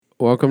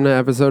Welcome to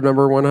episode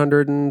number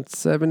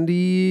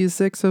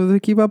 176 of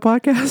the Keep Up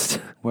Podcast.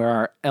 Where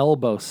our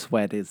elbow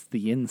sweat is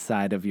the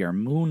inside of your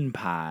moon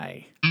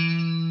pie.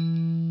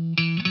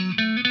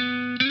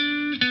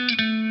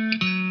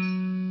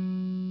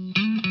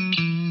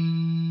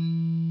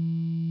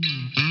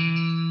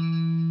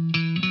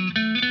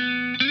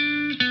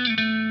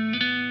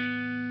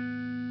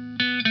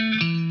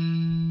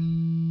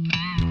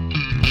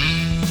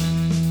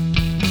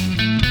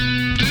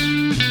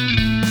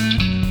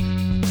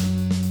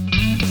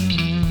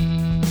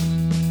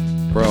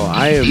 Bro,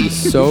 I am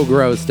so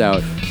grossed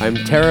out. I'm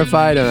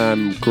terrified and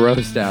I'm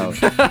grossed out.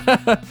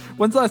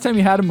 When's the last time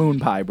you had a moon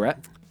pie, Brett?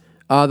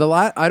 I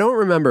don't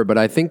remember, but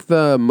I think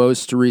the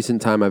most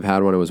recent time I've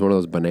had one, it was one of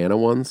those banana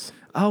ones.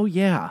 Oh,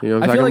 yeah. You know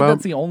what I'm I feel talking like about?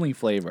 that's the only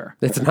flavor.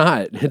 It's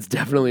not. It's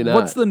definitely not.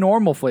 What's the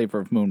normal flavor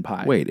of moon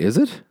pie? Wait, is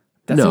it?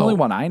 That's No. the only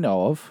one I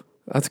know of.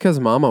 That's because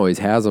Mom always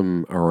has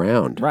them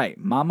around. Right.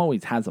 Mom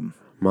always has them.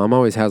 Mom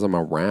always has them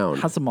around.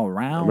 Has them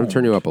around. I'm going to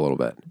turn you up a little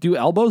bit. Do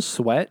elbows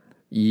sweat?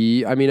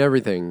 Yeah, I mean,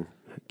 everything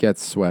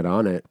gets sweat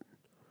on it.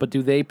 But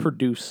do they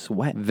produce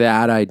sweat?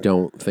 That I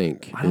don't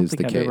think I don't is think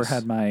the I've case. ever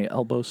had my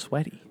elbows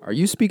sweaty. Are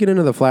you speaking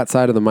into the flat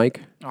side of the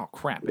mic? Oh,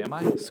 crap. Am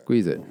I?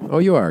 Squeeze it. Oh,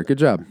 you are. Good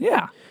job.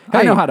 Yeah.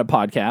 Hey. I know how to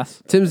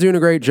podcast. Tim's doing a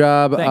great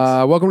job. Thanks.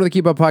 Welcome to the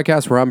Keep Up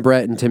Podcast, where I'm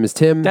Brett and Tim is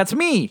Tim. That's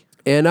me.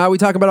 And we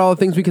talk about all the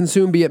things we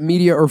consume, be it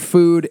media or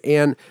food.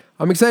 And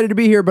I'm excited to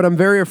be here, but I'm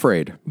very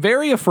afraid.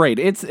 Very afraid.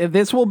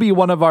 This will be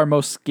one of our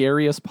most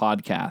scariest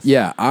podcasts.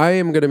 Yeah, I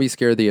am going to be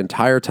scared the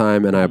entire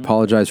time, and I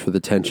apologize for the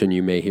tension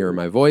you may hear in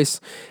my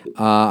voice.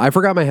 I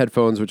forgot my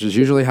headphones, which is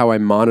usually how I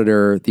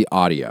monitor the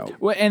audio.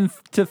 Well, and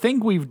to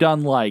think we've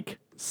done like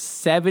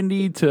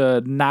 70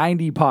 to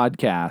 90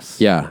 podcasts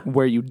Yeah.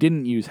 where you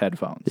didn't use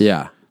headphones.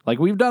 Yeah. Like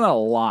we've done a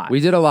lot. We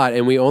did a lot,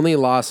 and we only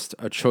lost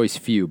a choice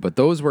few, but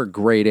those were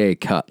grade A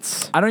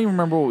cuts. I don't even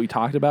remember what we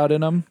talked about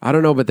in them. I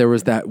don't know, but there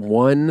was that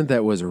one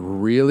that was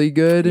really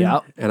good,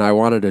 Yep. and I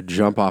wanted to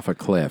jump off a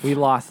cliff. We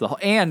lost the whole,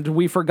 and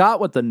we forgot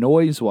what the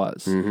noise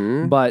was.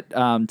 Mm-hmm. But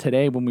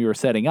today when we were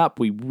setting up,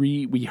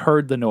 we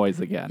heard the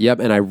noise again. Yep,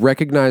 and I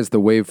recognized the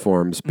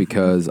waveforms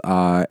because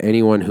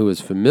anyone who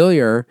is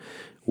familiar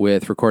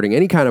with recording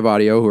any kind of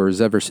audio, or would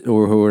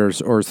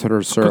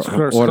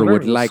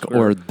like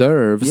hors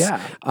d'oeuvres,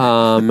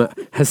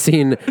 has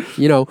seen,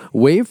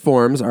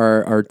 waveforms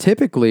are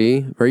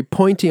typically very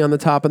pointy on the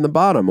top and the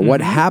bottom.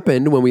 What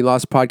happened when we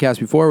lost podcast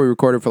before? We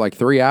recorded for like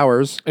 3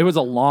 hours. It was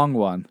a long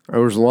one. It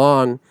was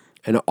long,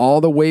 and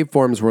all the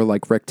waveforms were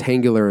like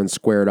rectangular and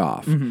squared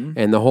off,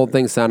 and the whole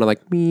thing sounded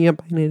like. Did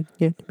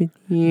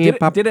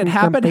it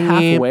happen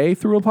halfway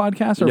through a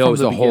podcast? Or No, from it was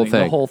the whole beginning?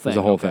 thing. The whole It thing. was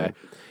the whole Okay. thing.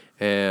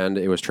 And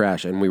it was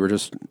trash. And we were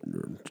just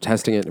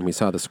testing it, and we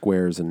saw the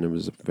squares, and it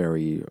was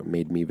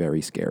made me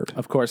very scared.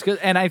 Of course.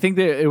 And I think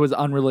that it was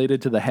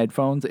unrelated to the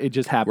headphones. It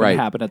just happened to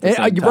happen at the And,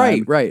 same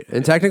time. Right.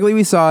 And technically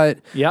we saw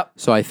it. Yep.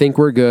 So I think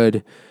we're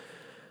good.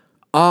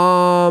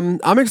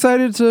 I'm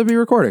excited to be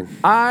recording.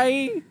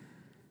 I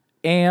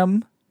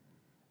am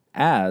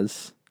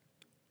as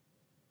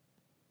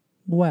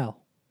well.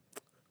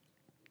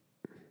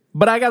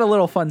 But I got a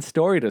little fun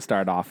story to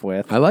start off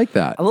with. I like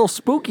that. A little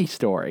spooky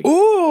story.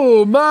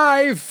 Ooh,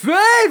 my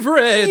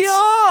favorite!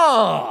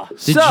 Yeah!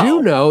 Did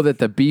you know that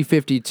the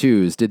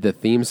B-52s did the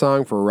theme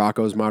song for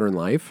Rocko's Modern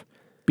Life?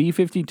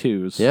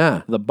 B-52s.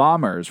 Yeah. The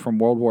bombers from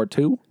World War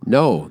II.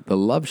 No, the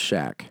Love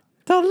Shack.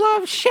 The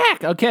Love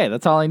Shack. Okay,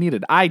 that's all I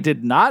needed. I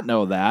did not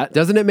know that.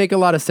 Doesn't it make a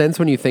lot of sense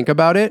when you think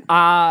about it?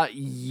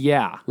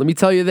 Yeah. Let me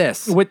tell you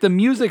this. With the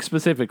music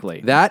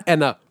specifically. That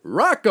and the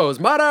Rocko's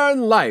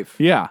Modern Life.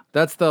 Yeah.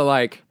 That's the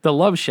The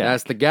Love Shack.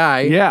 that's the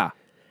guy. Yeah.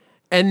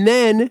 And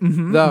then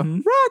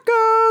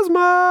Rocko's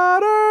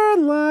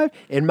Modern Life.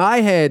 In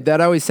my head,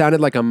 that always sounded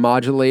like a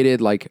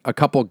modulated, like a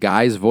couple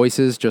guys'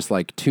 voices just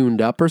like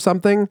tuned up or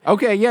something.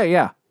 Okay,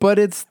 yeah. But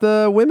it's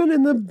the women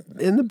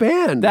in the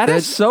band That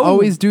is so-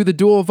 always do the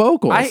dual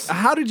vocals.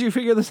 How did you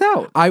figure this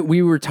out?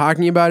 We were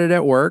talking about it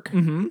at work.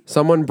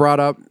 Someone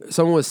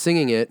was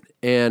singing it,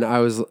 and I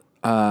was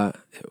I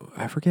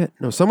forget.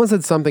 No, someone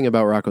said something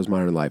about Rocko's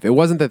Modern Life. It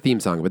wasn't the theme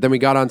song, but then we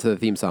got onto the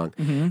theme song,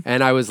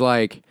 and I was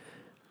like,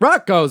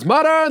 Rocko's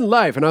Modern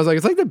Life, and I was like,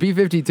 it's like the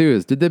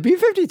B-52s. Did the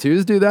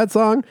B-52s do that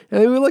song?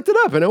 And then we looked it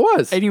up, and it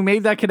was. And you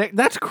made that connect.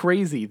 That's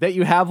crazy that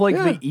you have like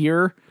the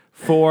ear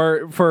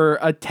for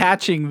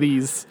attaching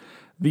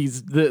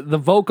the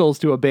vocals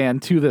to a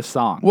band to this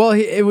song. Well,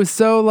 it was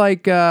so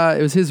like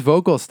it was his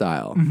vocal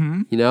style,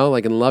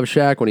 like in Love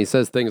Shack when he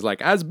says things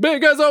like "as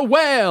big as a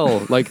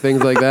whale," like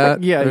things like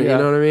that. Yeah. You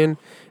know what I mean.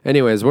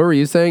 Anyways, what were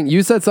you saying?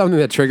 You said something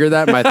that triggered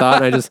that in my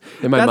thought, and I just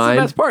in my That's mind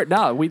the best part.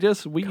 No, we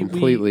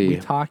completely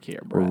talk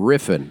here, bro.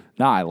 riffing.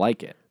 No, I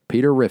like it.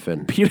 Peter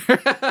riffing.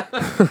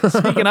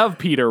 Speaking of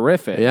Peter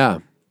Riffin, Yeah.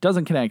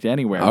 doesn't connect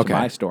anywhere to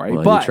my story.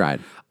 Well, but you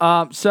tried.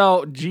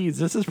 So, geez,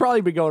 this has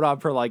probably been going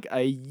on for like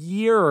a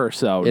year or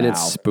so And now.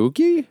 it's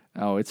spooky?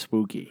 Oh, it's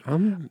spooky.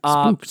 I'm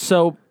spooked.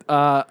 So,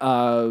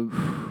 I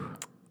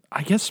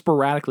guess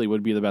sporadically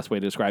would be the best way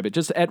to describe it.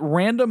 Just at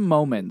random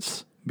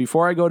moments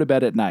before I go to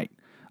bed at night,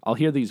 I'll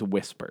hear these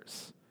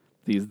whispers.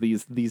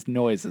 these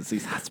noises,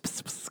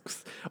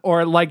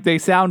 or like they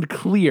sound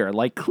clear,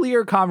 like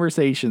clear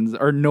conversations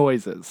or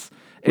noises.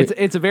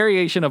 It's a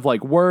variation of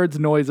like words,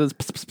 noises,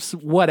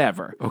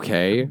 whatever.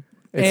 Okay.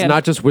 It's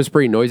not just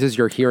whispery noises.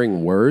 You're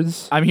hearing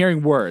words. I'm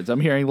hearing words. I'm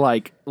hearing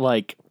like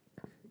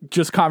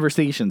just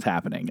conversations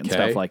happening and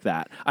stuff like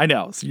that. I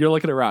know. So you're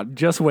looking around.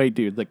 Just wait,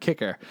 dude. The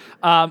kicker.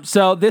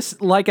 So this,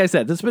 like I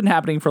said, this has been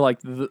happening for like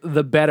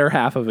the better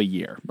half of a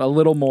year. A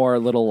little more, a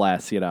little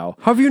less, you know.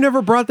 How have you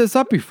never brought this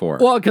up before?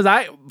 Well, because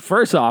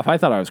first off, I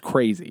thought I was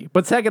crazy.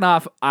 But second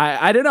off,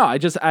 I don't know.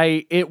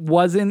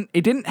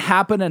 It didn't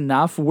happen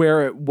enough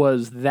where it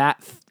was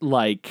that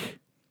like,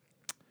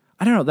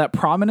 I don't know, that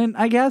prominent,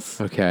 I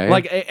guess. Okay.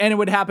 Like, and it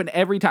would happen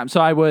every time.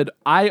 So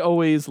I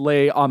always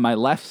lay on my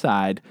left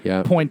side,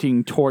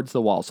 pointing towards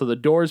the wall. So the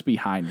door's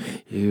behind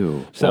me.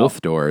 Ew. So,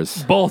 both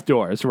doors. Both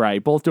doors,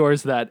 right. Both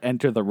doors that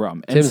enter the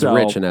room. Tim's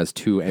rich and has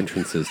 2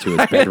 entrances to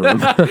his bedroom.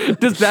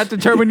 Does that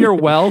determine your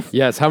wealth?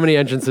 Yes. How many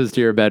entrances to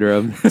your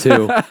bedroom?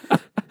 2.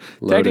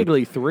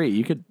 Technically 3.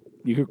 You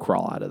could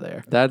crawl out of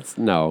there.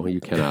 No, you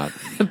cannot.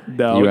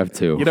 No. You have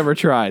 2. You never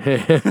tried.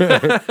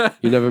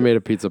 You never made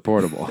a pizza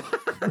portable.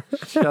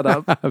 Shut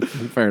up.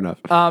 Fair enough.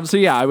 So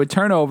yeah, I would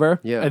turn over,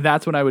 and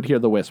that's when I would hear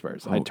the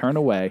whispers. I'd turn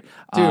away.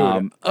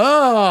 Dude.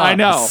 I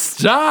know.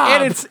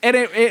 Stop. And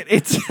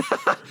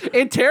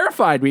it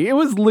terrified me. It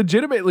was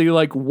legitimately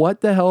like,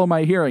 what the hell am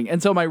I hearing?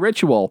 And so my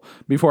ritual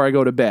before I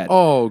go to bed.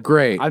 Oh,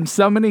 great. I'm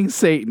summoning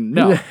Satan.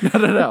 No.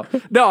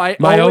 No,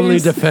 my only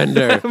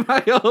defender.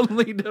 My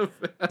only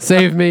defender.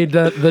 Save me,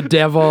 the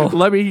devil.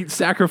 Let me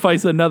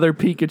sacrifice another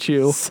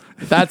Pikachu.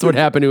 That's what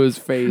happened to his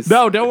face.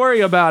 No, don't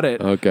worry about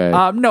it. Okay.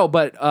 No,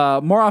 but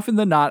more often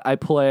than not, I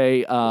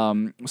play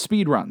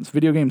speed runs,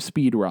 video game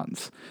speed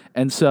runs.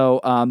 And so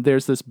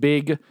there's this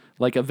big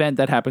like event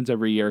that happens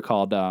every year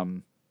called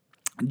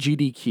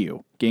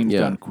GDQ, Games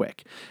Done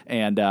Quick.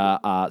 And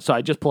so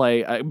I just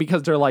play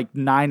because they're like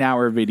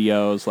 9-hour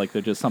videos, like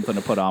they're just something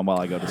to put on while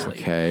I go to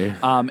sleep. Okay.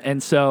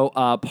 And so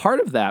part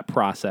of that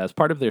process,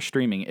 part of their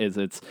streaming is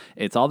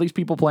it's all these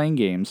people playing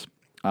games.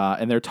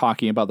 And they're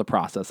talking about the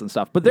process and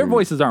stuff, but their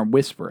voices aren't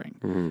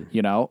whispering,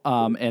 you know?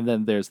 And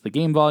then there's the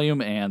game volume,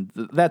 and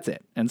that's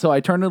it. And so I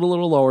turn it a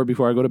little lower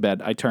before I go to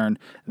bed.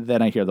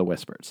 Then I hear the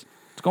whispers.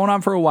 It's going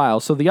on for a while.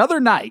 So the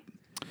other night,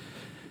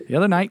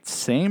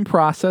 same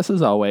process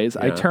as always.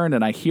 Yeah. I turn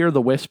and I hear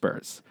the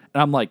whispers,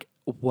 and I'm like,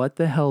 what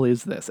the hell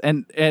is this?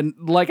 And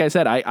like I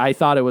said, I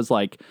thought it was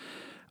like,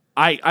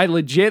 I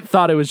legit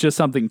thought it was just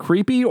something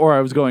creepy, or I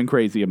was going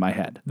crazy in my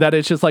head. That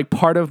it's just like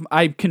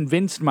I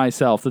convinced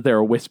myself that there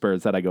are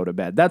whispers that I go to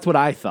bed. That's what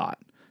I thought.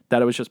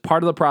 That it was just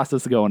part of the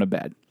process of going to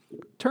bed.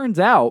 Turns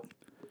out,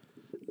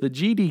 the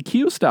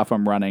GDQ stuff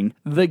I'm running,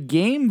 the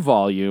game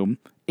volume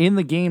in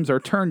the games are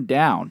turned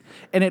down.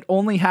 And it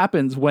only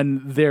happens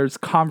when there's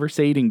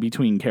conversating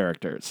between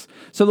characters.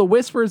 So the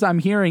whispers I'm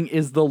hearing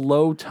is the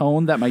low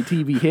tone that my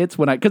TV hits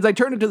because I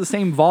turn it to the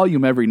same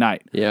volume every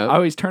night. Yeah. I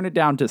always turn it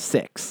down to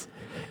 6.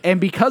 And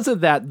because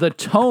of that, the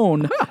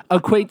tone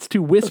equates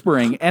to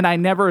whispering, and I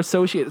never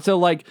associate it. So,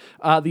 like,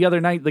 the other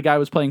night, the guy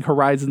was playing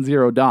Horizon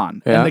Zero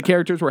Dawn, and the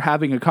characters were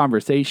having a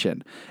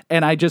conversation.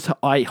 And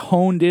I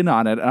honed in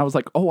on it, and I was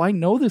like, oh, I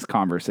know this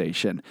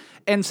conversation.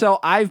 And so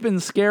I've been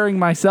scaring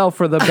myself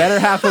for the better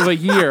half of a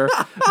year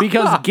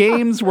because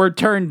games were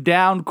turned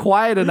down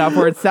quiet enough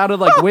where it sounded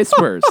like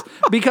whispers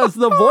because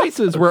the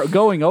voices were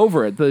going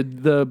over it,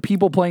 the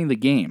people playing the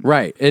game.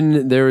 Right.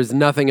 And there was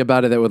nothing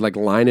about it that would like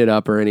line it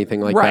up or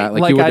anything like that.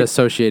 Like you would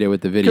associate it with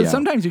the video. Because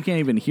sometimes you can't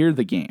even hear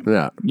the game.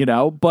 Yeah. You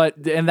know,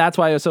 and that's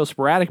why it was so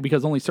sporadic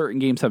because only certain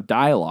games have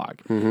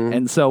dialogue. Mm-hmm.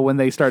 And so when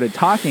they started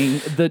talking,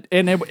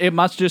 it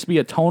must just be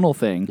a tonal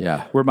thing.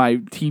 Yeah. Where my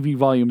TV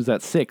volume is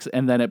at 6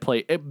 and then it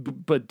played.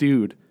 But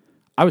dude,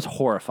 I was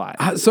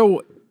horrified.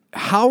 So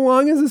how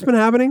long has this been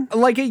happening?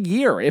 Like a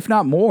year, if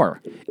not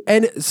more.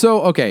 And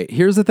so, okay,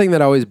 here's the thing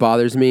that always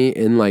bothers me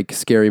in like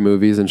scary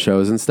movies and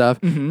shows and stuff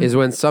is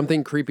when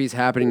something creepy is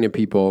happening to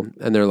people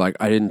and they're like,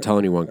 I didn't tell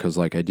anyone because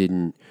like I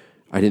didn't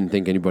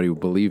think anybody would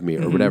believe me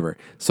or whatever.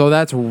 So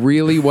that's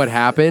really what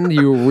happened.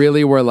 You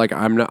really were like,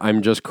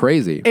 I'm just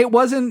crazy. It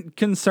wasn't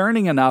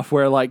concerning enough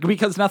where like,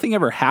 because nothing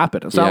ever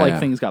happened. It's not like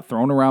things got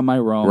thrown around my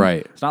room.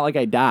 Right. It's not like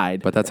I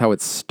died. But that's how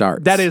it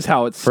starts. That is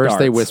how it starts. First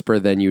they whisper,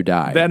 then you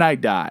die. Then I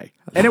die.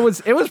 And it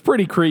was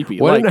pretty creepy.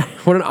 What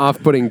an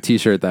off-putting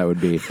t-shirt that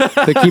would be.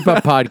 The Keep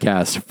Up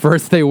podcast.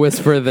 First they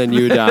whisper, then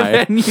you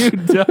die. Then you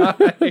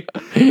die.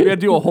 We gotta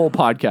do a whole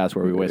podcast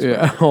where we whisper.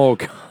 Yeah. Oh,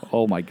 God.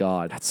 Oh my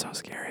God. That's so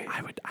scary.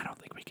 I don't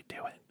think we could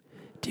do it.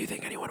 Do you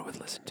think anyone would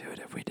listen to it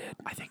if we did?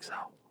 I think so.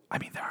 I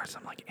mean, there are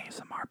some like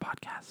ASMR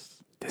podcasts.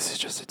 This is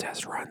just a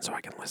test run so I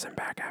can listen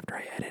back after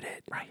I edit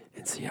it. Right.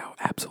 And see how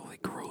absolutely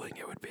grueling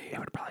it would be. It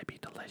would probably be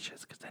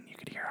delicious because then you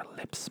could hear our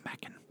lips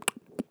smacking.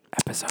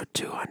 Episode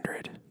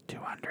 200.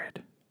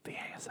 200. The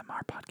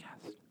ASMR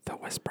podcast. The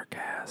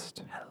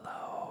Whispercast.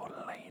 Hello,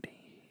 lady.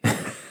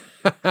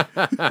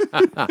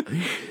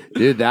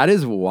 Dude, that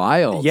is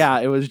wild. Yeah,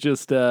 it was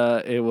just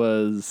it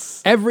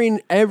was every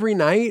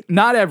night?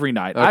 Not every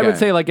night. Okay. I would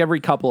say like every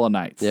couple of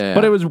nights. Yeah.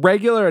 But it was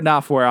regular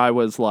enough where I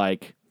was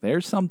like,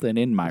 there's something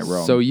in my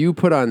room. So you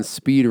put on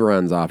speed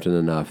runs often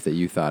enough that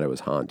you thought it was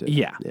haunted.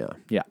 Yeah.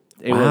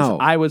 Wow.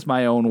 I was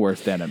my own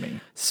worst enemy.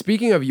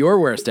 Speaking of your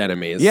worst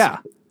enemies. Yeah.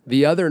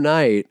 The other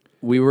night,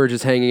 we were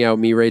just hanging out,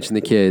 me, Rach, and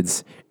the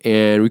kids,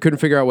 and we couldn't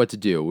figure out what to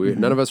do.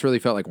 None of us really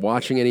felt like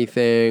watching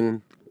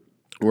anything.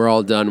 We're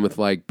all done with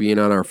like being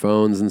on our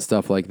phones and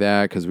stuff like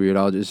that because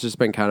it's just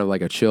been kind of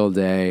like a chill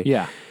day.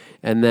 Yeah.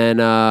 And then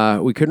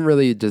we couldn't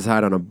really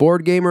decide on a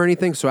board game or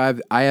anything. So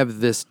I have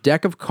this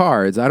deck of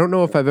cards. I don't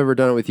know if I've ever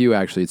done it with you,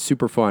 actually. It's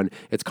super fun.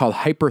 It's called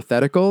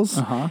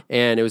Hypotheticals.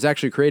 And it was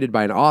actually created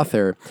by an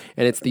author.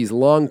 And it's these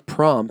long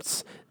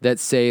prompts that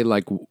say,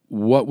 like,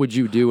 what would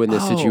you do in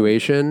this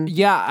situation?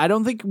 Yeah, I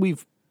don't think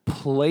we've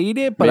played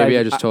it, but maybe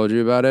I just told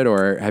you about it,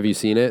 or have you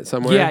seen it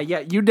somewhere? Yeah,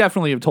 you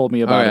definitely have told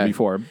me about it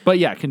before. But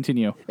yeah,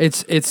 continue.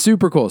 It's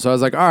super cool. So I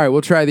was like, all right,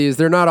 we'll try these.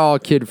 They're not all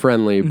kid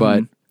friendly,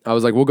 but I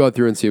was like, we'll go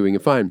through and see what we can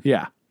find.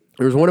 Yeah.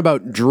 There was one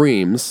about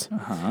dreams.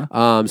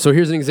 So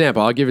here's an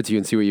example. I'll give it to you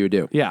and see what you would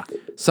do. Yeah.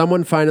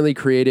 Someone finally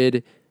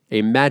created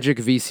a magic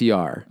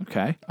VCR.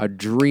 Okay. A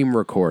dream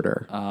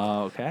recorder.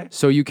 Okay.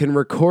 So you can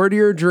record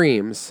your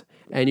dreams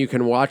and you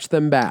can watch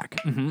them back.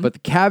 But the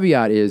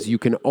caveat is you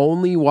can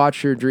only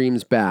watch your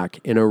dreams back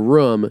in a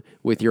room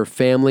with your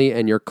family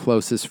and your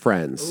closest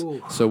friends.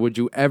 Ooh. So would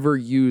you ever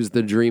use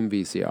the dream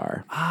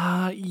VCR?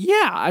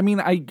 Yeah. I mean,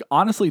 I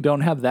honestly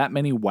don't have that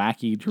many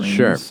wacky dreams.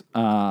 Sure.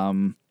 I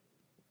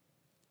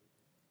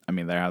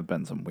mean, there have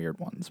been some weird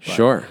ones. But,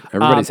 sure.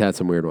 Everybody's had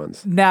some weird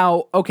ones.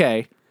 Now,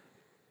 okay.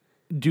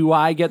 Do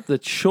I get the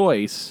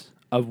choice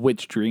of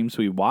which dreams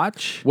we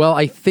watch? Well,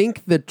 I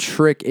think the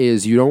trick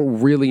is you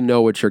don't really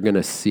know what you're going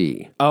to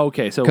see.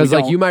 Okay, so because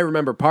like you might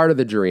remember part of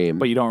the dream,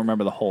 but you don't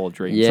remember the whole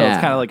dream. Yeah. So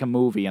it's kind of like a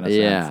movie in a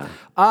sense.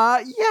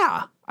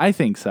 Yeah, I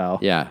think so.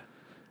 Yeah,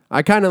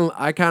 I kind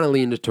of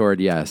leaned toward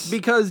yes,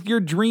 because your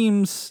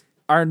dreams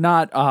are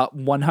not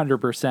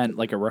 100%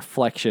 like a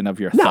reflection of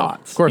your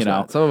thoughts. Of course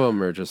not. Some of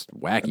them are just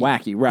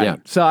wacky, right? Yeah.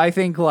 So I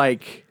think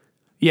like,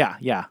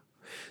 yeah.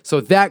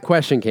 So that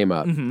question came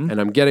up, and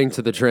I'm getting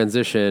to the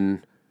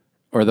transition.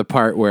 Or the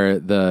part where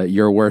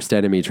your worst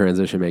enemy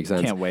transition makes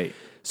sense. Can't wait.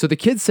 So the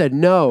kids said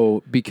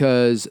no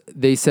because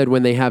they said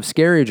when they have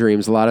scary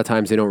dreams, a lot of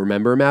times they don't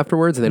remember them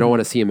afterwards and they don't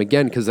want to see them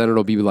again because then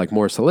it'll be like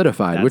more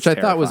solidified, That's which I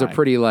thought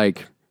terrifying.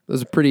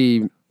 was a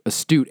pretty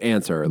astute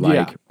answer.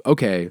 Like,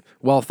 okay,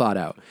 well thought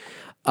out.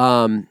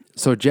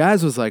 So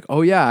Jazz was like,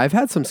 oh yeah, I've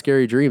had some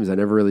scary dreams I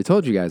never really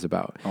told you guys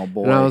about. Oh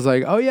boy. And I was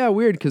like, oh yeah,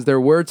 weird, because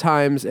there were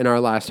times in our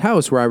last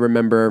house where I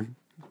remember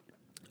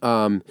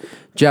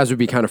Jazz would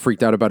be kind of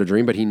freaked out about a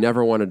dream, but he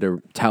never wanted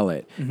to tell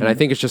it. And I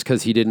think it's just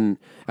because he didn't,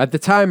 at the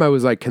time I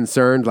was like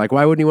concerned, like,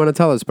 why wouldn't he want to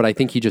tell us? But I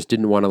think he just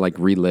didn't want to like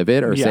relive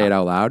it or say it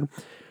out loud.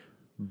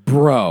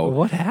 Bro.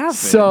 What happened?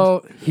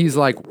 So he's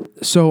like,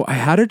 so I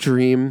had a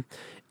dream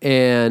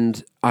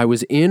and I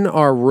was in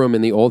our room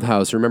in the old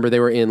house. Remember, they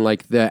were in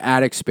like the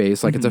attic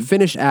space. Like it's a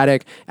finished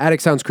attic.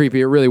 Attic sounds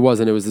creepy. It really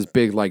wasn't. It was this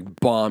big like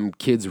bomb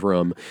kids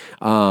room.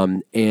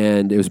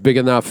 And it was big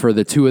enough for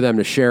the two of them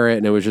to share it.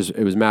 And it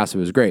was massive.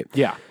 It was great.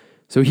 Yeah.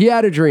 So he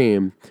had a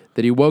dream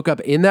that he woke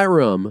up in that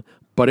room,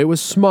 but it was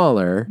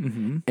smaller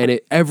and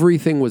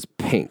everything was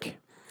pink.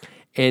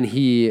 And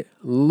he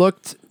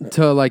looked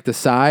to like the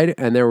side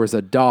and there was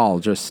a doll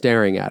just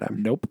staring at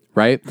him. Nope.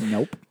 Right?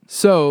 Nope.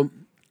 So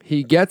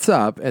he gets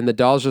up and the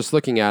doll's just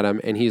looking at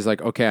him and he's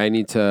like, okay, I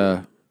need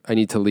to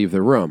leave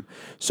the room.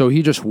 So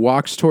he just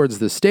walks towards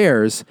the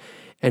stairs.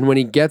 And when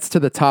he gets to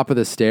the top of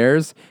the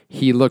stairs,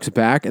 he looks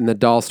back and the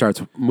doll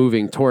starts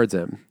moving towards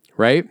him.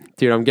 Right?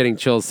 Dude, I'm getting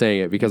chills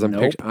saying it because I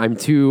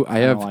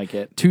have like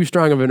it. too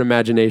strong of an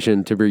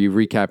imagination to be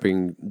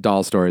recapping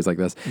doll stories like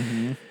this.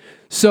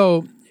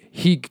 So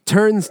he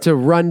turns to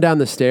run down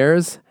the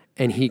stairs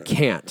and he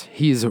can't.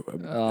 He's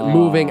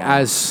moving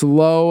as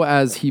slow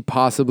as he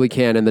possibly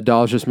can, and the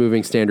doll's just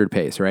moving standard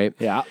pace, right?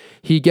 Yeah.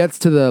 He gets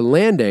to the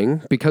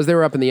landing. Because they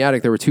were up in the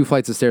attic, there were 2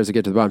 flights of stairs to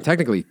get to the bottom.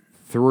 Technically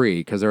 3,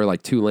 because there were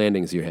like 2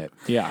 landings you hit.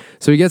 Yeah.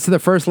 So he gets to the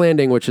first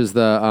landing, which is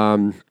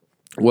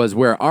was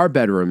where our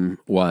bedroom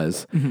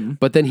was.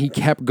 But then he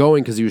kept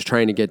going because he was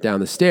trying to get down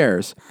the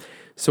stairs.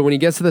 So when he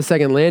gets to the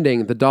second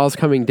landing, the doll's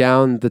coming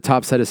down the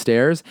top set of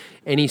stairs,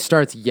 and he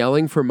starts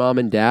yelling for mom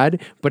and dad,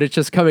 but it's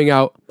just coming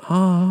out,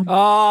 Mom,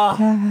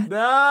 Dad,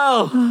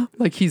 no!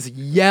 like he's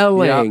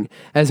yelling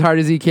as hard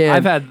as he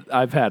can.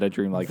 I've had a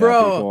dream like that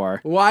Bro,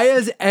 before. why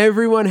has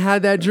everyone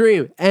had that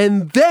dream?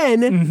 And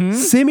then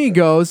Simi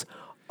goes,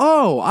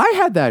 oh, I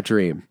had that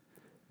dream.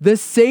 The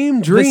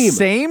same dream. The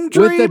same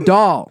dream? With the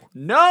doll.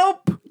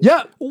 Nope.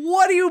 Yep.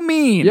 What do you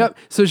mean? Yep.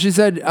 So she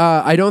said,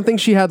 I don't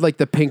think she had like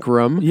the pink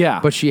room. Yeah.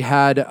 But she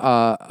had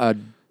a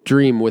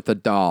dream with a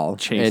doll.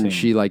 Chasing. And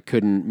she like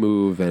couldn't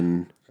move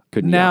and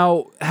couldn't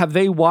Now, have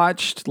they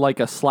watched like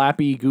a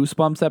Slappy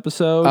Goosebumps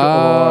episode?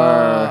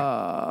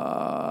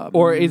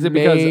 Or is it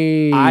because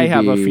I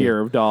have a fear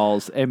of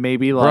dolls and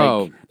maybe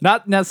like,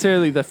 not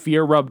necessarily the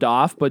fear rubbed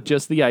off, but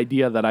just the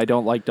idea that I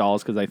don't like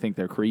dolls because I think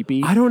they're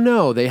creepy? I don't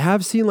know. They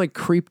have seen like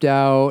Creeped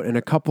Out and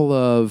a couple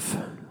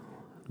of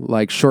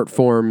like short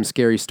form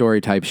scary story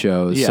type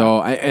shows. Yeah.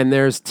 So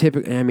there's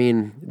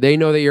they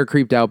know that you're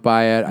creeped out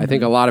by it. I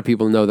think a lot of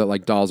people know that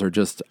like dolls are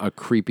just a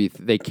creepy.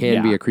 They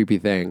can be a creepy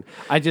thing.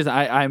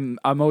 I'm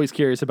always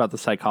curious about the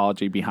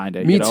psychology behind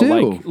it. Me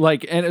too.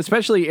 Like, and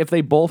especially if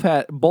they both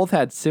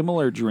had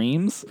similar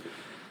dreams.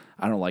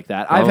 I don't like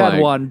that. I've had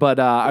one, but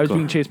I was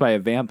being chased by a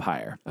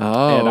vampire.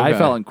 Oh, and I okay.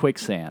 fell in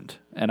quicksand,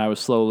 and I was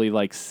slowly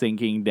like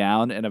sinking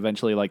down, and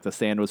eventually like the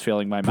sand was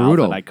filling my mouth,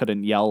 Brutal. and I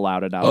couldn't yell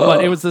loud enough.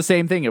 But it was the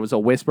same thing. It was a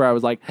whisper. I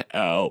was like,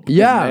 "Help!"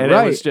 Yeah, and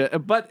right. It was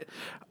just, but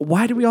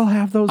why do we all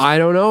have those? I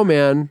don't know,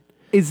 man.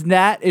 Is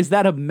that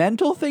a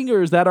mental thing,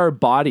 or is that our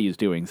bodies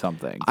doing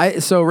something?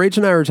 So Rach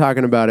and I were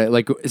talking about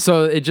it,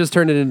 so it just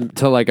turned it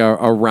into like a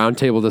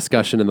roundtable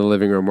discussion in the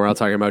living room. We're all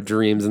talking about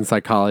dreams and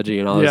psychology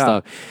and all this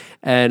stuff.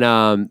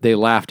 And they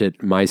laughed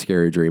at my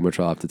scary dream, which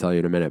I'll have to tell you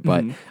in a minute.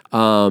 But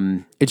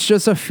it's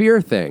just a fear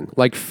thing.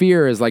 Like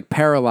fear is like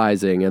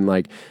paralyzing, and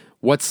like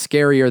what's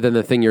scarier than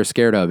the thing you're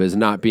scared of is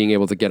not being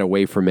able to get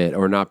away from it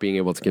or not being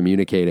able to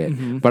communicate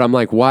it. But I'm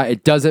like, why?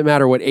 It doesn't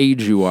matter what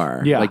age you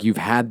are. Yeah. Like you've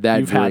had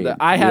that dream. Had that.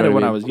 I had it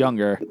when I was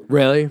younger.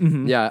 Really?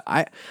 Yeah.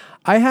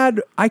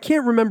 I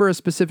can't remember a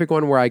specific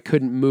one where I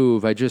couldn't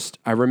move.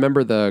 I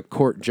remember the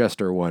court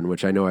jester one,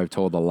 which I know I've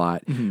told a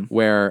lot,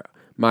 where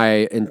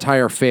my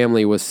entire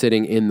family was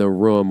sitting in the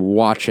room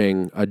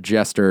watching a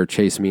jester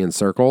chase me in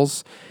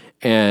circles,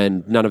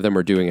 and none of them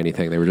were doing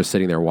anything. They were just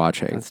sitting there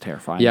watching. That's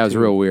terrifying. Yeah, it was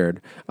real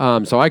weird.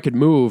 So I could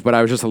move, but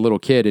I was just a little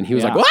kid, and he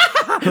was like,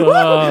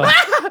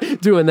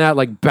 doing that,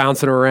 like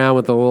bouncing around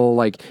with the little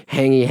like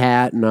hangy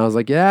hat, and I was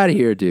like, "Get out of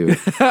here, dude!"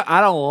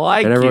 I don't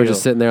like. And everyone was you.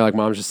 just sitting there, like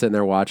mom's just sitting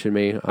there watching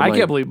me. I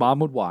can't believe mom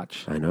would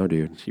watch. I know,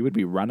 dude. She would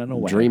be running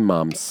away. Dream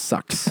mom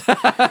sucks.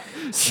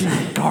 She's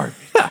garbage.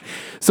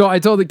 So I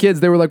told the kids,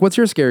 they were like, "What's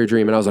your scary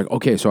dream?" And I was like,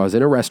 "Okay." So I was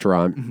in a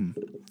restaurant.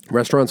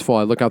 Restaurant's full.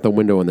 I look out the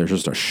window and there's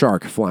just a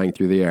shark flying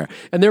through the air,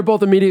 and they're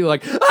both immediately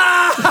like,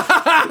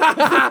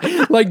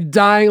 like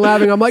dying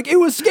laughing. I'm like, it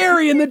was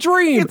scary in the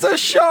dream. It's a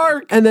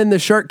shark. And then the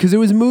shark, because it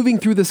was moving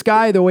through the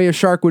sky the way a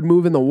shark would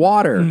move in the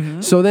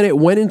water. So then it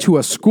went into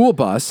a school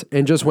bus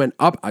and just went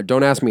up.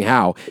 Don't ask me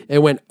how. It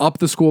went up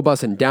the school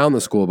bus and down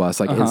the school bus,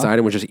 like inside,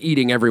 and was just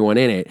eating everyone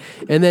in it.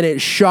 And then it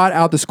shot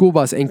out the school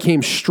bus and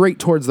came straight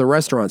towards the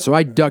restaurant. So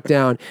I duck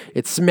down.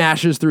 It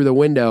smashes through the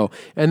window,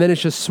 and then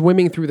it's just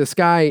swimming through the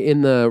sky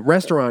in the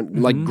restaurant,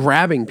 like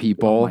grabbing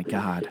people. Oh my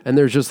God. And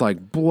there's just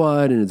like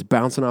blood, and it's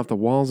bouncing off the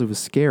walls. It was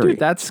scary. Dude,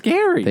 that's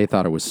scary. They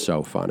thought it was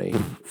so funny.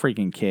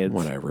 Freaking kids.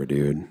 Whatever,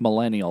 dude.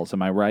 Millennials,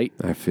 am I right?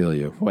 I feel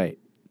you. Wait,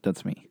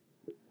 that's me.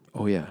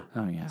 Oh, yeah.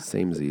 Oh, yeah.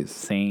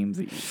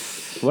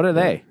 Samesies. What are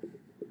they?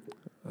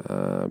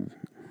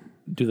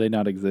 Do they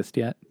not exist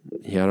yet?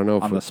 Yeah, I don't know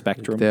if On the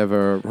spectrum? if they have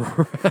a.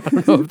 I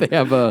don't know if they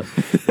have a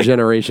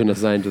generation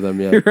assigned to them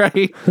yet.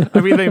 Right?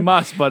 I mean, they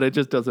must, but it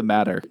just doesn't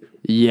matter.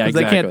 Yeah, 'Cause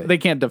exactly. They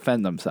can't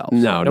defend themselves.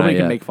 No, Nobody not can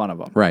yet. make fun of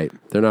them. Right.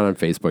 They're not on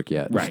Facebook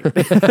yet. Right.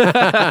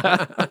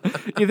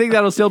 You think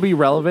that'll still be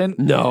relevant?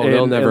 No,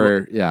 they'll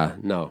never. Yeah,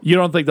 no. You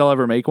don't think they'll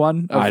ever make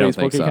one? A I Facebook don't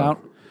think so. account?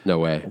 No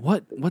way.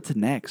 What's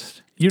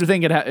next? You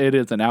think it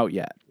isn't out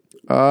yet?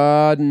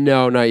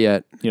 No, not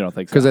yet. You don't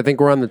think so? Because I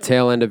think we're on the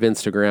tail end of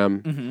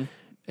Instagram.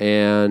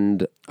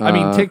 And I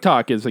mean,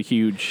 TikTok is a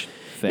huge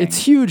thing. it's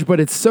huge, but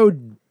it's so.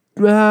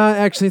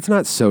 Actually, it's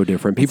not so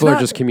different. People are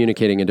just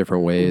communicating in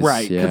different ways.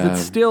 Right. Because Yeah.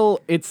 it's still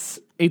it's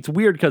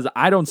weird because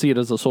I don't see it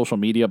as a social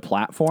media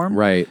platform.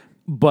 Right.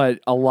 But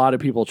a lot of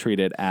people treat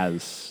it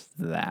as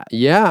that.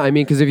 Yeah, I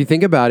mean, because if you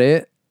think about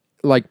it,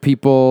 like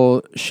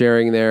people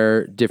sharing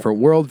their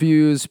different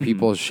worldviews,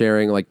 people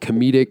sharing like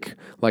comedic,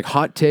 like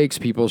hot takes,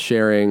 people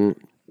sharing,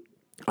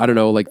 I don't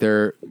know, like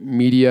their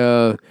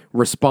media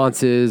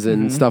responses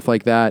and stuff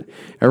like that.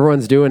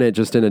 Everyone's doing it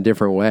just in a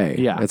different way.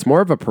 Yeah. It's more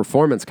of a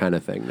performance kind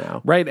of thing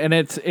now. Right, and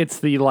it's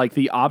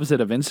the opposite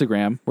of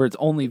Instagram, where it's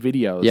only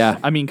videos. Yeah.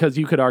 I mean, because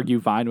you could argue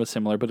Vine was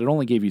similar, but it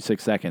only gave you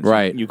 6 seconds.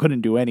 Right. You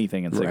couldn't do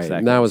anything in 6 Right. seconds.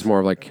 And that was more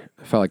of like,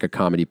 I felt like a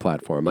comedy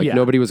platform. Like Yeah.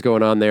 nobody was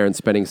going on there and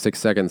spending 6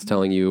 seconds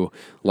telling you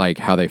like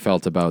how they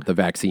felt about the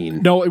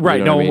vaccine. no, right.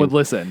 You know No what I one mean? would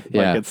listen.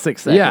 Yeah. Like it's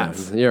 6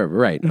 seconds. Yeah, you're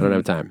right. I don't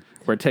have time.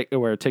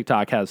 Where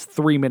TikTok has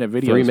 3-minute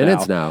videos. 3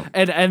 minutes now.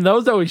 And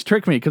those always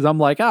trick me because I'm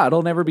like,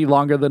 it'll never be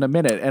longer than a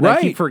minute. And I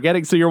Right. keep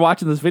forgetting. So you're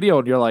watching this video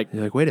and you're like,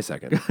 You're like, wait a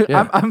second.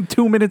 Yeah. I'm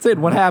 2 minutes in.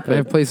 What I happened?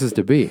 have places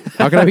to be.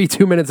 How can I be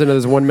 2 minutes into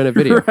this 1 minute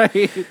video?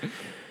 Right.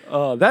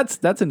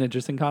 That's an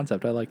interesting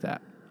concept. I like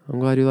that. I'm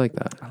glad you like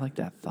that. I like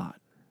that thought.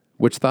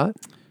 Which thought?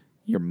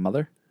 Your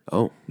mother?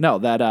 Oh. No,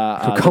 that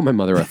Call my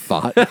mother a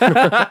thought.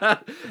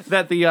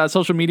 that the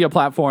social media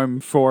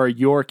platform for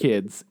your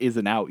kids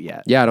isn't out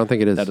yet. Yeah, I don't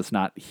think it is. That it's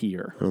not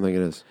here. I don't think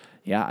it is.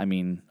 Yeah, I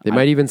mean, They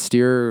might even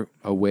steer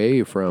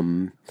away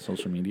from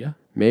social media.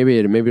 maybe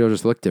it'll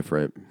just look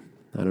different.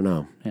 I don't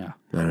know. Yeah.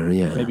 I don't know.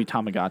 Yeah. Maybe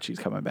Tamagotchi's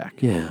coming back.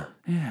 Yeah.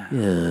 Yeah.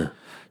 Yeah.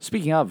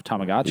 Speaking of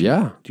Tamagotchi,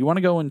 Yeah. do you want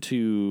to go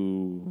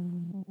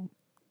into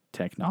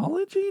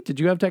technology? Did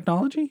you have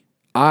technology?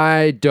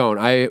 I don't.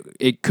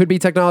 It could be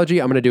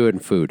technology. I'm going to do it in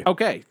food.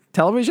 Okay.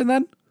 Television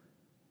then?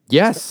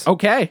 Yes.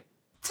 Okay.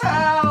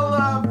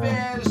 Television!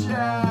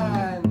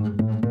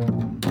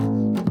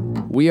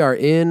 We are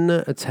in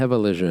a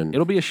Tevision.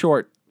 It'll be a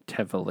short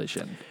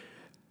Tevision.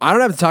 I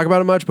don't have to talk about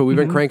it much, but we've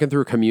been cranking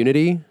through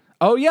Community.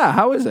 Oh, yeah.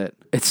 How is it?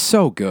 It's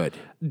so good.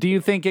 Do you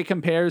think it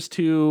compares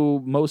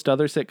to most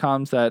other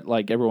sitcoms that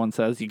like everyone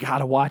says you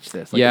gotta watch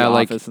this? Like yeah, The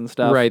like Office and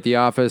stuff. Right, The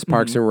Office,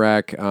 Parks and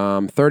Rec.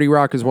 30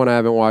 Rock is one I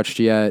haven't watched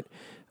yet.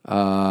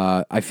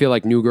 I feel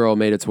like New Girl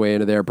made its way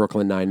into there.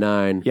 Brooklyn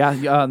Nine-Nine.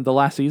 Yeah, the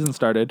last season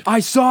started. I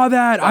saw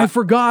that. I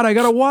forgot. I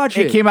gotta watch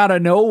it. It came out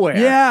of nowhere.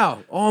 Yeah.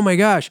 Oh my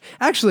gosh.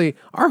 Actually,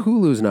 our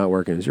Hulu's not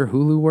working. Is your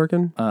Hulu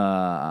working? No.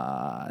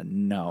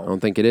 I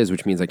don't think it is,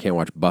 which means I can't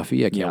watch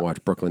Buffy. I can't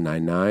watch Brooklyn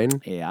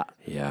Nine-Nine. Yeah.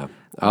 Yeah.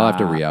 I'll have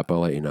to re-up. I'll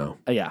let you know.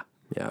 Yeah.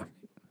 Yeah.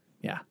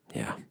 Yeah.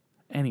 Yeah.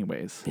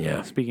 Anyways.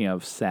 Yeah. Speaking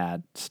of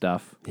sad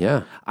stuff.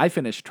 Yeah. I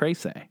finished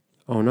Tracy.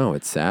 Oh no,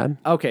 it's sad.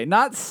 Okay,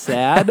 not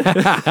sad,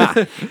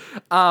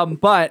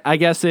 but I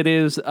guess it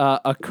is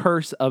a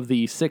curse of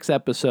the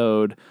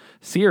 6-episode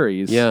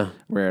series. Yeah.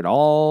 Where it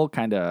all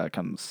kind of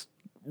comes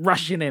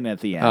rushing in at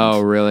the end. Oh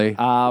really?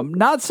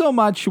 Not so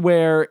much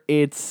where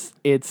it's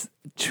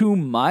too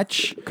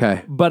much.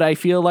 Okay. But I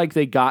feel like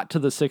they got to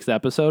the 6th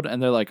episode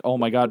and they're like, oh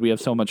my God, we have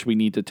so much we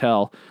need to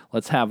tell.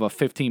 Let's have a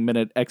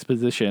 15-minute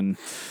exposition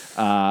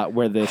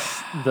where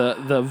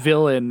the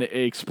villain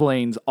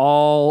explains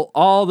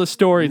all the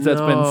stories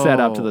that's been set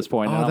up to this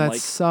point. Oh, and I'm that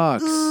like,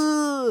 sucks.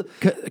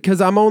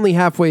 Because I'm only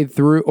halfway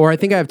through, or I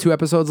think I have 2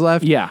 episodes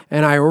left. Yeah.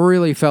 And I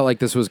really felt like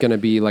this was going to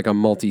be like a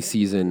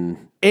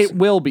multi-season. It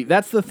will be.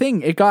 That's the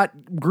thing. It got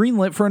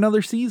greenlit for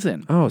another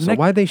season. Oh, so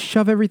why'd they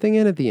shove everything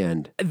in at the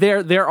end?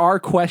 There are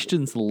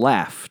questions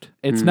left.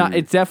 It's not.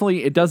 It's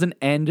definitely. It doesn't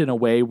end in a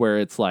way where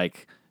it's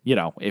like,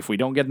 if we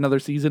don't get another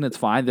season, it's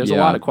fine. There's a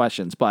lot of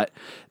questions, but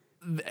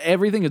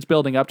everything it's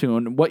building up to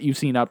and what you've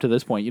seen up to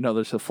this point,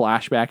 there's a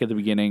flashback at the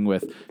beginning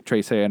with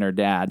Tracy and her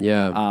dad.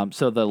 Yeah.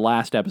 So the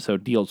last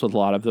episode deals with a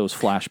lot of those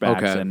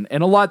flashbacks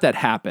and a lot that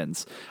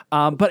happens.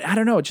 But I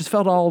don't know. It just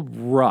felt all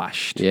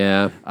rushed.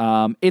 Yeah.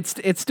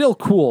 It's still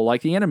cool.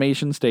 Like the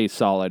animation stays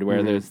solid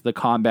where there's the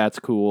combat's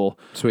cool.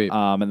 Sweet.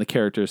 And the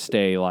characters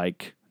stay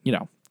like,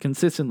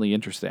 consistently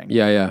interesting.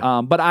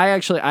 Yeah. But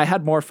I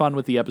had more fun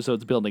with the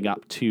episodes building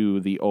up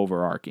to the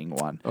overarching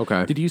one.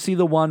 Okay. Did you see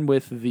the one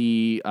with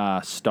the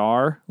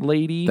star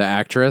lady? The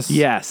actress?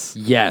 Yes.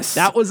 Yes.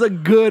 That was a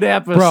good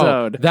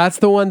episode. Bro, that's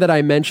the one that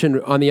I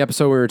mentioned on the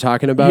episode we were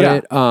talking about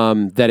it,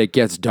 that it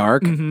gets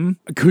dark.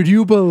 Could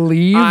you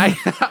believe?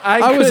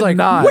 I was could like,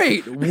 not.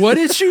 wait, what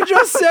did she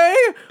just say?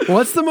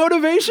 What's the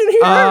motivation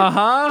here?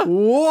 Uh-huh.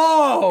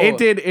 Whoa.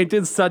 It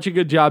did such a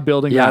good job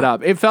building that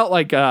up. It felt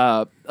like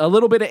a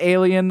little bit of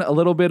Alien, a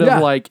little bit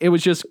of like, it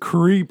was just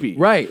creepy.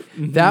 Right.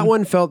 That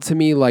one felt to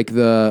me like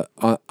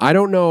I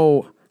don't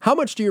know, how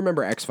much do you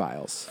remember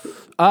X-Files?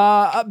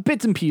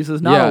 Bits and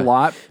pieces, not a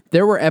lot.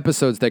 There were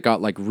episodes that got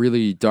like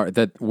really dark,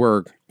 that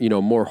were,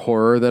 more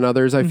horror than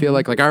others, I feel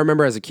like. Like I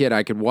remember as a kid,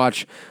 I could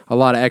watch a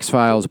lot of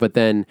X-Files, but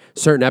then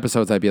certain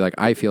episodes I'd be like,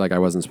 I feel like I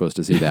wasn't supposed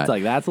to see that. It's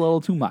like, that's a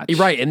little too much.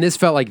 Right. And this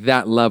felt like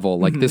that level.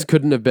 Like this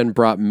couldn't have been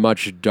brought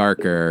much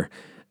darker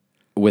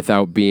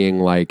without being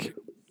like,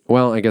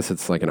 well, I guess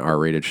it's like an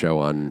R-rated show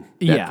on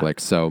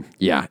Netflix. So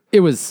yeah, it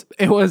was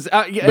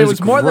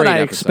more than I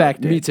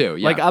expected. Me too.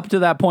 Yeah. Like up to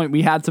that point,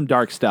 we had some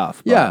dark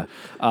stuff. But,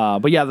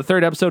 but yeah, the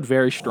 3rd episode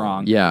very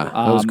strong. Yeah,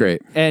 that was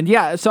great. And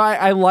yeah, so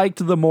I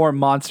liked the more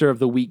Monster of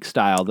the Week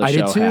style the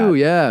show did too. had.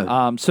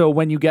 Yeah. So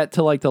when you get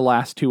to like the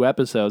last 2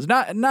 episodes,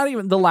 not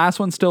even the last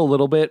one's still a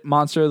little bit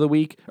Monster of the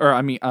Week, or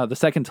I mean the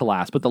second to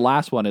last, but the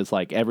last one is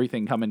like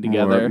everything coming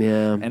together.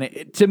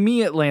 And to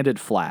me, it landed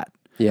flat.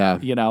 Yeah.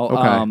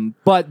 Okay.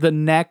 But the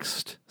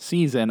next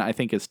season, I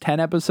think, is 10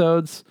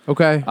 episodes.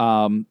 Okay.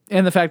 And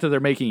the fact that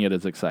they're making it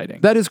is exciting.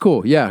 That is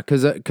cool. Yeah.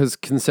 Because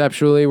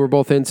conceptually, we're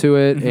both into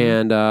it.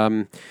 And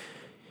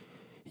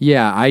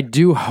I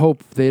do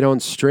hope they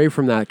don't stray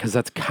from that because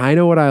that's kind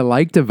of what I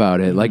liked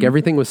about it. Like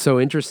everything was so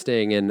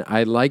interesting. And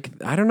I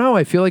don't know,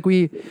 I feel like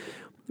we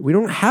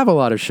don't have a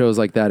lot of shows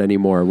like that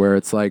anymore where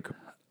it's like,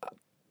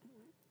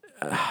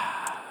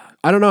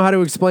 I don't know how to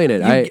explain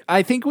it.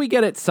 I think we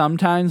get it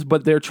sometimes,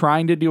 but they're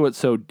trying to do it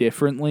so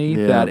differently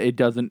that it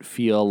doesn't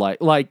feel like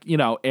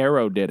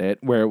Arrow did it,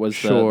 where it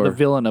was the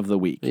villain of the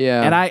week.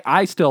 Yeah. And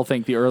I still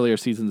think the earlier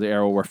seasons of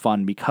Arrow were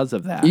fun because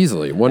of that.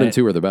 Easily. 1 and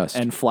 2 were the best.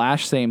 And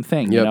Flash, same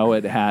thing.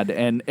 Yep. It had,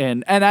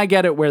 and I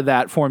get it where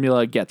that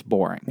formula gets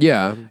boring.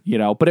 Yeah.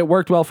 But it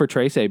worked well for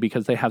Tracy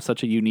because they have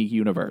such a unique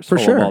universe full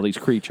of all these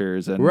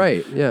creatures and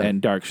and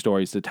dark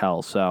stories to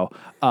tell. So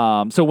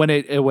when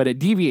it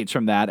deviates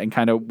from that and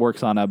kind of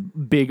works on a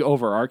big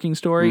overarching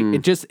story,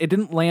 it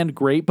didn't land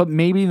great, but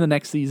maybe the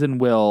next season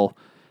will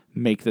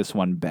make this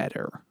one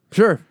better.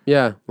 Sure.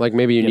 Yeah. Like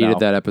maybe you needed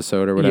that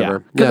episode or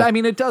whatever. Because I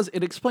mean, it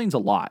explains a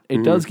lot.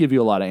 It does give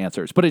you a lot of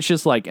answers, but it's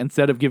just like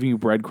instead of giving you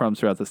breadcrumbs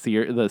throughout the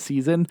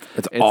season,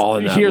 it's all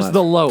in that here's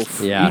the loaf.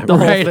 Yeah. Eat the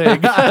whole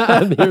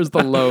thing. Here's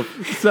the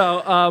loaf.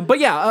 So, but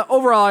yeah,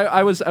 overall,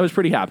 I was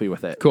pretty happy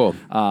with it. Cool.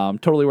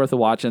 Totally worth a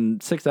watch.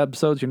 And 6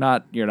 episodes, you're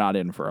not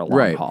in for a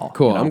long haul.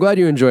 Cool. I'm glad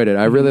you enjoyed it.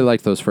 I really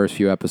liked those first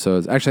few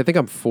episodes. Actually, I think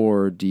I'm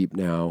 4 deep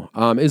now.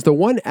 Is the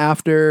one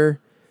after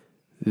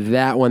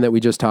that one that we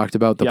just talked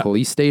about, the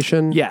police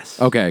station?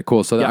 Yes. Okay,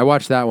 cool. So I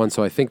watched that one,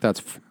 so I think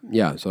that's,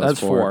 so that's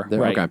 4.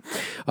 Right. Okay.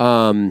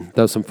 That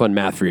was some fun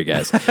math for you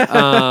guys.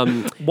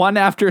 1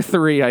 after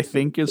 3, I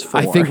think, is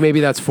 4. I think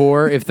maybe that's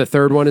 4, if the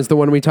third one is the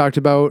one we talked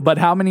about. But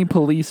how many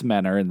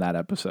policemen are in that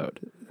episode?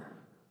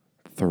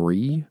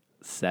 3?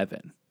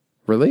 7.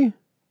 Really?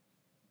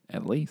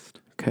 At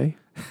least. Okay.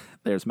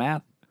 There's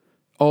math.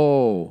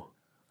 Oh.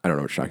 I don't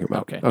know what you're talking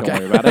about. Okay. Don't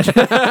worry about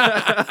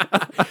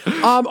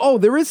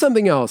it. There is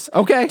something else.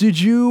 Okay.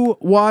 Did you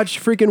watch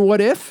freaking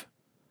What If?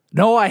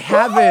 No, I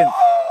haven't.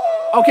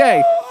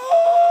 Okay.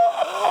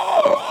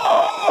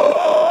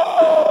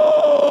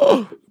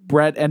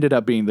 Brett ended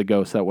up being the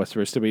ghost that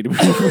whispers to me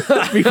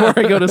before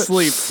I go to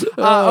sleep.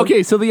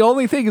 Okay, so the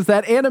only thing is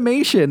that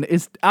animation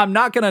is... I'm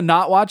not going to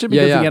not watch it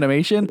because of the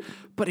animation,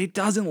 but it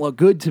doesn't look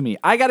good to me.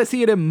 I got to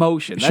see it in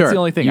motion. That's the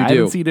only thing. I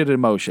haven't seen it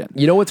in motion.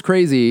 You know what's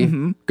crazy?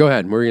 Go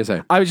ahead. What were you going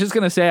to say? I was just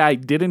going to say I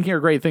didn't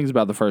hear great things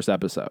about the first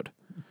episode.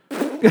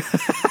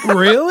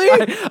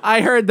 Really?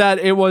 I heard that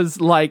it was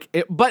like...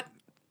 But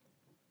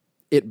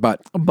I'm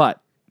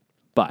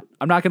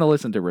not going to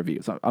listen to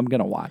reviews. I'm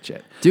going to watch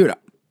it. Dude.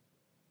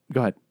 Go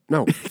ahead.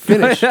 No,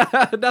 finish.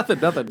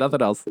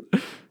 Nothing else.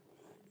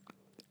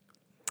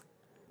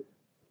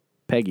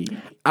 Peggy.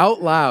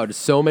 Out loud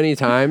so many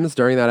times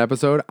during that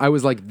episode, I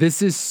was like,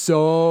 this is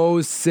so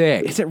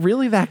sick. Is it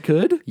really that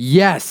good?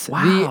 Yes.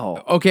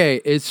 Wow.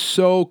 It's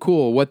so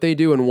cool. What they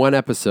do in one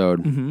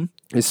episode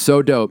is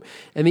so dope.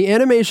 And the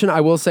animation,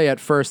 I will say at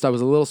first, I was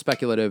a little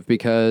speculative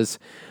because...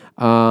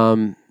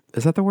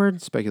 is that the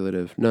word?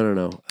 Speculative.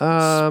 No.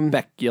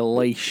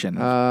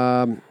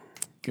 Speculation.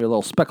 You're a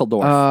little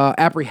Speckledorf.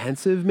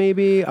 Apprehensive,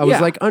 maybe. I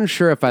was like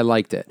unsure if I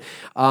liked it.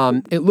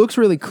 It looks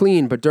really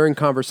clean, but during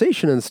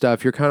conversation and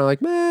stuff, you're kind of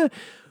like, meh.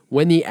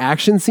 When the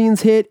action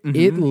scenes hit,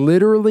 it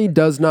literally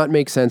does not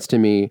make sense to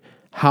me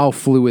how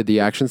fluid the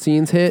action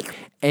scenes hit.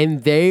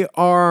 And they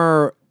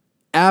are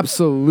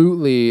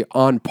absolutely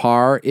on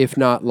par, if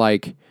not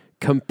like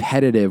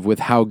competitive with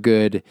how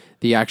good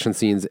the action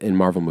scenes in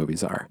Marvel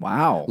movies are.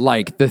 Wow.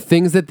 Like the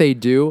things that they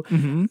do,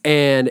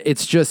 and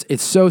it's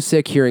so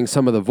sick hearing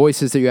some of the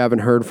voices that you haven't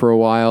heard for a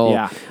while.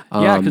 Yeah.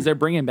 Because they're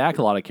bringing back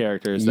a lot of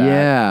characters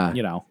that,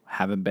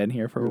 haven't been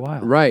here for a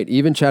while. Right.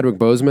 Even Chadwick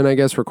Boseman, I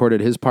guess, recorded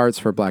his parts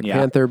for Black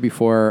Panther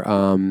before,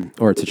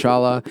 or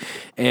T'Challa.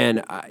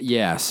 And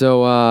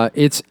so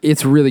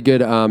it's really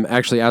good.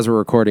 Actually, as we're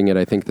recording it,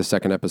 I think the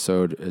second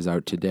episode is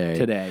out today.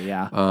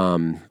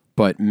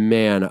 But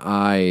man,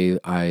 I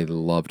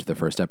loved the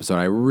first episode.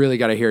 I really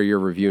got to hear your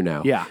review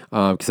now. Yeah.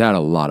 Because I had a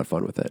lot of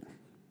fun with it.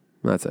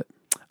 That's it.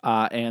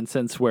 And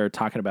since we're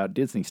talking about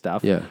Disney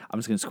stuff, I'm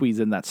just going to squeeze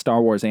in that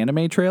Star Wars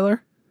anime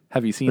trailer.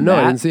 Have you seen that? No,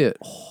 I didn't see it.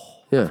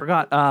 I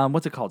forgot.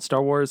 What's it called?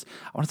 Star Wars.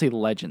 I want to say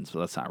Legends, but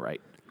that's not right.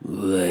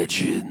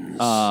 Legends.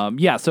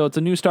 So it's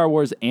a new Star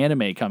Wars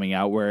anime coming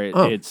out where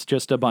it's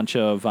just a bunch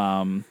of...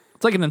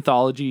 It's like an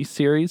anthology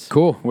series.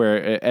 Cool.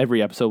 Where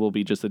every episode will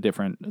be just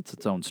it's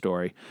its own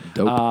story.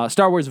 Dope.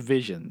 Star Wars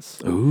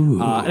Visions. Ooh.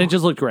 And it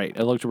just looked great.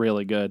 It looked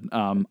really good.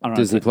 I don't know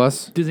Disney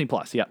Plus? Disney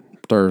Plus, yeah.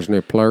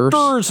 Disney Plus.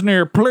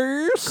 Disney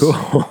Plus. Cool.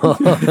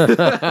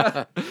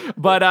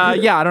 But I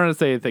don't want to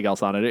say anything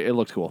else on it. It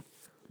looks cool.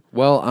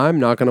 Well, I'm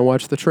not going to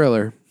watch the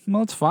trailer.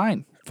 Well, it's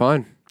fine.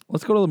 Fine.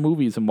 Let's go to the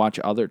movies and watch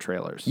other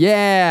trailers.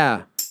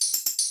 Yeah.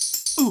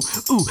 Ooh,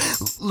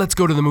 let's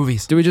go to the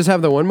movies. Do we just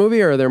have the one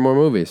movie or are there more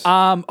movies?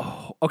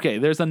 Okay,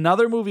 there's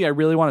another movie I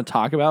really want to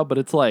talk about, but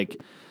it's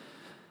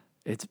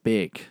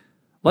big.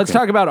 Let's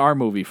talk about our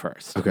movie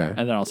first. Okay.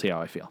 And then I'll see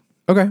how I feel.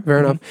 Okay, fair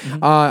enough.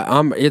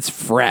 It's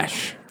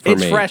fresh for me.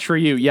 It's fresh for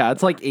you. Yeah,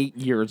 it's like 8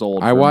 years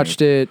old. I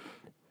watched it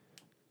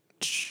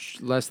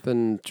less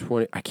than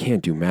 20. I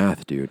can't do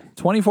math, dude.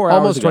 24 hours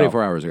Almost ago.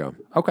 24 hours ago.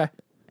 Okay.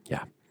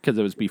 Yeah. Because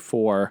it was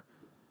before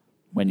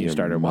when you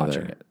started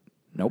watching it.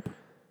 Nope.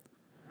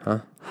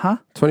 Huh?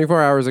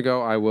 24 hours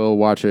ago, I will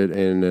watch it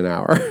in an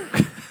hour.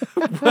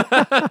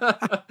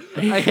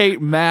 I hate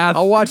math.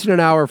 I'll watch it an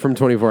hour from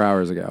 24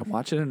 hours ago.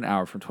 Watch it in an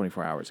hour from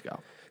 24 hours ago.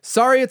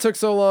 Sorry it took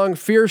so long.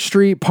 Fear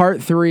Street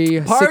Part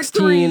 3, Part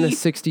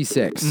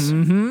 1666.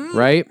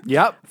 Right?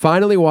 Yep.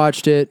 Finally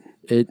watched it.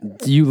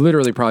 You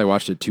literally probably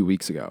watched it 2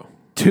 weeks ago.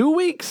 2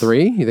 weeks?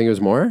 3? You think it was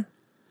more?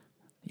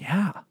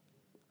 Yeah. I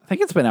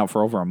think it's been out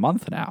for over a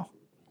month now.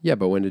 Yeah,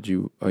 but when did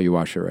you... Oh, you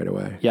watched it right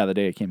away. Yeah, the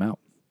day it came out.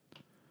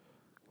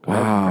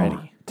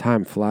 Wow.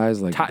 Time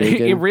flies like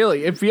bacon. It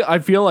really... I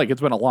feel like it's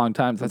been a long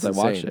time since I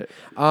watched it.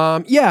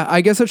 Yeah,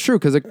 I guess that's true,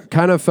 because it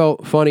kind of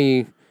felt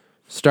funny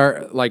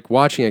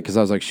watching it, because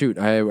I was like, shoot,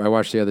 I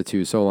watched the other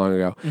two so long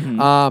ago.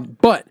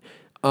 But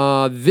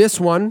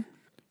this one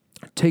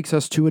takes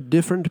us to a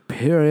different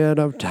period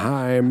of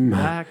time.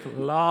 Back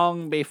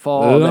long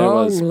before there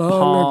was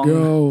long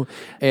ago.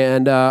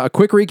 And a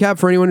quick recap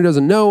for anyone who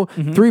doesn't know,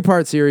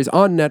 3-part series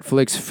on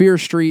Netflix, Fear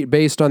Street,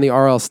 based on the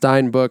R.L.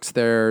 Stine books.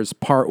 There's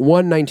part 1,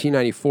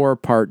 1994,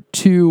 part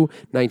 2,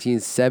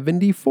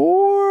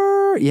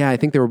 1974. Yeah, I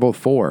think they were both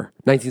 4.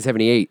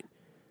 1978.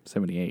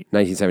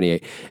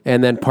 1978.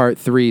 And then part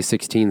 3,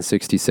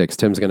 1666.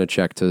 Tim's going to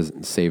check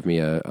to save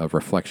me of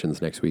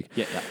reflections next week.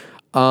 Yeah.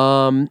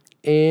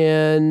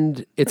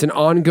 And it's an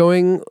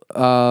ongoing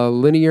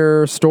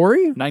linear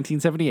story.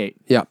 1978.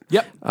 Yeah.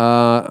 Yep.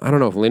 I don't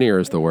know if linear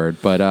is the word,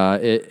 but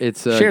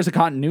it's Shares a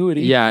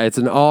continuity. Yeah, it's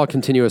an all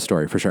continuous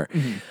story for sure.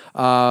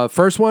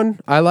 First one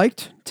I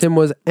liked. Tim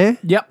was eh.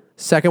 Yep.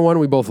 Second one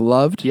we both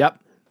loved. Yep.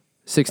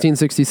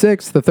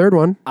 1666. The third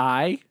one.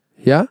 I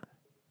Yeah.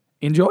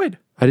 enjoyed.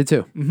 I did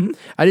too.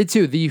 I did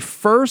too. The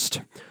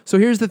first. So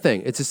here's the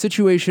thing. It's a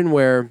situation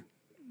where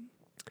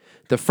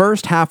the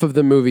first half of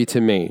the movie to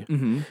me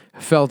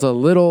felt a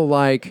little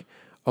like,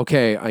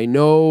 okay, I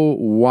know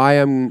why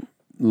I'm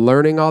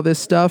learning all this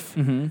stuff,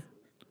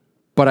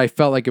 but I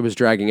felt like it was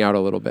dragging out a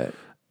little bit.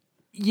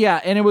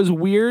 Yeah, and it was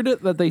weird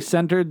that they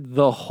centered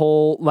the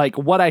whole, like,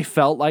 what I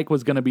felt like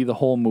was going to be the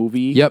whole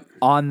movie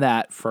on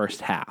that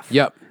first half.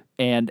 Yep.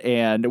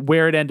 And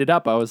where it ended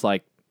up, I was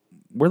like,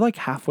 we're like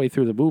halfway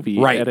through the movie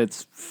and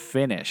it's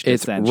finished,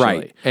 essentially.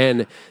 Right.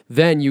 And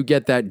then you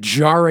get that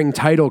jarring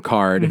title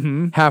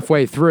card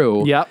halfway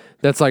through. Yep.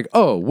 That's like,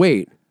 oh,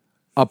 wait,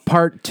 a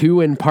part 2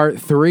 and part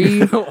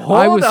 3?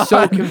 I was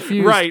so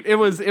confused. Right. It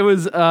was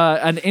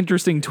an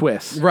interesting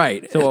twist.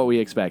 Right. To what we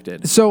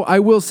expected. So I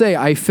will say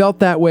I felt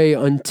that way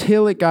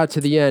until it got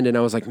to the end, and I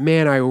was like,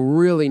 man, I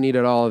really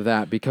needed all of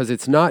that, because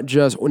it's not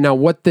just now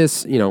what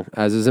this,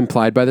 as is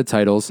implied by the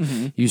titles,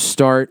 you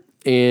start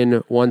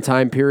in one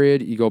time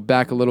period, you go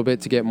back a little bit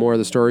to get more of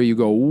the story, you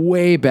go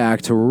way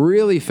back to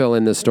really fill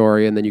in the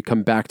story, and then you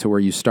come back to where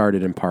you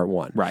started in part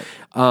 1. Right.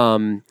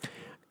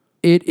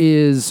 It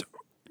is,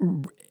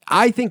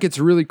 I think it's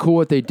really cool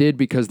what they did,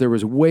 because there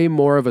was way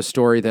more of a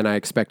story than I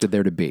expected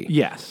there to be.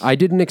 Yes. I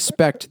didn't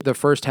expect the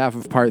first half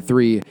of part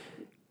 3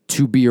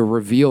 to be a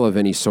reveal of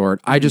any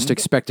sort. I just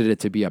expected it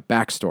to be a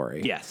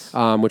backstory. Yes.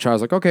 Which I was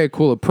like, okay,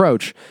 cool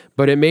approach,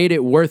 but it made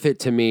it worth it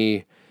to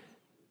me.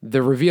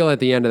 The reveal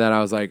at the end of that, I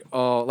was like,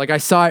 oh, like I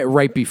saw it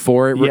right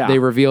before they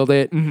revealed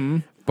it,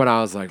 but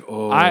I was like,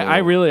 oh.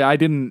 I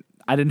didn't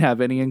have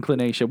any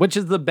inclination, which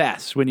is the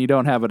best when you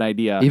don't have an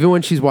idea. Even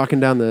when she's walking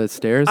down the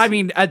stairs? I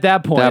mean, at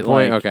that point.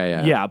 Okay,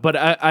 yeah. Yeah, but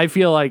I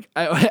feel like,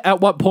 at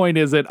what point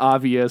is it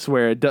obvious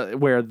where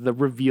the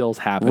reveal's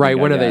happening? Right,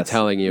 when are they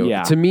telling you?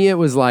 Yeah. To me, it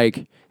was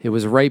like, it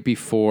was right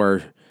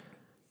before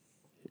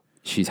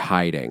she's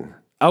hiding.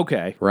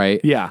 Okay.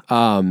 Right? Yeah.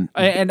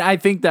 And I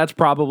think that's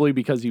probably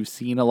because you've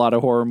seen a lot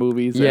of horror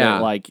movies. Yeah.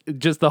 And like,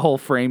 just the whole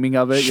framing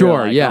of it. Sure,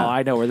 you're like, yeah. Oh,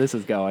 I know where this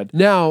is going.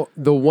 Now,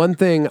 the one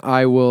thing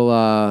I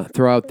will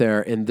throw out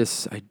there, and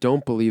this, I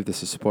don't believe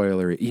this is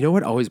spoilery. You know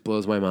what always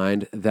blows my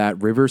mind? That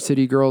River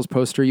City Girls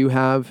poster you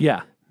have?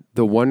 Yeah.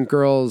 The one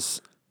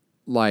girl's,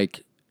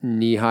 like,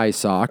 knee-high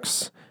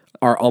socks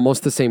are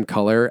almost the same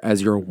color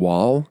as your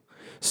wall.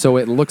 So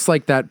it looks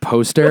like that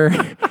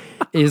poster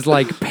is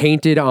like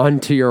painted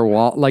onto your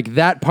wall. Like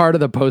that part of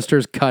the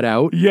poster's cut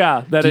out.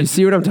 Yeah. Do you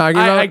see what I'm talking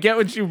about? I get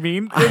what you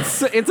mean.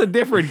 It's a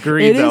different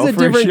green, It is a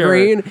different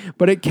green,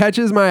 but it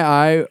catches my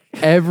eye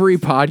every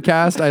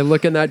podcast. I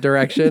look in that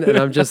direction and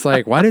I'm just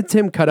like, why did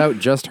Tim cut out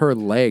just her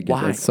leg?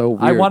 Why? That's so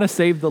weird. I want to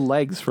save the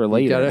legs for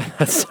later.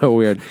 That's so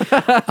weird.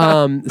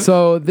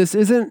 So this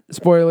isn't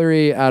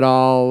spoilery at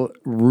all,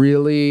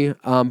 really,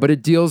 but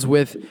it deals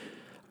with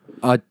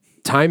a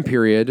time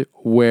period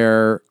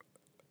where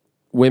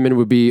women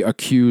would be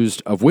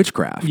accused of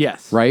witchcraft.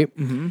 Yes. Right?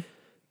 Mm-hmm.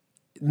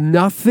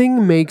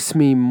 Nothing makes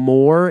me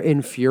more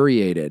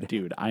infuriated.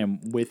 Dude, I am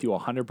with you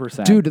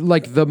 100%. Dude,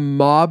 like the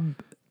mob,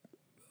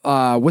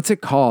 what's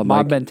it called?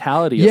 Mob like,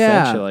 mentality,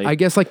 essentially. I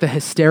guess like the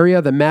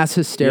hysteria, the mass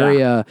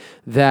hysteria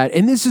that,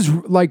 and this is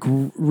like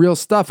real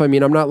stuff. I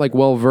mean, I'm not like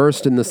well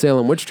versed in the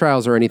Salem witch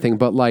trials or anything,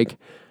 but like,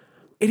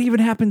 it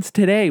even happens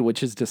today,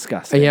 which is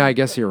disgusting. Yeah, I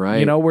guess you're right.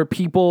 You know, where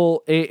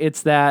people, we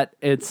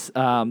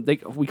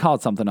call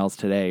it something else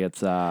today.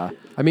 It's, I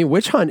mean,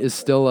 witch hunt is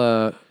still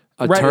a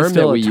right, term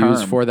that we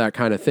use for that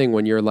kind of thing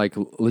when you're like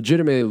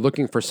legitimately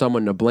looking for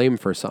someone to blame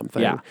for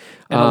something. Yeah.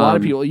 And a lot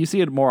of people, you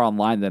see it more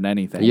online than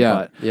anything.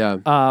 Yeah.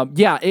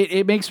 But,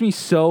 it makes me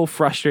so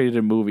frustrated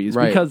in movies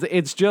because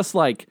it's just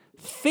like,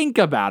 think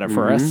about it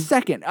for a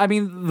second. I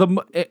mean,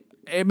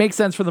 it makes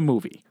sense for the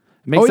movie.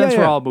 It makes sense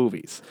for all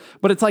movies.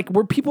 But it's like,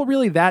 were people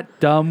really that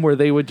dumb where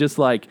they would just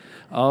like,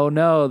 oh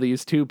no,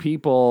 these two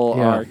people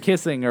are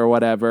kissing or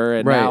whatever,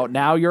 and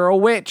now you're a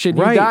witch and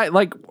you die.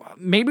 Like,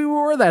 maybe we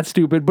were that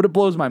stupid, but it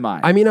blows my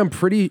mind. I mean, I'm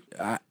pretty,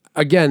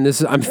 again,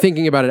 I'm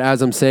thinking about it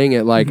as I'm saying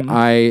it, like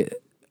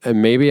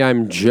maybe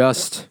I'm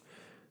just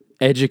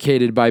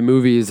educated by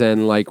movies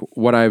and like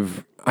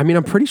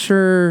I'm pretty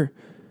sure,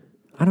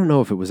 I don't know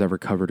if it was ever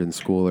covered in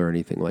school or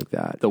anything like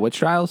that. The witch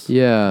trials?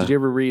 Yeah. Did you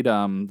ever read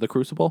The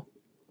Crucible?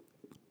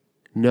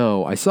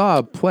 No, I saw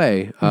a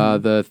play.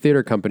 The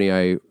theater company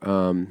I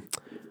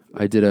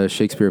did a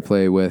Shakespeare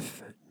play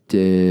with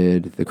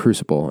did The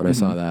Crucible, and I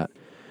saw that.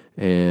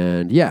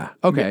 And yeah.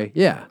 I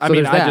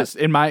mean, I just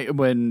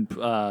when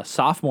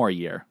sophomore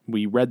year,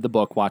 we read the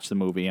book, watched the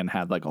movie, and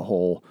had like a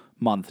whole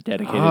month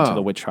dedicated to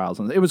the witch trials,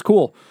 and it was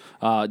cool.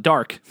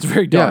 Dark. It's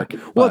very dark. Yeah.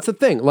 Well, it's the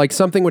thing. Like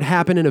something would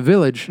happen in a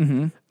village,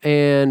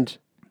 and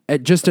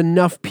just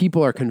enough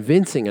people are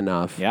convincing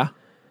enough. Yeah.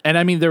 And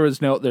I mean,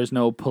 there's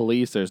no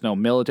police, there's no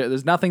military,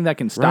 there's nothing that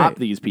can stop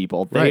these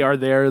people. They are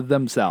there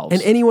themselves.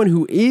 And anyone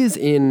who is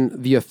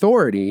in the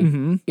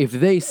authority, if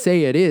they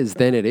say it is,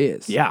 then it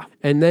is. Yeah.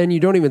 And then you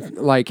don't even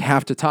like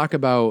have to talk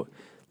about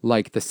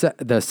like the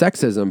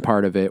sexism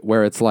part of it,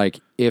 where it's like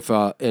if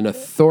an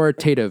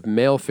authoritative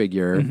male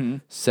figure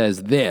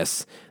says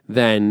this,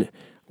 then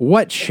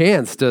what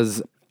chance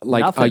does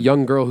like Nothing. a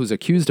young girl who's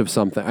accused of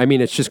something? I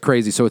mean, it's just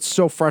crazy. So it's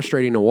so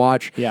frustrating to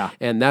watch. Yeah.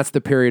 And that's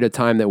the period of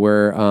time that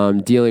we're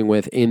dealing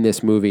with in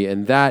this movie.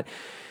 And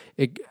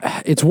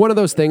it's one of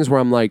those things where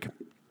I'm like,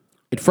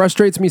 it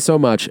frustrates me so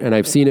much, and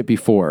I've seen it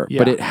before,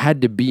 but it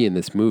had to be in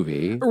this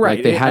movie. Right.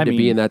 Like they had to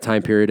be in that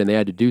time period, and they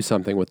had to do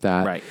something with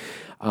that. Right.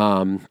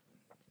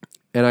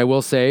 And I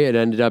will say it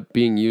ended up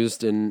being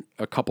used in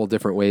a couple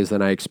different ways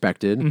than I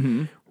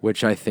expected,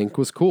 which I think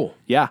was cool.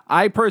 Yeah.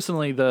 I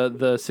personally, the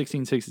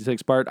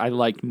 1666 part, I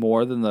liked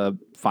more than the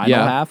final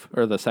half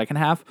or the second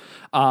half.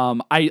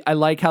 I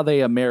like how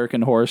they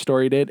American Horror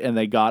Story did, and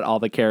they got all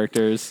the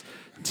characters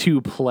to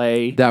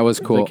play. That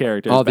was cool. The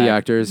characters. All the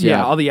actors.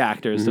 Yeah. all the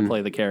actors to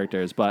play the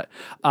characters. But,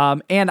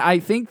 and I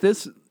think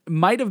this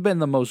might have been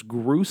the most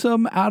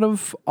gruesome out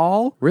of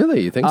all.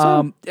 Really? You think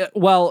so?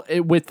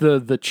 With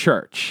the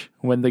church,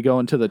 when they go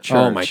into the church.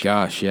 Oh my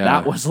gosh, yeah.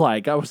 That was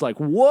like, I was like,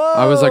 whoa.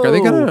 I was like, are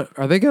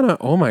they gonna,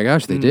 oh my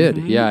gosh, they did.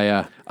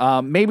 Yeah,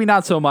 yeah. Maybe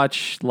not so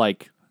much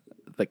like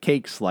the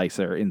cake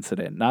slicer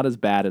incident. Not as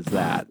bad as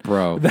that.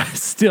 Bro. That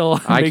still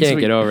I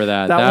can't get over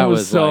that. That one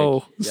was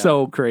so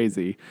so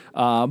crazy.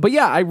 But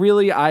yeah, I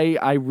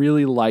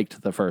really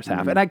liked the first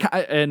half.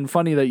 And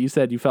funny that you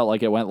said you felt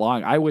like it went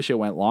long. I wish it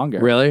went longer.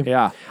 Really?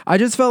 Yeah. I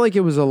just felt like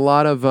it was a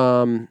lot of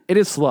It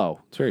is slow.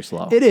 It's very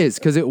slow. It is,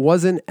 because it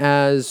wasn't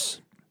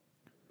as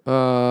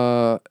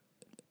there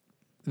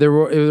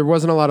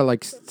wasn't a lot of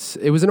like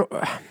it was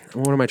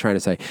what am I trying to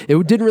say?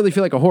 It didn't really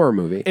feel like a horror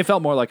movie. It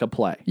felt more like a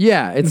play.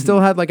 Yeah, it still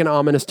had like an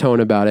ominous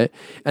tone about it.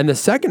 And the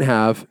second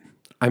half,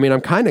 I mean,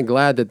 I'm kind of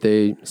glad that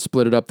they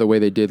split it up the way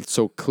they did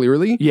so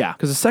clearly. Yeah.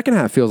 Because the second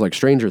half feels like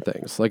Stranger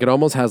Things. Like it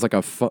almost has like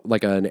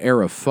like an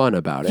air of fun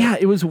about it. Yeah,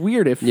 it was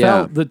weird. It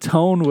felt the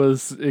tone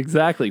was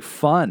exactly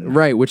fun.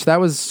 Right, which that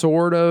was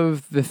sort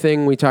of the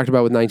thing we talked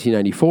about with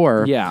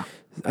 1994. Yeah.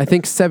 I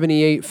think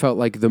 78 felt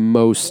like the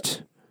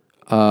most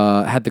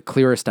had the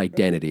clearest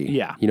identity.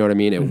 Yeah. You know what I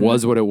mean? It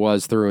was what it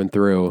was through and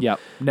through. Yep.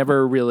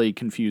 Never really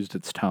confused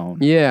its tone.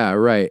 Yeah,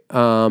 right.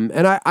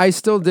 And I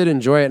still did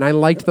enjoy it, and I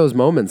liked those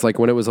moments, like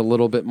when it was a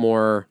little bit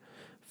more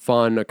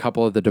fun, a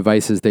couple of the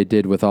devices they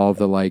did with all of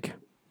the like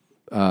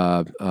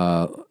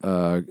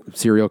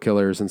serial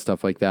killers and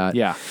stuff like that.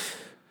 Yeah.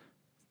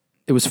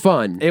 It was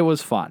fun. It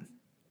was fun.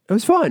 It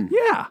was fun.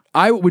 Yeah.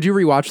 Would you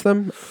rewatch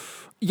them?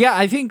 Yeah,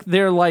 I think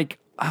they're like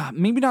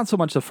maybe not so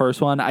much the first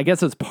one. I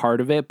guess it's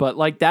part of it, but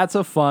like that's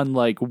a fun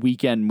like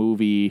weekend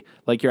movie.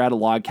 Like you're at a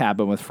log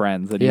cabin with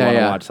friends and you want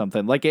to watch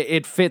something. Like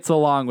it fits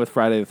along with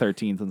Friday the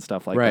 13th and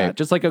stuff like that.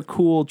 Just like a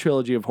cool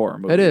trilogy of horror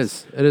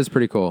movies. It is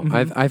pretty cool.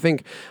 I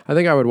think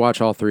I would watch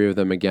all three of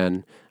them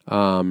again,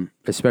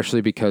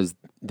 especially because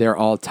they're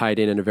all tied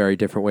in a very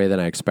different way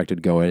than I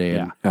expected going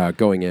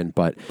in.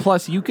 But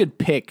plus, you could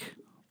pick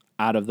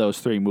out of those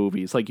three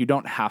movies. Like you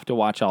don't have to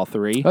watch all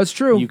three. That's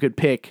true. You could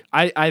pick.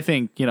 I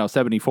think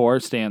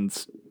 74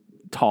 stands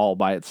tall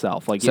by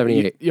itself. Like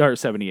 78 or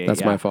 78.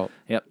 That's my fault.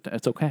 Yep,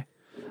 it's okay.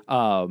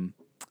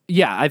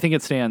 Yeah, I think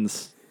it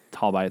stands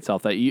tall by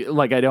itself. That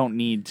I don't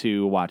need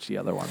to watch the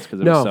other ones because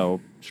it was so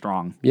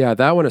strong. Yeah,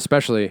 that one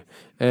especially.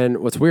 And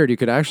what's weird, you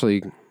could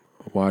actually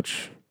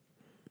watch.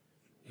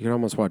 You could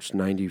almost watch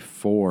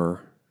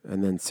 94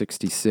 and then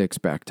 66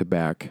 back to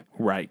back.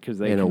 Right, because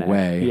they in connect. A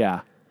way. Yeah.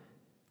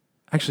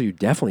 Actually, you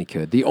definitely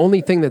could. The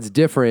only thing that's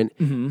different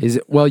is,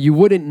 well, you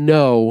wouldn't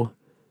know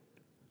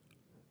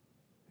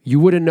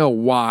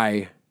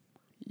why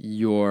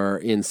you're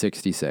in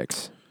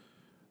 66.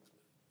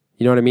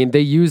 You know what I mean?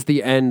 They use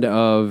the end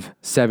of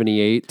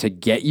 78 to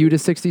get you to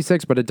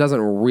 66, but it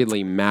doesn't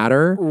really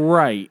matter.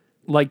 Right.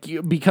 Like,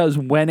 because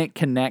when it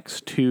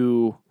connects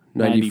to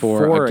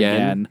 94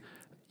 again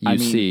you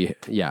see,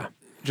 yeah.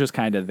 Just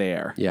kind of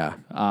there. Yeah.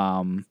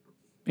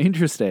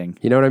 Interesting.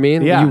 You know what I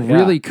mean? Yeah. You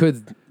really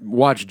could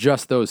watch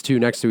just those two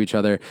next to each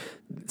other.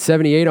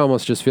 78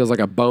 almost just feels like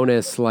a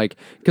bonus, like,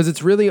 because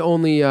it's really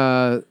only,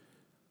 what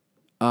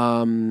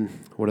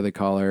do they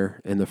call her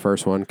in the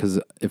first one? Because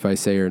if I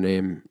say her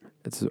name,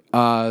 it's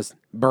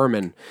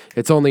Berman.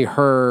 It's only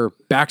her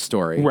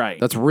backstory. Right.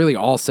 That's really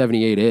all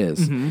 78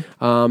 is.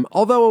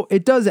 Although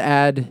it does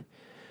add,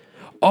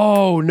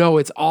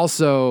 it's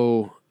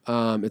also...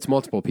 it's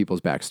multiple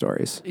people's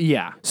backstories.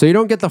 Yeah. So you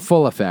don't get the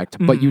full effect,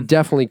 but you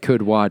definitely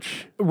could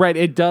watch. Right.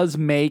 It does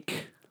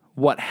make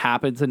what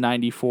happens in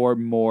 94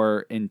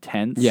 more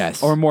intense.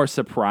 Yes. Or more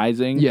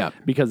surprising. Yeah.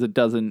 Because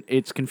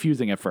it's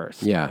confusing at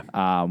first. Yeah.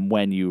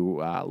 When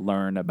you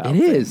learn about it. It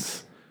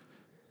things.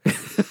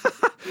 is.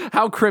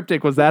 How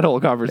cryptic was that whole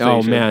conversation?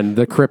 Oh, man.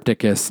 The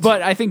crypticest.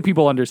 But I think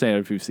people understand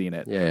it if you've seen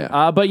it.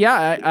 Yeah. But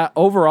yeah,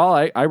 overall,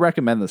 I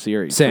recommend the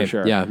series. Same. For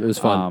sure. Yeah. It was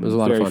fun. It was a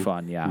lot of fun. Very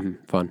fun. Yeah.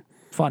 Fun.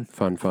 Fun.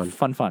 Fun. Fun.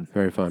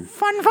 Very fun.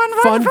 Fun.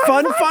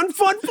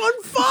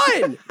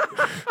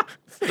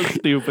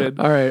 Stupid.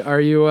 All right. Are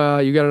you,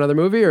 you got another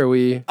movie or are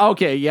we?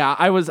 Okay, yeah.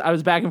 I was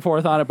back and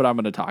forth on it, but I'm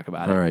going to talk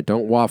about it. All right.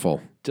 Don't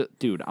waffle.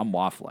 Dude, I'm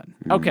waffling.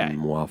 Okay.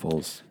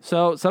 Waffles.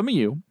 So some of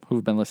you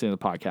who've been listening to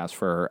the podcast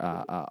for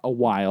a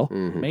while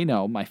may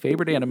know my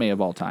favorite anime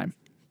of all time.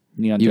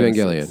 Neon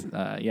Genesis.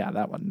 Yeah,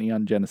 that one.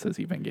 Neon Genesis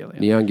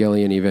Evangelion.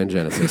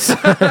 Evangelicus.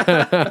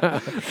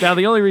 Now,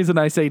 the only reason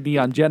I say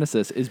Neon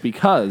Genesis is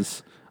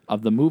because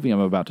of the movie I'm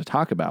about to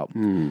talk about.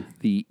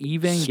 The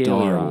Evangelion.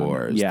 Star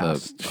Wars.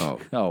 Yes.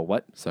 Oh,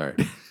 what? Sorry.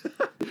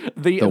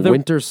 The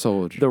Winter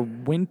Soldier. The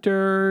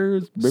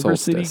Winter River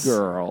City Solstice.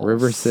 Girls.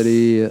 River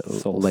City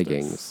Solstice.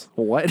 leggings.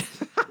 What?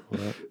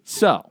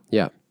 So,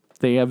 Yeah.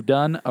 they have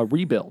done a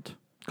rebuild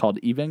called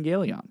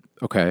Evangelion.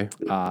 Okay.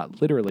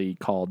 Literally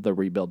called the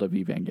rebuild of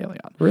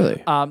Evangelion.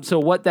 Really? So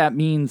what that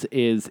means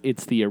is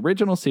it's the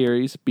original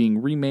series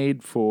being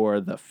remade for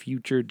the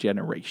future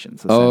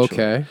generations, essentially.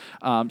 Okay.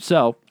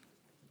 So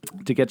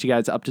to get you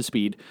guys up to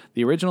speed,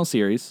 the original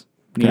series,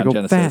 Gotta Neon go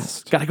Genesis,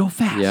 fast. Gotta Go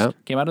Fast, Yeah.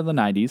 came out in the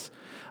 90s.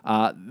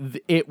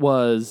 It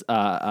was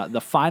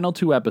the final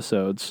 2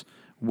 episodes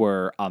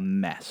were a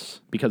mess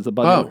because the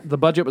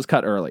budget was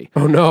cut early.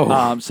 Oh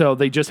no. So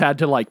they just had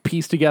to like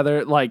piece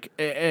together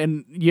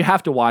and you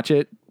have to watch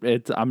it.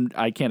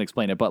 I can't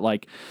explain it, but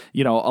like,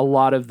 you know, a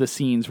lot of the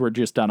scenes were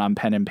just done on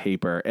pen and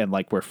paper and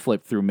like were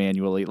flipped through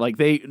manually. Like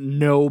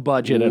no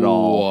budget at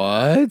all.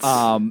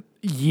 What?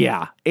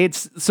 Yeah,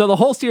 so the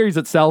whole series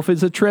itself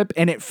is a trip,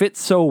 and it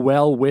fits so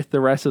well with the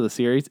rest of the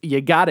series.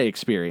 You got to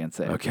experience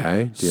it.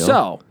 Okay. Deal.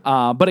 So,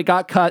 but it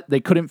got cut. They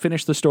couldn't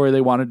finish the story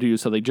they wanted to do,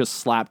 so they just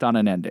slapped on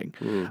an ending.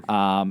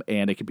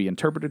 And it could be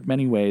interpreted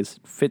many ways.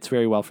 Fits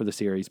very well for the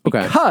series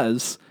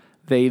because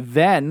they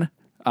then.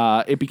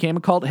 It became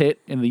a cult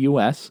hit in the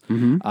U.S.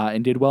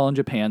 And did well in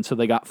Japan, so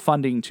they got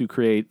funding to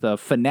create the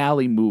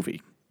finale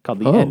movie called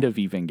The End of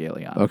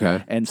Evangelion.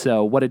 Okay. And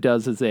so what it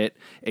does is it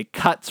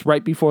cuts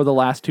right before the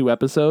last 2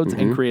 episodes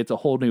and creates a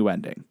whole new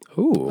ending.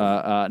 Ooh.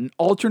 An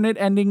alternate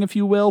ending, if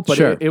you will, but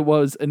Sure. it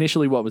was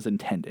initially what was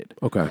intended.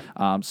 Okay.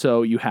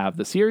 So you have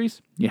the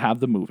series, you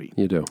have the movie.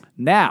 You do.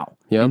 Now,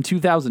 in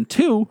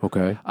 2002,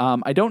 Okay.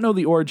 I don't know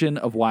the origin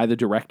of why the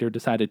director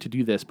decided to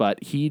do this,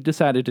 but he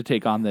decided to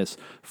take on this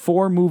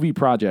 4-movie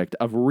project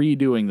of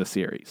redoing the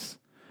series.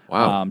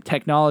 Wow.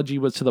 Technology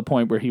was to the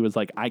point where he was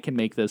like, I can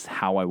make this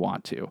how I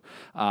want to.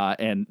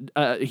 And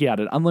he had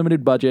an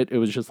unlimited budget. It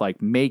was just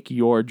like, make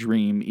your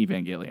dream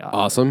Evangelion.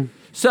 Awesome.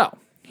 So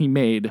he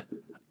made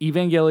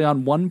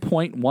Evangelion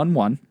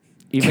 1.11,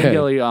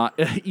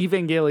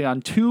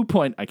 Evangelion 2.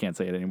 I can't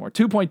say it anymore.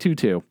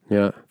 2.22.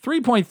 Yeah.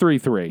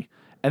 3.33.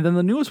 And then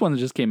the newest one that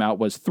just came out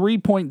was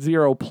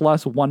 3.0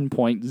 plus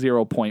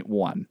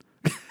 1.0.1.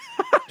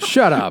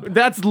 Shut up.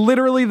 That's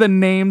literally the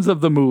names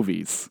of the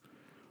movies.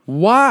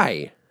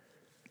 Why?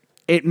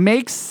 It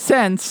makes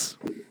sense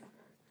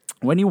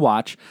when you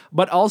watch,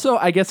 but also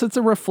I guess it's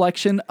a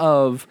reflection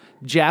of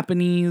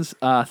Japanese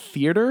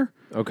theater.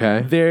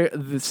 Okay.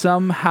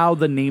 Somehow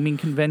the naming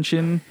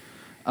convention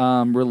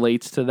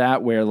relates to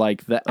that, where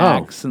like the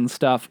acts and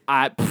stuff.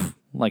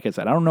 Like I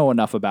said, I don't know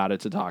enough about it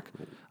to talk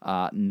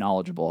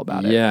knowledgeable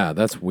about it. Yeah,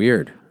 that's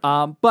weird.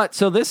 But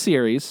so this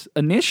series,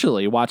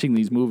 initially watching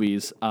these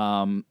movies,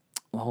 hold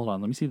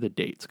on, let me see the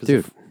dates.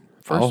 Dude,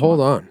 hold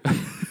on.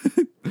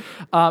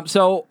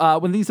 So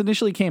when these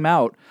initially came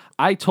out,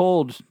 I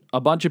told a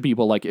bunch of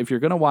people, like, if you're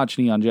going to watch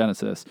Neon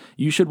Genesis,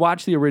 you should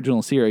watch the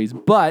original series.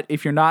 But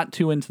if you're not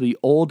too into the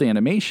old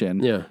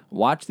animation,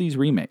 watch these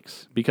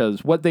remakes.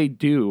 Because what they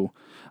do,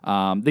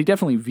 they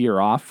definitely veer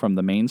off from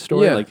the main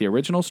story, like the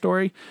original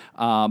story.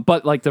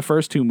 But like the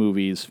first 2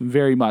 movies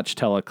very much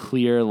tell a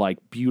clear, like,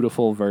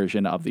 beautiful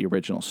version of the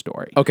original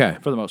story. Okay.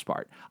 For the most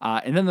part.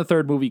 And then the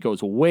third movie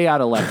goes way out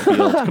of left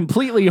field,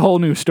 completely whole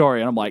new story.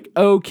 And I'm like,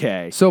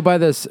 okay. So by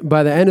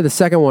the end of the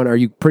second one, are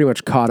you pretty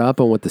much caught up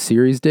on what the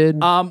series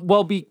did?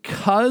 Well,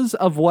 because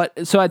of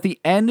so at the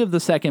end of the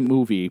second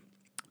movie,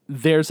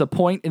 there's a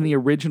point in the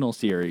original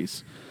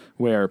series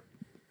where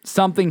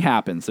something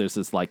happens. There's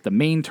this like the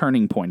main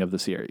turning point of the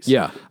series.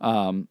 Yeah.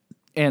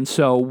 And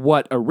so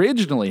what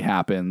originally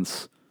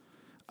happens,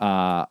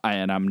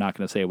 and I'm not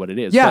going to say what it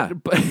is. Yeah.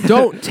 But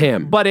Don't,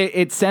 Tim. But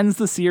it sends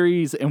the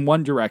series in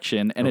one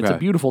direction, and it's a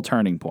beautiful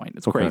turning point.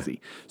 It's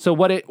crazy. So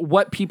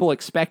what people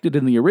expected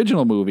in the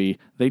original movie,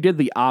 they did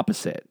the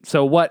opposite.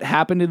 So what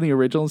happened in the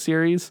original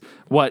series,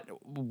 what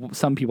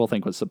some people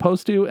think was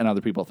supposed to, and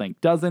other people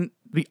think doesn't,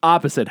 the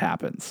opposite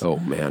happens. Oh,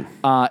 man.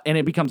 And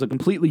it becomes a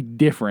completely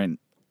different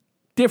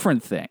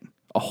thing.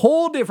 A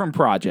whole different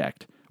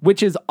project,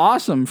 which is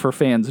awesome for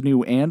fans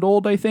new and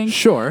old, I think.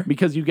 Sure.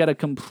 Because you get a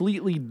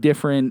completely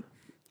different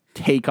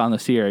take on the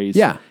series.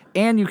 Yeah.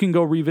 And you can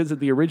go revisit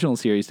the original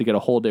series to get a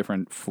whole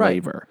different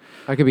flavor.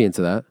 I could be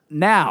into that.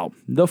 Now,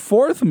 the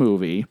 4th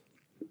movie,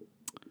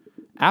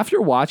 after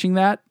watching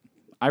that,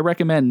 I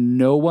recommend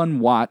no one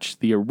watch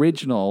the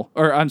original,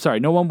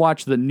 no one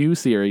watch the new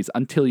series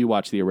until you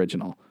watch the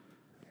original.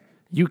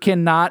 You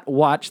cannot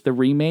watch the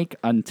remake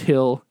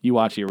until you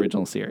watch the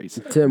original series.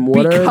 Tim,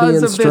 what are the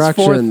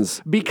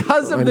instructions?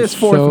 Because of I'm this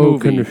fourth so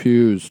movie.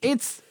 confused.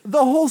 It's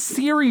the whole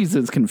series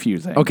is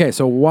confusing. Okay,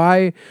 so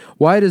why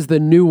does the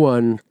new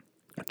one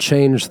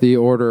change the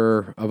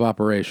order of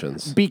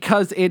operations?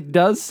 Because it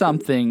does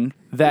something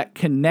that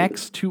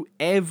connects to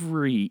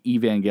every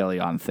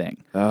Evangelion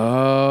thing. Oh.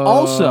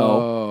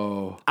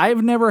 Also,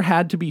 I've never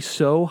had to be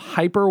so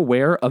hyper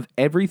aware of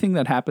everything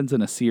that happens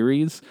in a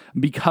series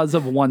because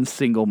of one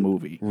single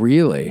movie.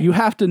 Really? You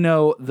have to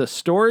know the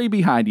story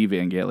behind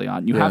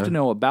Evangelion. You have to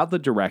know about the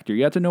director.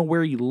 You have to know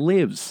where he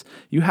lives.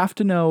 You have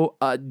to know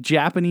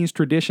Japanese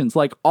traditions,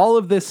 like all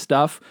of this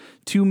stuff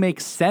to make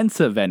sense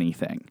of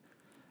anything.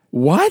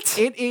 What?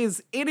 It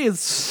is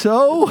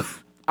so...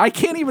 I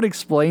can't even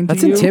explain to you.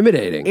 That's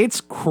intimidating.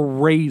 It's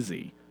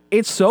crazy.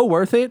 It's so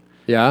worth it.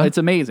 Yeah? It's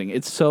amazing.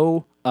 It's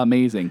so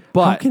amazing.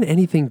 But how can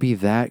anything be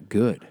that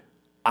good?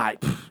 I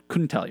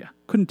couldn't tell you.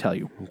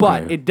 Okay.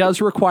 But it does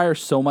require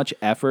so much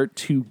effort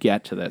to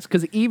get to this.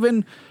 Because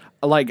even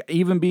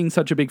being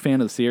such a big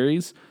fan of the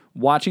series,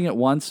 watching it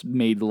once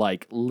made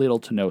like little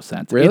to no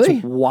sense. Really?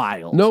 It's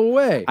wild. No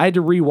way. I had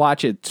to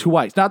rewatch it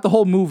twice. Not the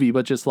whole movie,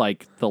 but just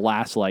like the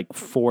last like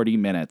 40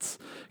 minutes.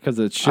 Because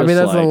it's just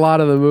that's a lot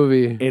of the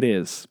movie. It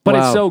is. But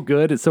it's so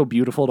good. It's so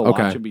beautiful to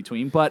watch in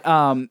between. But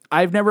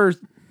I've never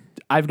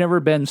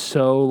been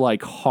so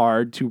like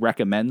hard to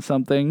recommend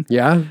something.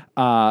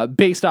 Yeah?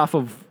 Based off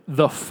of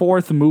the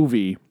fourth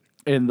movie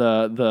in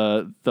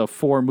the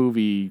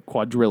 4-movie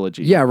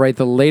quadrilogy. Yeah, right.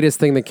 The latest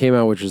thing that came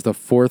out, which is the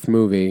fourth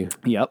movie.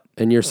 Yep.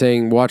 And you're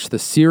saying watch the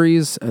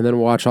series and then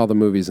watch all the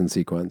movies in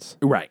sequence.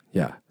 Right.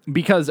 Yeah.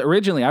 Because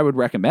originally I would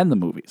recommend the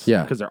movies.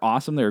 Yeah. Because they're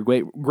awesome. They're a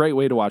great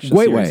way to watch the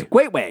Great series. way.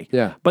 Great way.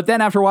 Yeah. But then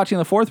after watching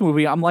the fourth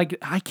movie, I'm like,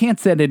 I can't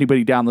send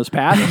anybody down this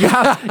path.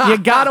 You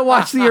got to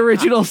watch the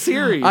original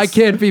series. I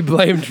can't be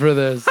blamed for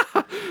this.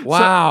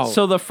 Wow.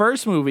 So the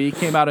first movie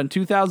came out in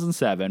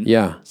 2007.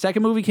 Yeah.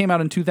 Second movie came out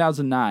in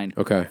 2009.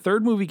 Okay.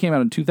 Third movie came out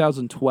in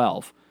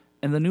 2012.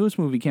 And the newest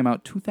movie came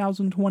out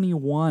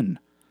 2021.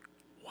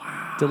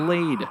 Wow.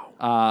 Delayed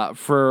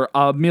for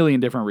a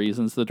million different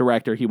reasons. The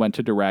director, he went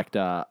to direct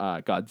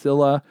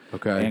Godzilla.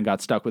 Okay. And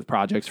got stuck with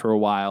projects for a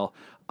while.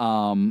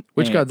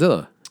 Which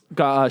Godzilla?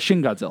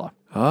 Shin Godzilla.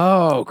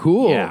 Oh,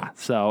 cool. Yeah.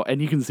 So,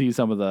 and you can see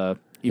some of the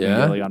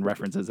Evangelion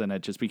references in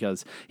it just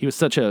because he was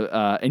such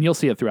a, and you'll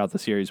see it throughout the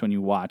series when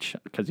you watch,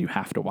 because you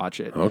have to watch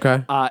it.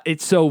 Okay.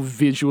 It's so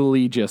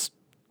visually just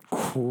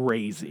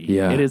crazy.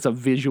 Yeah. It is a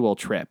visual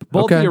trip.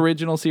 Both the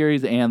original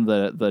series and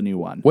the new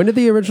one. When did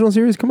the original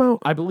series come out?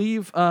 I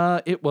believe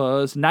it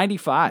was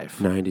 95.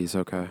 90s,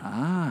 okay.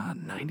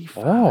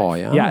 95. Oh,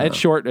 yeah. Yeah, it's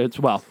short. It's,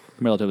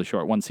 relatively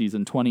short. One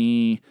season,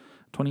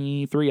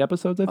 23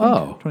 episodes, I think.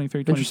 Oh,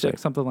 23, interesting.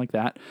 26, something like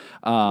that.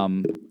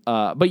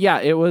 But yeah,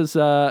 it was,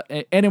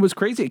 and it was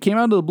crazy. It came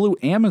out of the blue.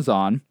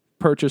 Amazon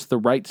purchased the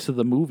rights to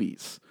the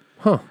movies.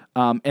 Huh.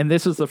 And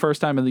this is the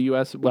first time in the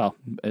U.S. Well,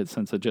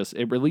 since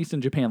it released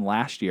in Japan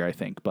last year, I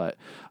think. But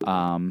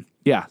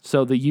yeah,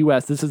 so the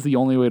U.S. This is the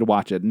only way to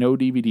watch it. No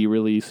DVD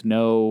release,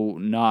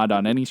 not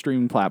on any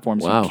streaming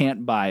platforms. Wow. You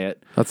can't buy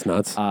it. That's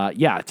nuts.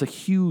 Yeah, it's a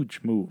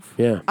huge move.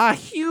 Yeah. A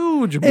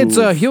huge move. It's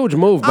a huge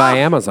move by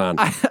Amazon.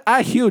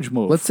 A huge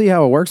move. Let's see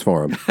how it works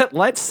for them.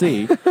 Let's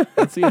see.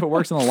 Let's see if it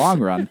works in the long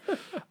run.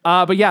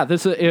 But yeah,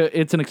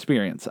 it's an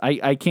experience.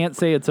 I can't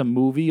say it's a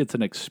movie. It's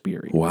an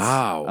experience.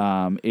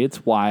 Wow.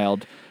 It's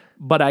wild.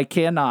 But I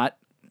cannot,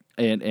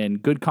 in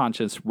good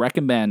conscience,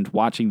 recommend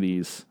watching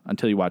these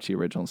until you watch the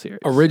original series.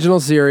 Original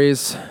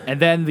series. And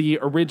then the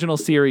original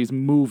series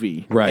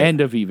movie,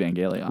 End of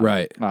Evangelion.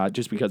 Right.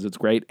 Just because it's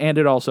great. And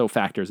it also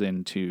factors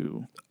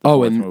into the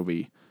fourth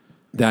movie.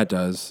 That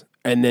does.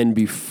 And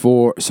then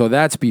so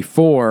that's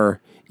before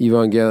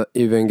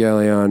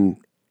Evangelion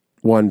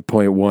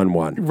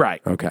 1.11.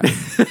 Right. Okay.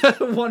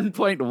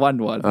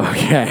 1.11.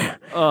 Okay.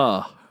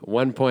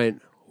 1.11.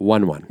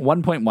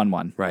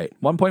 1.11. Right.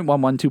 1.11,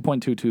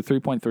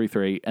 2.22,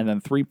 3.33, and then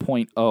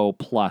 3.0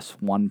 plus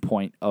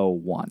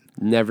 1.01.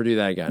 Never do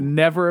that again.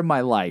 Never in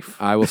my life.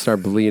 I will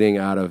start bleeding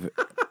out of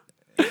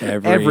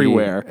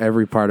everywhere.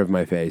 Every part of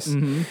my face.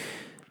 Mm-hmm.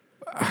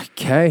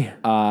 Okay.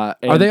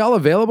 Are they all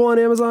available on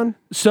Amazon?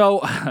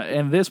 So,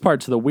 and this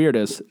part's the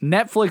weirdest.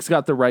 Netflix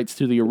got the rights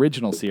to the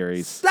original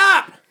series.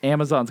 Stop!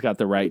 Amazon's got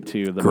the right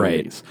to the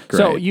Great. movies. Great.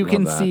 So you Love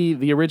can that. see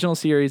the original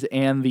series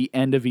and the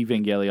End of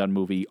Evangelion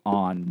movie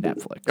on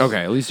Netflix.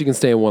 Okay, at least you can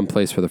stay in one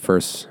place for the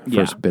first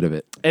bit of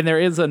it. And there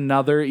is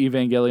another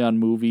Evangelion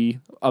movie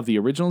of the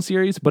original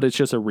series, but it's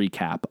just a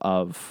recap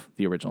of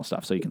the original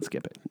stuff, so you can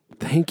skip it.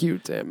 Thank you,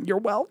 Tim. You're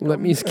welcome. Let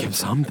me skip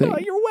something. Oh,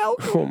 you're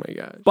welcome. Oh my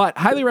gosh. But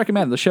highly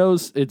recommend. The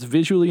show's, it's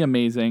visually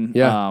amazing.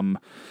 Yeah.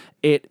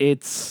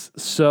 It's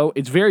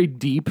very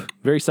deep,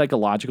 very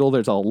psychological.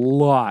 There's a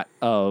lot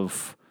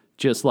of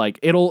just like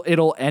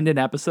it'll end an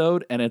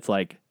episode and it's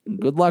like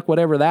good luck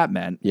whatever that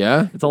meant.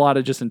 Yeah? It's a lot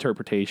of just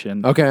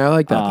interpretation. Okay, I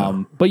like that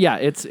though. But yeah,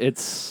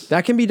 it's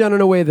That can be done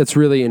in a way that's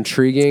really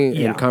intriguing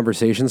and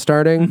conversation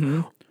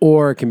starting,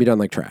 or it can be done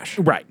like trash.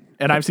 right.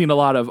 And I've seen a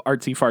lot of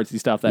artsy fartsy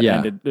stuff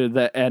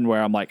that end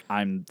where I'm like,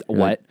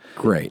 what?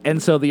 Great.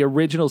 And so the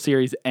original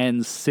series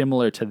ends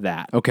similar to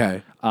that.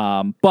 Okay.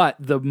 But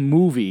the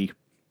movie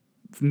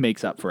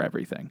makes up for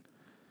everything.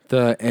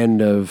 The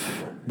end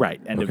of...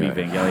 Right, end of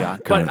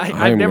Evangelion. God, But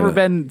I've never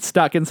been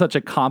stuck in such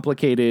a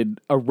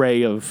complicated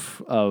array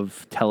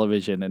of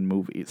television and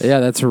movies. Yeah,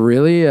 that's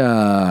really...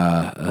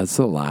 that's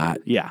a lot.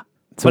 Yeah.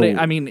 So,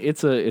 But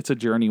it's a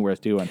journey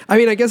worth doing. I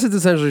mean, I guess it's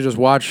essentially just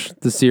watch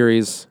the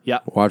series,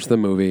 watch the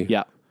movie,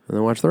 Yeah. and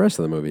then watch the rest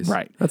of the movies.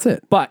 Right. That's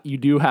it. But you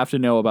do have to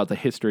know about the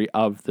history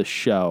of the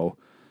show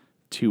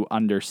to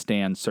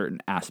understand certain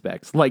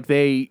aspects. Like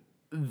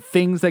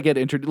things that get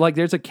introduced, like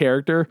there's a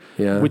character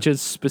which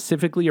is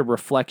specifically a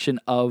reflection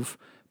of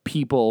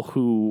people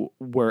who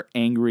were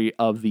angry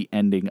of the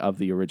ending of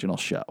the original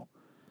show.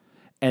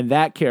 And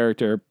that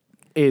character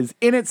is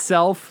in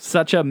itself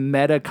such a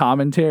meta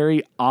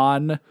commentary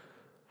on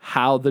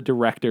how the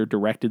director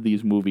directed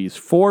these movies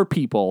for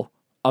people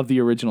of the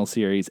original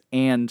series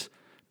and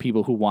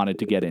people who wanted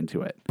to get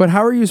into it. But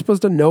how are you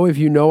supposed to know if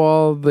you know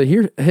all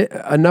the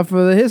enough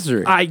of the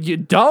history? You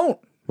don't.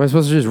 Am I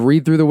supposed to just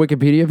read through the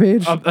Wikipedia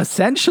page?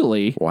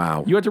 Essentially.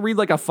 Wow. You have to read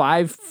like a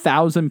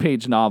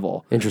 5,000-page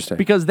novel. Interesting.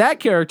 Because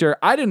that character,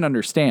 I didn't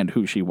understand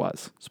who she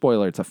was.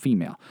 Spoiler, it's a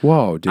female.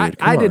 Whoa, dude.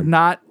 I did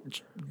not.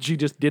 She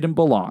just didn't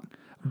belong.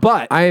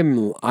 But I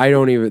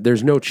don't even,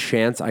 there's no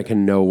chance I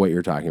can know what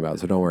you're talking about,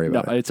 so don't worry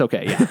about it. It's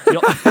okay.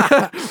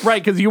 Yeah.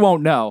 Right, because you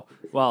won't know.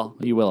 Well,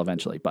 you will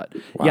eventually. But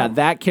yeah,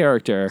 that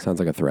character. Sounds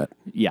like a threat.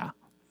 Yeah.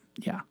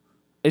 Yeah.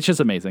 It's just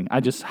amazing. I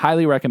just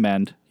highly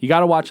recommend. You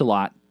got to watch a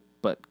lot.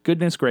 But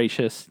goodness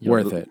gracious.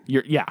 Worth it.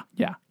 Your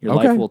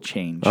life will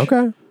change.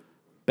 Okay.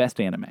 Best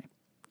anime.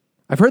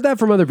 I've heard that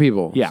from other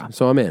people. Yeah.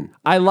 So I'm in.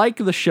 I like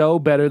the show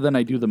better than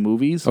I do the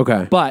movies.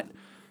 Okay. But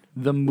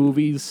the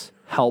movies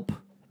help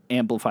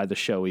amplify the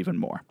show even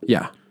more.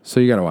 Yeah.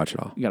 So you got to watch it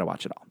all. You got to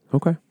watch it all.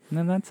 Okay. And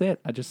then that's it.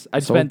 I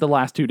spent the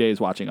last 2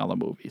 days watching all the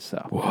movies. So.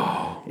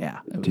 Whoa. Yeah.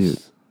 It was Dude.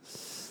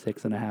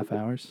 6.5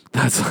 hours.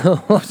 That's a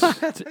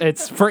lot.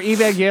 It's for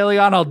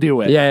Evangelion, I'll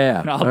do it.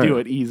 Yeah. I'll do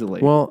it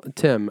easily. Well,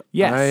 Tim,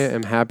 Yes. I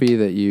am happy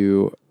that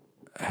you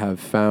have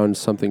found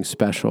something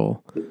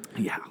special.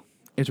 Yeah.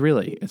 It's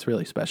really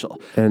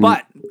special. And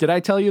but did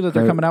I tell you that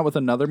they're coming out with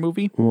another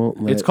movie? Well,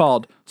 it's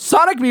called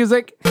Sonic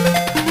Music.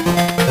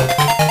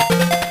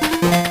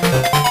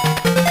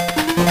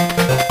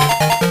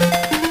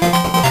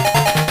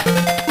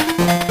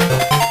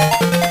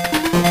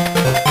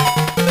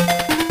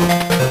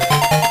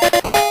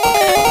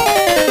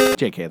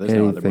 JK, there's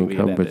no other Anything movie.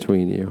 come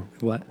between you.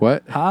 What?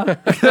 What? Huh?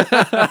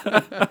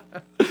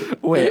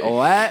 Wait,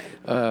 what?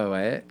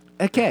 What?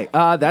 Okay,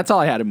 that's all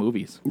I had in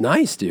movies.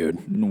 Nice, dude.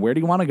 Where do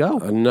you want to go?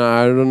 No,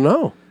 I don't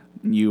know.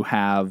 You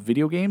have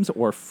video games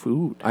or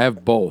food? I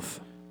have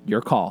both.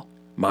 Your call.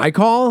 My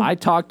call? I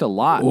talked a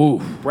lot. Ooh.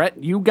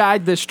 Brett, you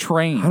guide this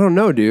train. I don't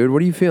know, dude.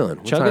 What are you feeling?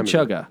 What time Chugga is it?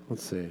 chugga.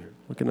 Let's see.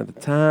 Looking at the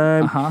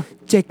time. Uh-huh.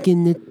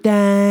 Checking the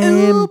time.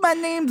 Ooh, my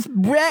name's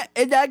Brett,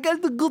 and I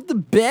got to go to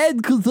bed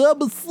because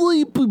I'm a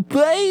sleepy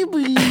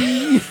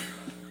baby.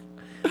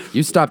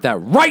 You stop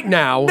that right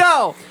now.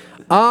 No.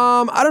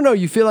 I don't know.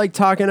 You feel like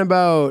talking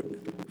about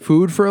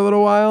food for a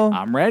little while?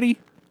 I'm ready.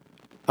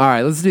 All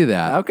right, let's do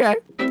that. Okay.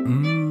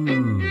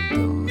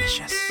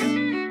 Delicious.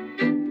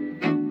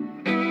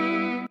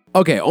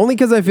 Okay, only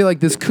because I feel like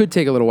this could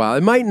take a little while.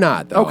 It might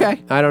not, though.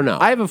 Okay. I don't know.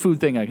 I have a food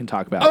thing I can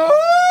talk about.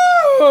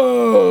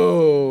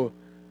 Oh!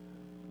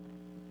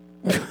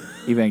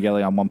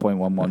 Evangelion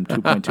 1.11,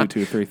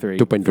 2.2233,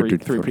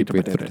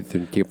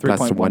 2.2 plus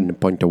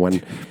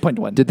 1.1.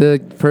 3.1. Did the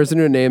person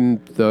who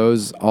named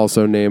those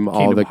also name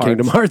all the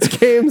Kingdom Hearts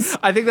games?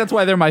 I think that's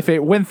why they're my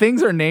favorite. When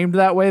things are named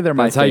that way, they're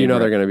my That's favorite. how you know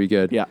they're going to be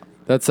good. Yeah.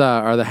 That's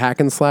are the hack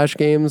and slash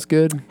games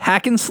good?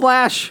 Hack and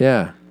slash?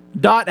 Yeah.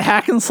 Dot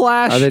hack and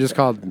slash? Are they just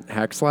called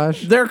hack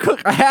slash? They're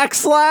hack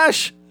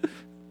slash?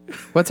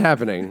 What's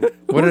happening?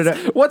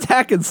 What's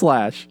hack and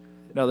slash?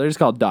 No, they're just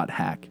called dot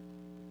hack.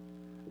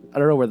 I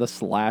don't know where the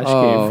slash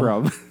came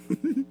from.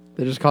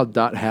 They're just called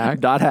dot hack?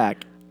 Dot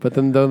hack. But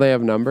then don't they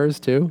have numbers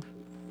too?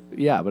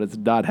 Yeah, but it's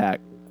dot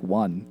hack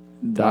 1.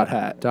 Dot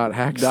hack. Dot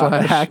hack Dot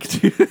slash? hack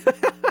 2.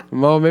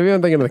 Well, maybe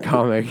I'm thinking of the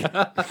comic.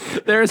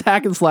 There's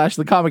hack and slash,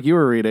 the comic you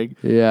were reading.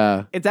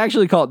 Yeah. It's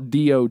actually called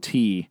DOT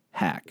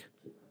hack.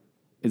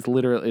 It's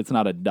literally, it's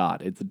not a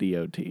dot, it's a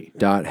DOT.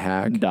 Dot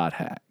hack? Dot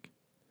hack.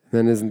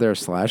 Then isn't there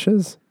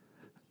slashes?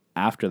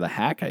 After the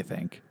hack, I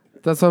think.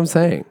 That's what I'm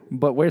saying.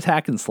 But where's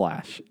hack and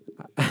slash?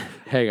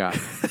 Hang on.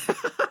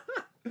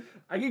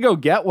 I could go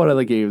get one of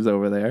the games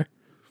over there.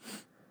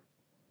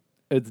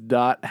 It's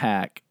dot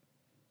hack.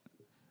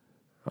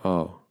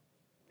 Oh.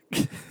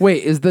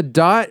 Wait, is the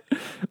dot?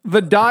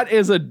 The dot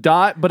is a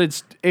dot, but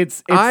it's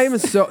this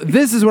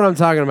is what I'm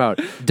talking about.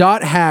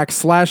 Dot hack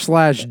 /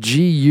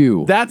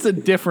 GU. That's a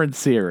different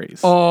series.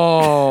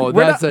 Oh,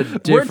 that's a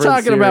different We're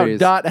talking series.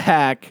 about dot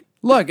hack.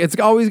 Look, it's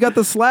always got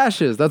the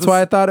slashes. That's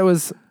why I thought it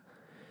was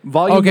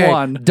Volume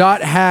 1.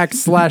 Dot hack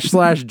 /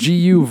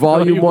 GU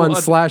volume 1 /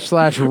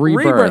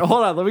 rebirth.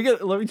 Hold on,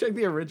 let me check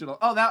the original.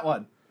 Oh, that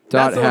one.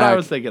 Dot That's the one I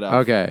was thinking of.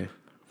 Okay.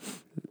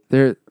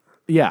 They're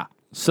Yeah.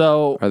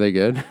 So are they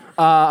good?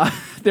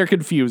 they're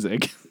confusing.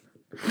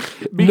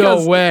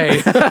 No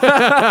way.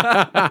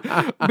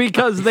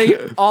 Because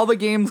all the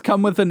games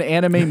come with an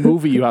anime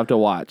movie you have to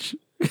watch.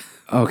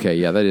 Okay,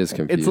 yeah, that is It's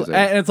confusing.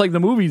 and it's like the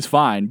movie's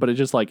fine, but it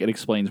just like it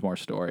explains more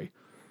story.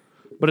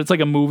 But it's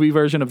like a movie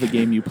version of the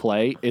game you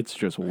play. It's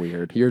just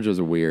weird. You're just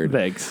weird.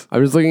 Thanks.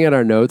 I'm just looking at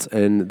our notes,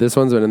 and this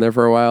one's been in there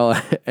for a while,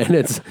 and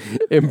it's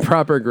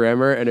improper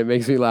grammar, and it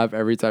makes me laugh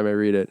every time I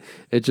read it.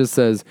 It just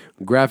says,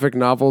 graphic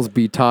novels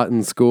be taught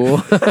in school.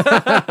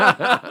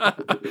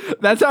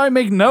 That's how I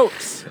make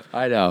notes.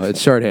 I know. It's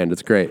shorthand.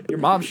 It's great. Your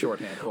mom's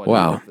shorthand. Oh, I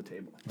Wow. just left the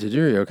table. Did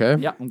you? Are you okay?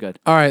 Yeah, I'm good.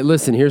 All right,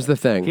 listen, here's the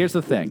thing. Here's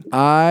the thing.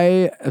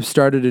 I have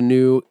started a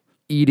new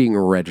eating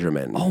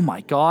regimen. Oh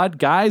my God,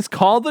 guys,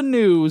 call the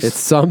news. It's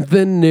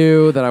something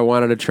new that I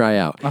wanted to try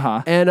out.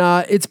 Uh-huh. And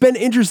it's been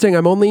interesting.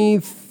 I'm only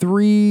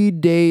 3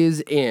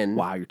 days in.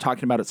 Wow, you're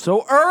talking about it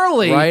so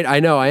early. Right? I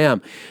know I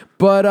am.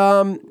 But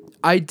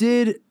I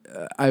did,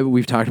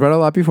 we've talked about it a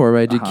lot before, but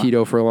I did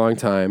keto for a long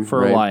time. For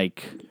right?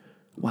 like,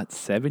 what,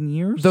 7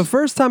 years? The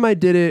first time I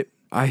did it,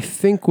 I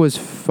think was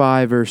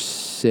 5 or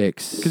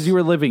 6. Because you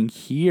were living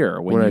here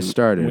when I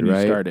started, when right?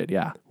 you started,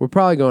 yeah. We're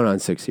probably going on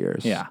 6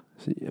 years. Yeah.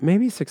 So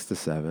maybe 6 to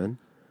 7.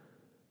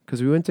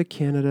 Because we went to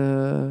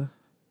Canada.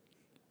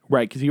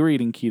 Right, because you were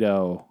eating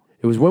keto,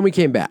 It was when we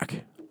came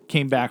back.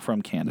 came back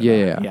from Canada.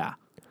 Yeah.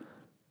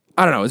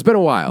 I don't know. It's been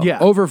a while. Yeah.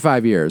 Over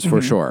 5 years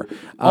for sure.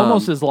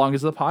 Almost as long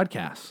as the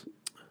podcast.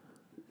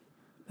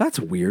 That's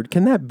weird.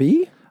 Can that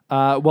be?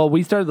 Well,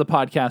 we started the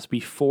podcast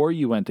before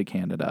you went to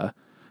Canada.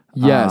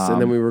 Yes. And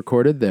then we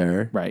recorded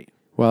there. Right.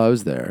 While I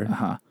was there.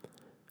 Uh-huh.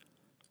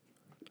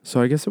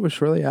 So I guess it was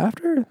shortly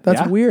after?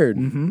 That's Yeah.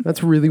 weird.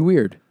 That's really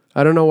weird.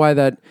 I don't know why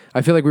that.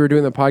 I feel like we were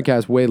doing the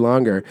podcast way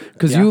longer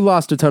because Yeah. you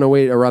lost a ton of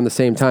weight around the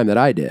same time that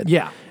I did.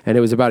 Yeah. And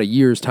it was about a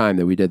year's time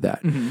that we did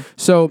that.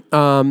 So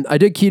I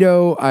did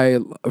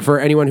keto. For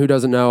anyone who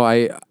doesn't know,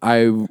 I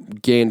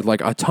gained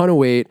like a ton of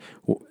weight.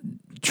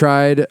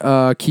 Tried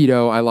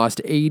keto. I lost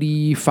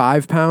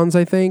 85 pounds,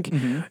 I think.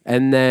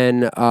 And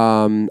then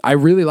I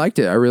really liked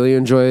it. I really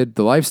enjoyed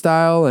the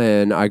lifestyle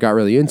and I got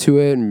really into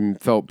it and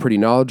felt pretty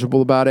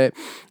knowledgeable about it.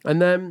 And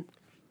then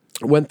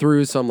went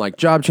through some like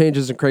job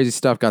changes and crazy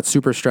stuff, got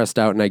super stressed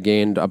out, and I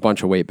gained a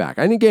bunch of weight back.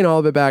 I didn't gain all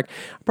of it back.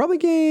 I probably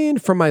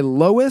gained from my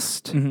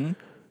lowest,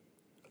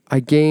 I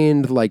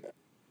gained like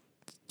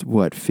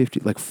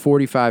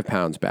 45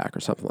 pounds back or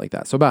something like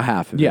that. So about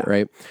half of Yeah. it,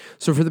 right?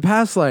 So for the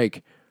past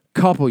like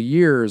couple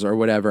years or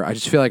whatever, I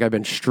just feel like I've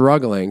been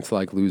struggling to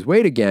like lose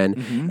weight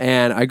again.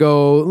 And I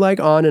go like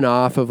on and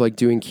off of like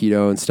doing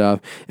keto and stuff.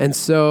 And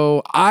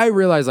so I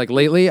realized like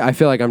lately, I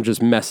feel like I'm just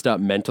messed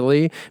up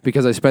mentally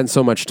because I spent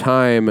so much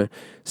time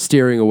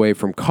steering away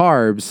from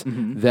carbs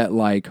that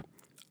like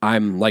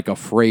I'm like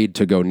afraid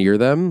to go near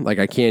them. Like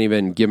I can't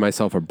even give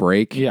myself a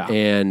break. Yeah.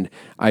 And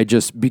I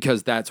just,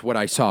 because that's what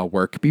I saw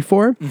work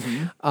before.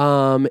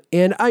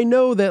 And I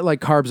know that like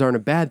carbs aren't a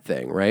bad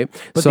thing, right?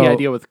 But the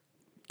idea with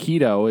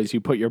keto is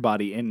you put your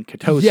body in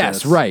ketosis.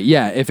 Yes, right.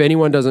 Yeah. If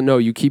anyone doesn't know,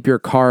 you keep your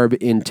carb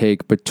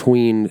intake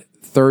between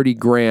 30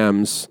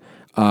 grams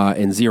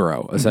and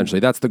 0, essentially.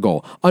 That's the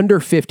goal. Under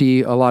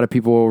 50, a lot of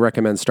people will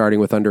recommend starting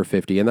with under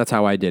 50, and that's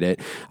how I did it.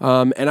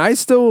 And I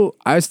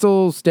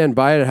still stand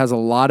by it. It has a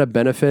lot of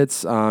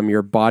benefits.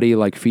 Your body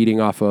like feeding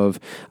off of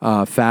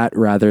fat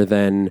rather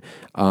than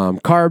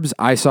carbs.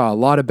 I saw a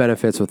lot of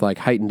benefits with like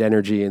heightened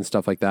energy and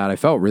stuff like that. I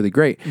felt really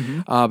great.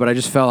 But I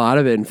just fell out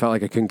of it and felt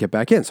like I couldn't get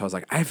back in. So I was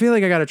like, I feel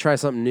like I got to try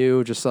something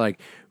new just to like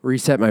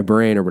reset my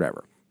brain or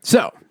whatever.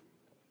 So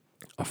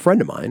a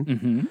friend of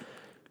mine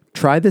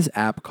tried this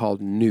app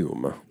called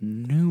Noom.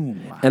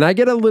 And I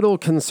get a little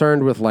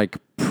concerned with like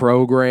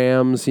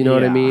programs, you know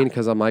what I Yeah. mean?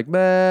 Because I'm like,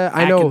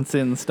 I know.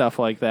 Atkinson, stuff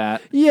like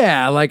that.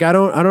 Yeah, like I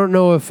don't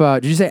know if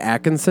did you say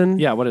Atkinson?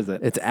 Yeah, what is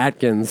it? It's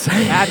Atkins.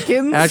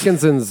 Atkins?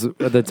 Atkinson's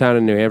the town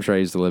in New Hampshire I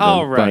used to live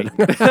Oh, in. right.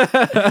 but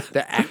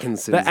the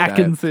Atkinsons. The guy.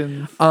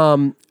 Atkinsons.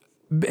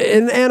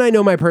 And I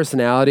know my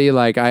personality.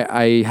 Like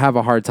I have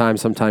a hard time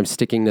sometimes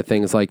sticking to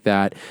things like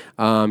that.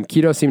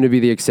 Keto seemed to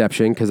be the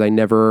exception because I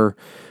never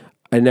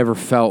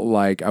felt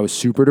like I was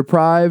super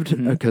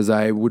deprived because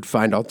I would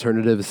find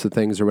alternatives to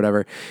things or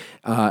whatever.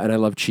 And I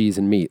love cheese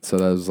and meat. So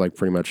that was like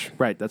pretty much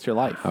Right, that's your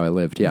life. how I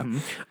lived. Yeah.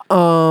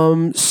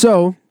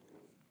 So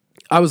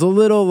I was a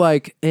little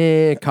like,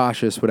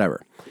 cautious,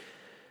 whatever.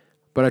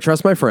 But I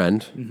trust my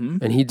friend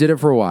and he did it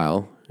for a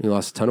while. He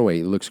lost a ton of weight.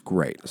 He looks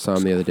great. I saw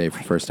him the other day for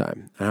the first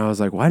time. And I was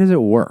like, why does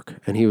it work?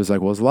 And he was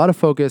like, well, there's a lot of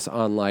focus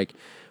on like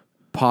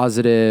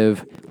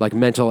positive, like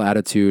mental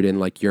attitude and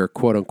like your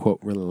quote unquote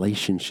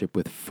relationship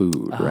with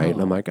food, right? And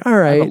I'm like, all I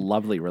right, have a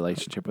lovely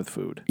relationship with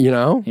food. you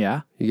know,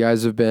 Yeah. you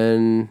guys have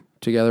been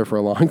together for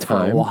a long For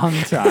time. a long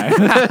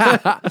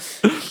time.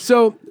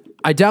 So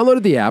I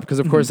downloaded the app because,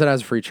 of course, it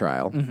has a free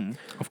trial.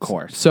 Of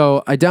course.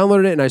 So I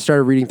downloaded it and I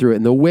started reading through it.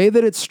 And the way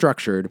that it's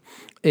structured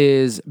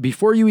is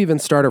before you even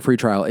start a free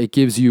trial, it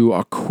gives you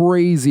a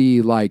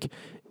crazy like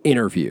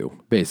interview,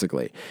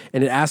 basically.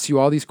 And it asks you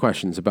all these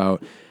questions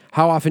about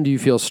how often do you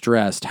feel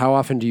stressed? How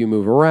often do you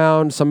move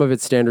around? Some of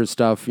it's standard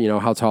stuff,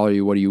 how tall are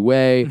you? What do you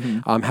weigh?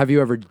 Have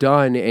you ever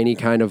done any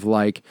kind of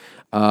like,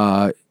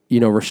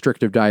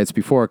 restrictive diets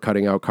before,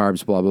 cutting out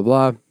carbs, blah, blah,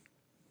 blah.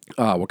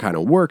 What kind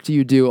of work do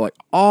you do? Like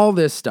all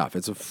this stuff.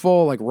 It's a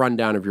full like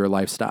rundown of your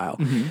lifestyle.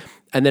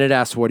 And then it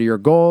asks, what are your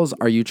goals?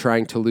 Are you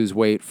trying to lose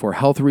weight for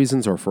health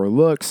reasons or for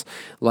looks?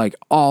 Like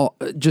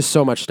just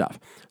so much stuff.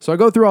 So I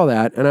go through all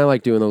that and I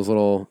like doing those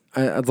little,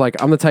 I'm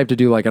the type to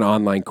do like an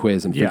online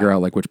quiz and figure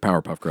out like which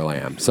Powerpuff Girl I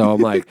am. So I'm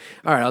like,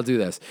 all right, I'll do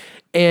this.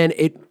 And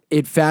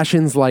it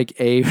fashions like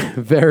a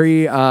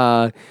very,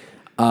 what's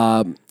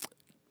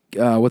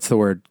the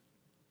word?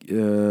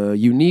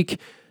 Unique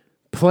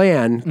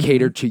plan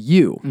catered to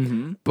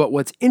you. But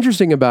what's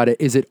interesting about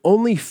it is it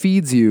only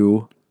feeds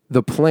you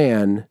the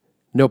plan,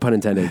 no pun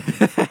intended,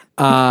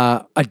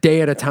 a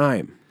day at a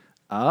time.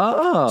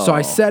 Oh. So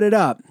I set it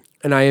up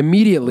and I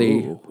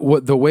immediately,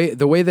 the way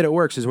that it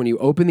works is when you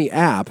open the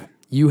app,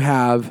 you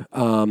have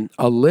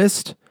a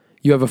list,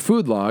 you have a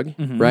food log,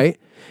 right?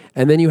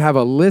 And then you have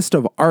a list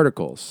of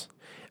articles.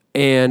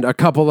 And a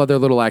couple other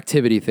little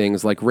activity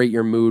things like rate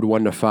your mood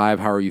 1 to 5.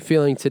 How are you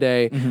feeling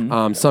today?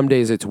 Some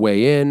days it's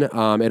weigh in.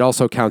 It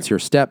also counts your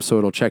steps, so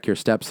it'll check your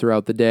steps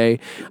throughout the day.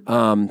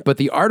 But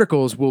the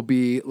articles will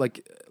be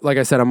like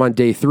I said, I'm on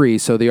day 3,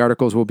 so the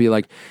articles will be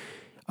like,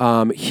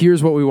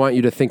 here's what we want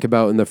you to think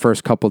about in the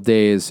first couple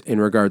days in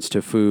regards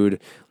to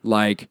food.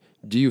 Like,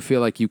 do you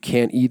feel like you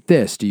can't eat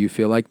this? Do you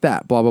feel like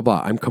that? Blah, blah,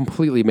 blah. I'm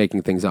completely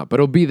making things up,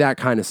 but it'll be that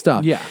kind of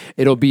stuff. Yeah.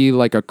 It'll be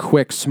like a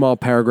quick small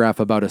paragraph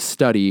about a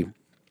study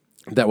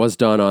that was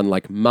done on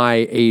like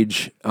my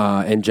age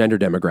and gender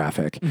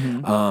demographic.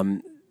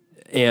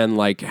 And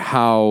like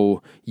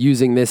how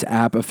using this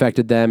app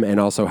affected them and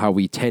also how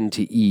we tend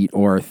to eat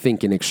or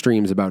think in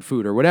extremes about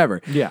food or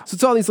whatever. Yeah. So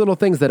it's all these little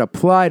things that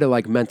apply to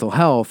like mental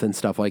health and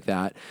stuff like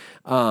that,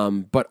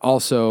 but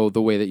also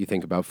the way that you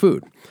think about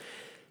food.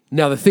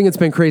 Now, the thing that's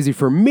been crazy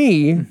for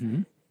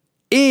me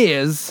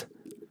is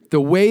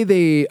the way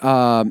they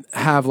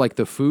have like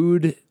the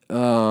food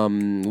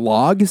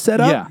log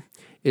set up. Yeah.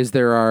 Is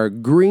there are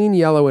green,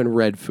 yellow, and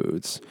red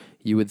foods.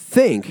 You would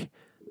think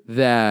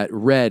that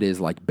red is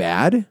like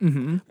bad,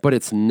 but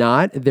it's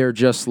not. They're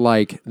just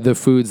like the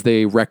foods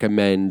they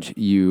recommend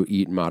you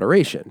eat in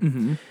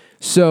moderation.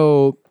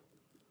 So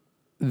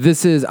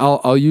this is,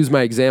 I'll use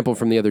my example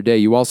from the other day.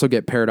 You also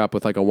get paired up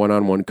with like a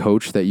one-on-one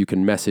coach that you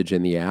can message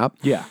in the app.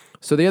 Yeah.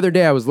 So the other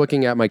day I was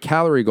looking at my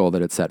calorie goal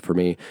that it set for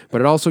me, but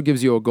it also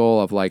gives you a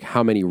goal of like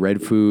how many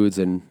red foods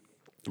and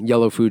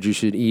yellow foods you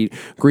should eat.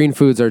 Green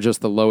foods are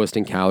just the lowest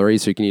in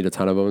calories, so you can eat a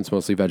ton of them. It's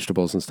mostly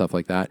vegetables and stuff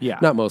like that. Yeah.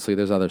 Not mostly,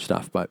 there's other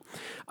stuff. But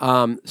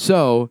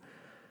so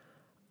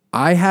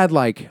I had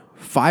like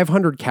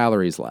 500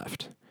 calories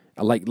left,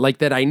 like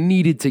that I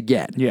needed to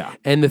get. Yeah.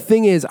 And the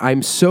thing is,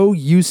 I'm so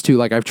used to,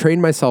 like, I've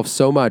trained myself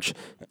so much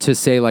to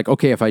say, like,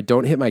 okay, if I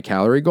don't hit my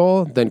calorie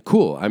goal, then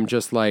cool. I'm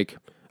just like,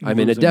 I'm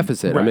in a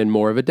deficit. Right. I'm in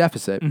more of a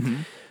deficit.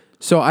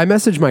 So I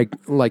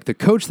messaged the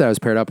coach that I was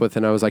paired up with,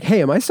 and I was like,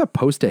 hey, am I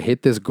supposed to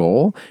hit this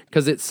goal?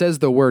 Because it says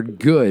the word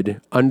good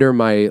under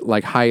my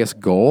like highest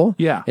goal.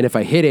 Yeah. And if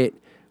I hit it,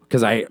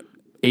 because I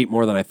ate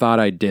more than I thought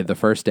I did the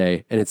first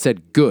day, and it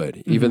said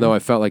good, even though I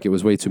felt like it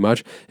was way too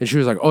much. And she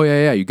was like, oh,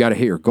 yeah, you got to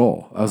hit your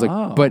goal. I was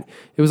like, but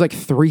it was like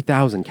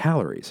 3,000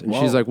 calories. And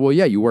she's like, well,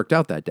 yeah, you worked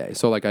out that day.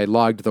 So like I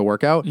logged the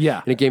workout,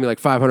 and it gave me like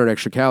 500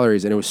 extra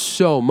calories, and it was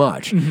so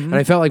much. And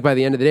I felt like by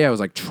the end of the day, I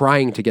was like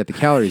trying to get the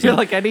calories You're in.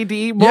 like, I need to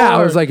eat more. Yeah,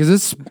 I was like,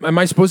 am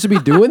I supposed to be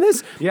doing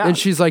this? Yeah. And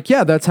she's like,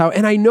 yeah, that's how.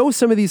 And I know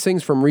some of these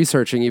things from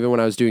researching, even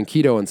when I was doing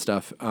keto and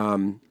stuff,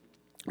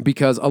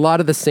 because a lot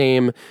of the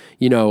same,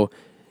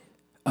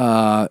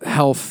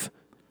 health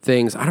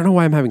things. I don't know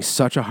why I'm having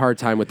such a hard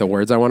time with the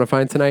words I want to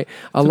find tonight.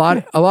 A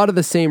lot of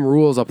the same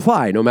rules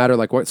apply, no matter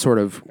like what sort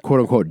of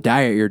quote unquote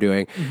diet you're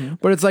doing.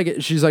 But it's like,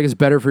 she's like, it's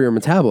better for your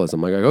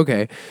metabolism. Like,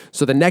 okay.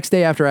 So the next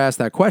day after I asked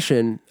that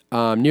question,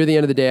 near the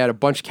end of the day, I had a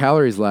bunch of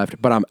calories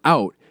left, but I'm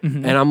out.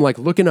 And I'm like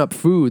looking up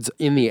foods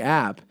in the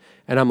app.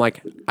 And I'm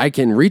like, I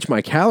can reach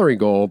my calorie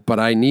goal, but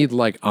I need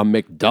like a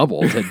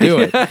McDouble to do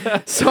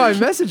it. So I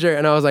messaged her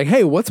and I was like,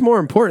 hey, what's more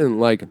important?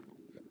 Like,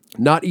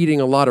 not eating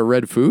a lot of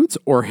red foods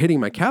or hitting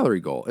my calorie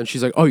goal? And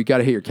she's like, oh, you got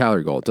to hit your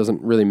calorie goal. It doesn't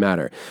really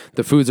matter.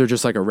 The foods are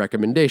just like a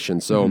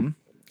recommendation. So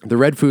the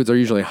red foods are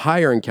usually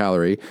higher in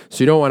calorie.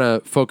 So you don't want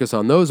to focus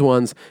on those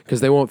ones because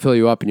they won't fill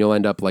you up and you'll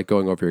end up like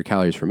going over your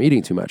calories from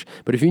eating too much.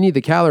 But if you need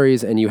the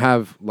calories and you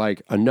have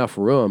like enough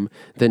room,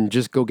 then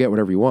just go get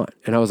whatever you want.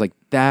 And I was like,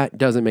 that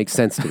doesn't make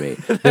sense to me.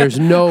 There's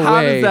no way.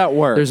 How does that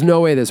work? There's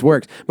no way this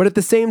works. But at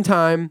the same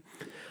time,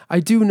 I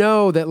do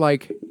know that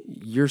like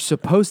you're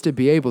supposed to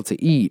be able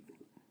to eat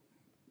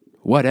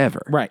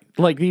whatever. Right.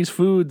 Like these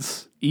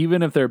foods,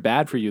 even if they're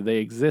bad for you, they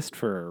exist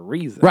for a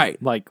reason. Right.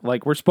 Like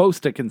we're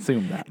supposed to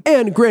consume them.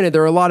 And granted,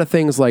 there are a lot of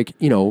things like,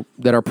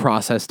 that are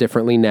processed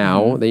differently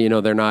now. They,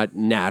 they're not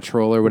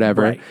natural or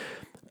whatever. Right.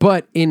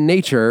 But in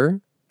nature,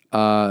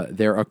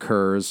 there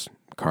occurs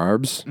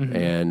carbs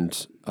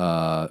and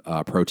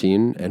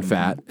protein and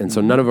fat, and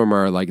so none of them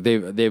are like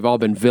they've all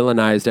been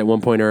villainized at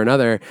one point or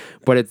another.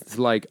 But it's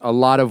like a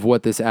lot of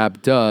what this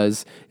app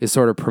does is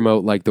sort of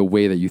promote like the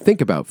way that you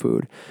think about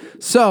food.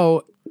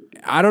 So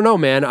I don't know,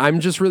 man. I'm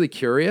just really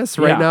curious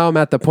right now. I'm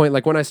at the point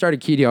like when I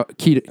started keto.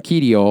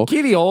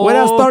 When I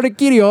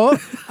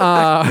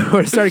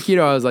started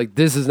keto, I was like,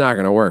 this is not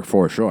going to work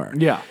for sure.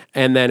 Yeah.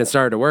 And then it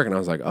started to work, and I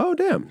was like, oh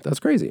damn, that's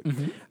crazy.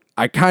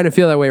 I kind of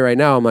feel that way right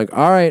now. I'm like,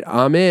 all right,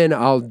 I'm in.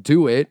 I'll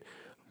do it.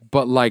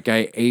 But like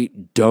I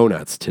ate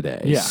donuts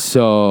today. Yeah.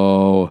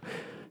 So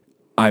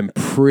I'm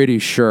pretty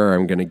sure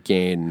I'm going to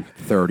gain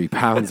 30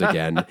 pounds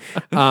again.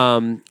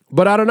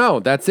 But I don't know.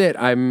 That's it.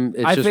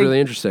 It's just really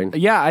interesting.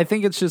 Yeah, I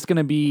think it's just going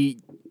to be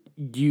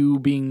you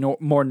being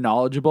more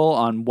knowledgeable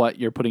on what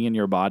you're putting in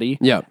your body.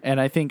 Yeah.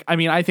 And I think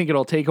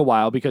it'll take a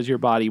while because your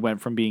body went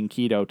from being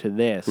keto to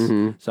this.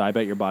 So I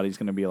bet your body's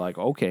going to be like,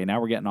 okay, now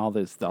we're getting all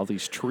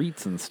these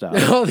treats and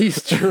stuff. All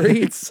these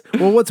treats.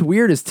 Well, what's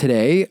weird is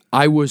today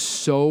I was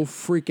so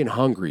freaking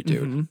hungry,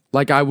 dude.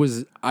 Like I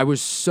was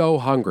so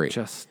hungry.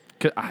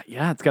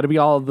 It's got to be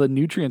all the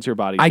nutrients your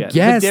body gets. I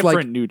guess the different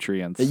like,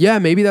 nutrients. Yeah,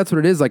 maybe that's what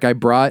it is. Like I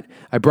brought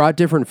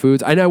different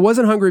foods, and I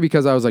wasn't hungry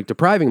because I was like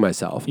depriving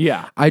myself.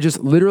 Yeah. I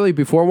just literally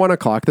before 1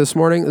 o'clock this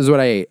morning, this is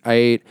what I ate. I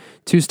ate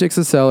 2 sticks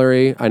of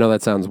celery. I know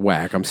that sounds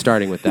whack. I'm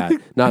starting with that,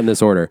 not in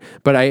this order.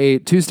 But I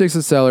ate 2 sticks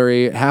of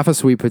celery, half a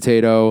sweet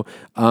potato.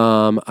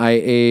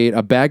 I ate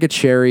a bag of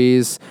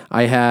cherries.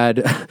 I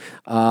had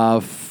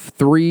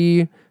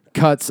 3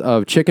 cuts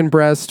of chicken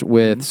breast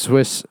with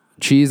Swiss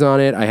cheese on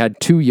it. I had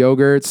 2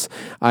 yogurts.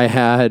 I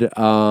had,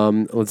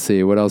 let's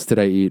see, what else did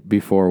I eat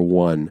before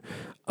 1?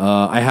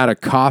 I had a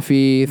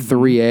coffee,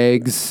 3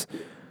 eggs,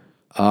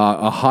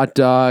 a hot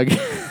dog.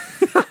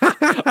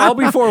 All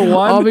before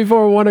 1? All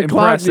before 1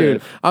 o'clock,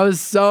 Impressive. dude. I was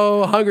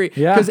so hungry.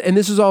 Yeah. And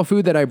this is all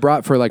food that I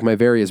brought for like my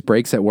various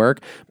breaks at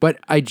work. But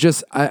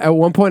at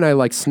one point I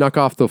like snuck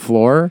off the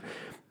floor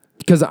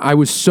because I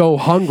was so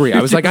hungry.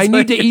 I was like, I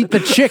need to eat the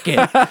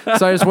chicken.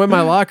 So I just went in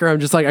my locker. I'm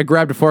just like, I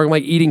grabbed a fork. I'm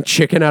like eating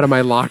chicken out of my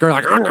locker.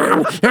 Like,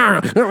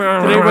 Did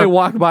anybody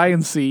walk by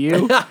and see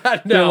you?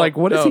 They're like,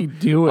 what is he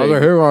doing? I was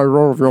like, here,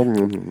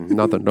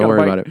 nothing. Don't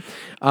worry about it.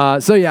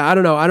 So yeah, I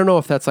don't know. I don't know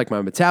if that's like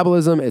my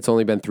metabolism. It's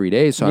only been 3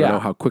 days, so I don't know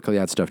how quickly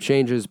that stuff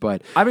changes.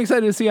 But I'm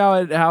excited to see how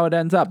it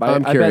ends up.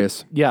 I'm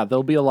curious.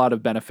 There'll be a lot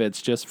of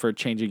benefits just for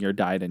changing your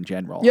diet in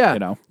general. Yeah, you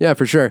know? Yeah,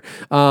 for sure.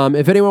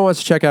 If anyone wants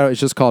to check out, it's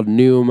just called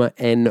Noom,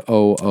 Noom.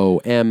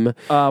 When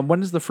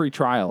does the free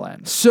trial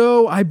end?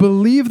 So I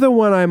believe the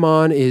one I'm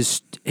on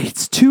it's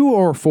 2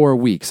 or 4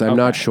 weeks. I'm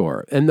not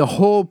sure. And the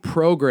whole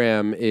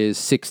program is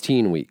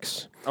 16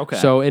 weeks. Okay.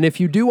 So, and if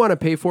you do want to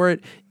pay for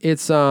it,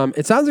 it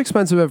sounds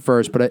expensive at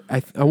first, but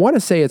I want to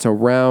say it's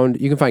around,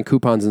 you can find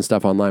coupons and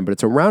stuff online, but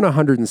it's around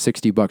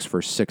 $160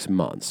 for 6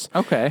 months.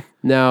 Okay.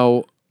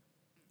 Now,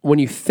 when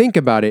you think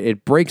about it,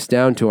 it breaks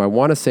down to, I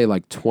want to say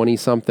like 20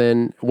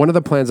 something. One of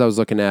the plans I was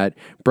looking at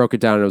broke it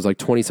down and it was like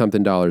 20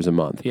 something dollars a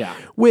month. Yeah.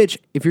 Which,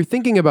 if you're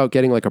thinking about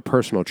getting like a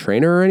personal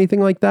trainer or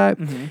anything like that,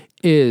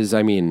 is,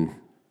 I mean,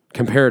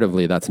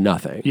 comparatively, that's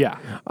nothing. Yeah.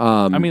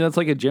 I mean, that's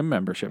like a gym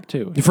membership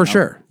too. For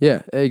sure.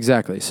 Yeah,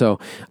 exactly. So,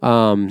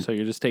 so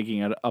you're just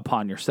taking it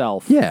upon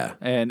yourself. Yeah.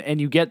 And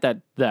you get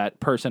that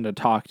person to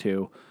talk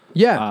to.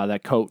 Yeah.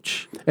 That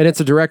coach. And it's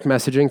a direct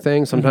messaging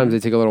thing. Sometimes they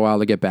take a little while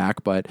to get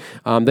back, but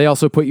they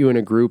also put you in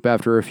a group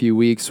after a few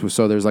weeks.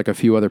 So there's like a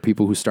few other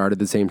people who started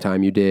the same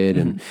time you did.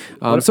 And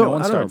What if so no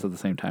one I don't starts know. at the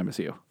same time as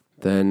you?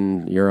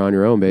 Then you're on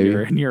your own, baby.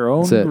 You're in your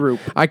own That's it. group.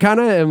 I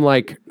kind of am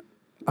like,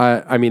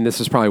 I mean,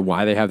 this is probably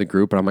why they have the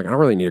group, but I'm like, I don't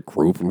really need a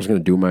group. I'm just going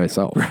to do it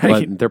myself.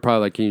 Right. But they're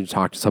probably like, can you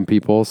talk to some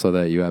people so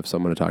that you have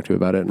someone to talk to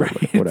about it? And I'm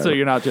like, whatever. So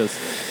you're not just,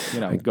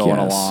 going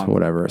along.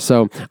 Whatever.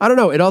 So I don't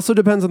know. It also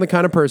depends on the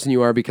kind of person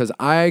you are, because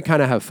I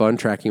kind of have fun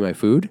tracking my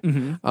food.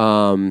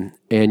 And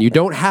you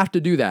don't have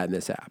to do that in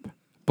this app,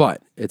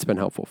 but it's been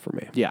helpful for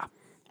me. Yeah.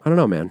 I don't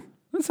know, man.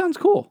 That sounds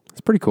cool.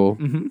 It's pretty cool.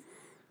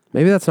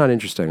 Maybe that's not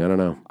interesting. I don't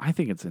know. I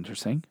think it's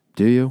interesting.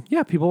 Do you?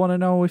 Yeah, people want to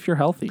know if you're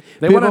healthy.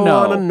 They want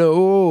to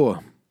know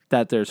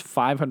that there's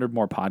 500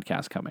 more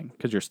podcasts coming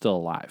because you're still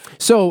alive.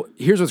 So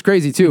here's what's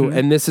crazy too,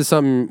 and this is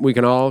something we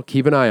can all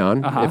keep an eye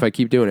on if I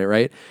keep doing it,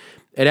 right?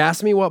 It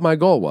asked me what my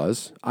goal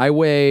was. I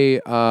weigh,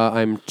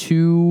 I'm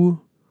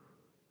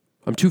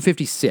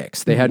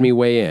 256. They had me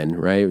weigh in,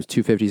 right? It was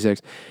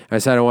 256. I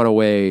said I want to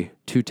weigh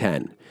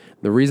 210.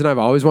 The reason I've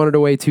always wanted to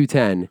weigh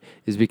 210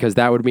 is because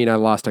that would mean I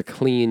lost a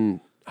clean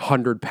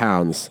 100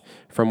 pounds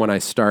from when I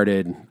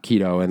started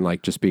keto and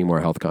like just being more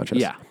health conscious.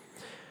 Yeah.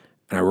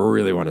 And I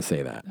really want to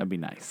say that. That'd be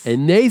nice.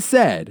 And they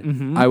said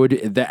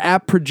the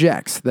app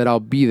projects that I'll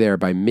be there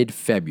by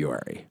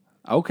mid-February,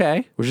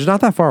 Okay. which is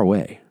not that far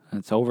away.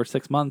 It's over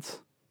 6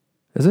 months.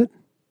 Is it?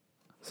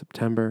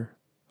 September,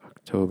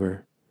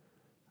 October,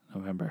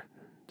 November,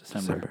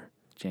 December,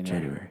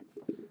 January.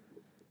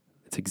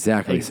 It's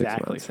exactly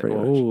 6 months. Pretty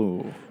much.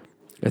 Oh.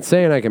 It's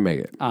saying I can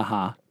make it.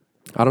 Uh-huh.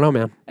 I don't know,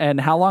 man. And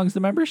how long's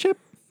the membership?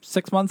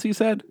 6 months, you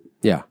said?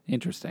 Yeah.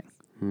 Interesting.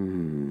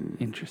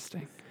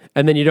 Interesting.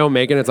 And then you don't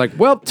make it. It's like,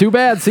 well, too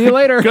bad. See you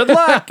later. Good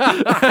luck.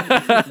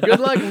 Good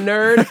luck,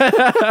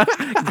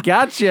 nerd.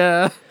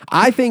 Gotcha.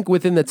 I think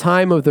within the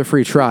time of the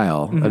free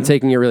trial, I'm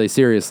taking it really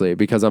seriously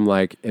because I'm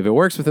like, if it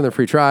works within the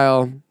free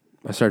trial,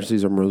 I start to see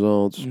some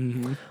results.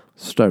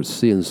 Start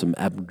seeing some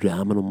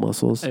abdominal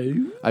muscles.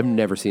 I've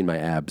never seen my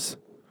abs.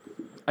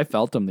 I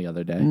felt them the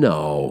other day.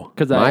 No.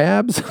 'Cause my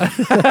abs?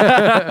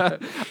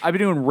 I've been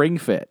doing Ring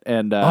Fit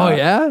and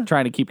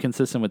trying to keep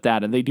consistent with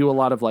that. And they do a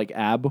lot of like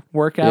ab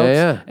workouts.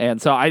 Yeah. And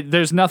so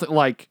there's nothing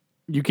like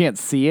you can't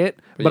see it,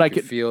 but you I can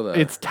can feel the-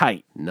 it's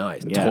tight.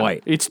 Nice. Yeah.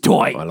 Tight. It's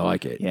tight. I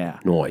like it. Yeah.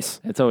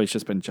 Nice. It's always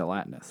just been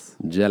gelatinous.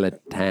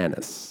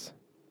 Gelatinous.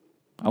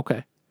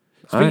 Okay.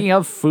 Speaking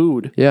of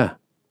food Yeah.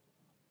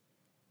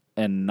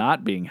 and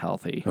not being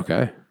healthy,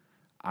 Okay.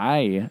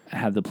 I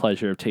had the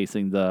pleasure of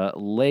tasting the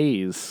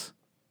Lay's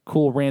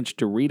Cool Ranch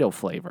Dorito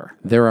flavor.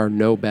 There are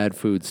no bad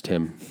foods,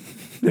 Tim.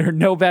 There are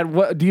no bad.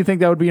 What do you think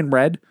that would be in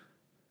red?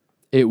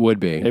 It would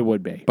be. It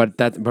would be. But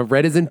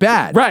red isn't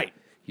bad. Right.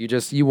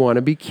 You want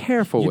to be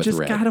careful You with just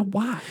red. gotta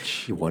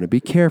watch. You want to be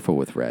careful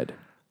with red.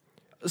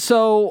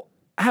 So,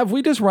 have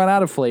we just run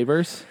out of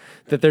flavors?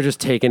 That they're just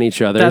taking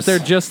each other's. That they're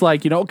just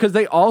like, because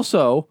they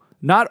also,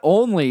 not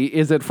only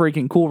is it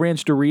freaking Cool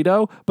Ranch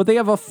Dorito, but they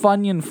have a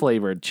Funyun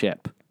flavored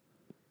chip.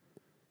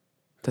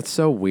 That's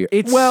so weird.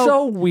 It's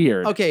so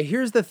weird. Okay,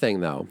 here's the thing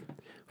though.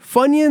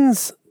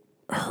 Funyuns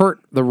hurt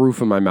the roof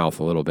of my mouth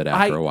a little bit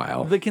after a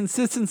while. The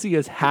consistency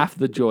is half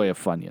the joy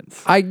of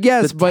Funyuns. I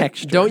guess, the but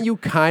texture. don't you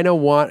kind of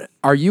want...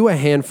 Are you a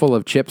handful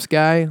of chips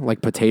guy?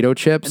 Like potato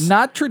chips?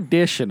 Not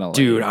traditionally.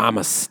 Dude, I'm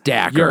a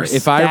stacker. You're a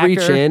If I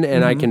reach stacker? in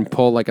and I can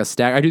pull like a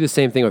stack... I do the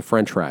same thing with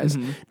French fries.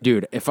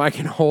 Dude, if I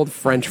can hold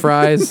French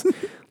fries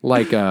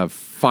like a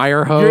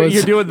fire hose...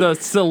 You're doing the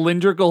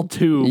cylindrical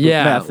tube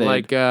method.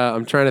 like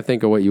I'm trying to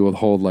think of what you would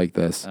hold like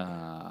this.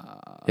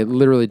 It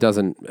literally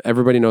doesn't...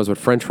 Everybody knows what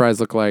French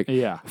fries look like.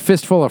 Yeah.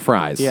 Fistful of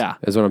fries Yeah.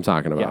 is what I'm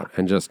talking about. Yeah.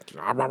 And just...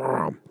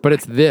 But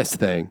it's this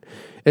thing.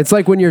 It's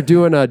like when you're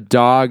doing a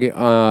dog,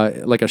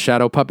 like a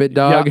shadow puppet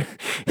dog,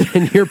 Yeah.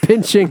 and you're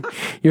pinching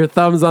your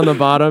thumbs on the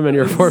bottom and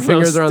your four So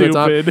fingers are on the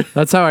stupid. top.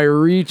 That's how I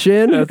reach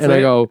in and I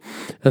it. go,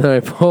 and then I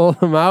pull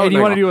them out. And you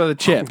I want to go, do it with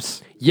the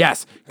chips.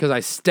 Yes, because I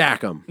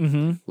stack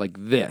them like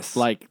this.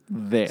 Like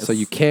this. So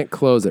you can't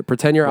close it.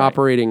 Pretend you're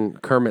operating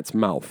Kermit's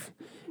mouth,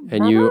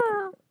 and you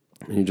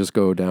just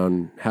go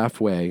down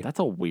halfway. That's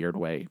a weird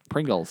way.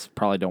 Pringles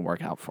probably don't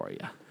work out for you.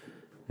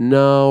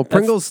 No,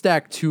 Pringles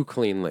stack too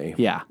cleanly.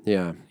 Yeah.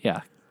 Yeah.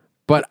 Yeah.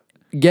 But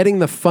getting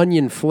the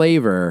Funyun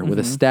flavor with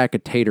a stack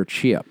of tater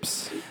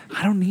chips.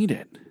 I don't need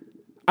it.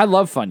 I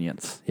love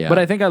Funyuns. Yeah. But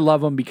I think I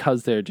love them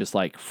because they're just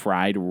like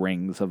fried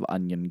rings of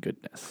onion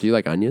goodness. Do you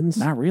like onions?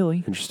 Not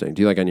really. Interesting.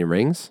 Do you like onion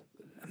rings?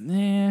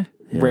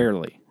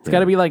 Rarely. It's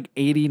got to be like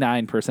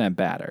 89%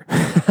 batter.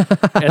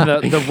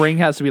 And the ring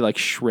has to be like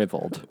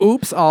shriveled.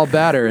 Oops, all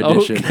batter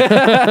edition.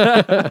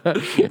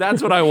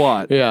 That's what I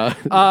want. Yeah.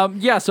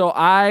 Yeah, so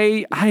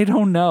I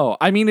don't know.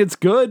 I mean, it's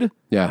good.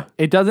 Yeah.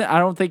 It doesn't, I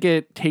don't think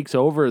it takes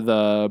over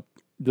the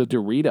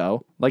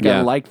Dorito. Like, Yeah.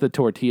 I like the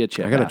tortilla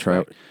chip. I gotta try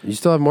it. You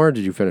still have more? Or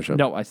did you finish them?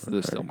 No,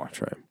 there's still more.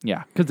 Try 'em.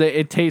 Yeah, because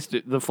it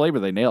tasted, the flavor,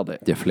 they nailed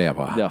it. The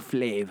flavor. The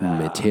flavor.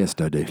 Me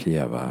testa de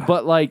flavor.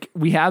 But like,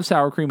 we have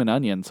sour cream and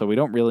onion, so we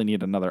don't really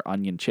need another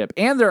onion chip.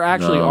 And there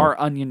actually are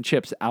onion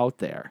chips out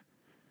there.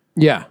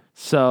 Yeah.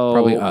 So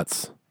Probably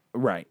Utz.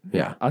 Right.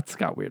 Yeah. Utz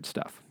got weird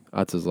stuff.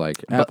 Utz is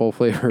like apple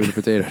flavored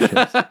potato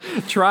chips.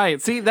 Try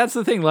it. See, that's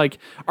the thing. Like,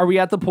 are we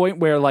at the point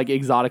where like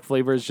exotic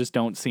flavors just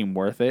don't seem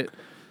worth it?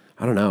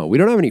 I don't know. We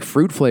don't have any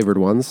fruit flavored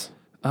ones.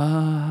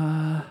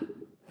 I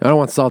don't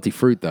want salty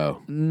fruit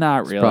though.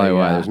 Not really. Probably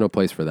why yeah. there's no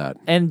place for that.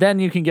 And then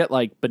you can get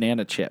like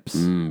banana chips.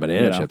 Banana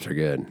You know? chips are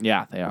good.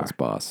 Yeah, they are. That's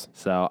boss.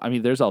 So, I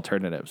mean, there's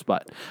alternatives,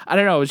 but I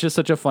don't know. It's just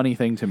such a funny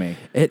thing to me.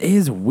 It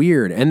is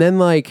weird. And then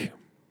like,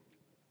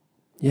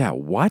 yeah,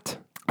 what?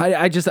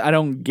 I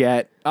don't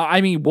get. I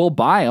mean, we'll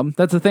buy them.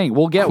 That's the thing.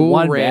 We'll get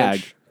one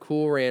bag.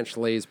 Cool Ranch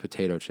Lay's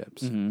potato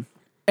chips.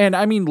 And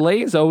I mean,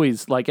 Lay's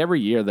always like every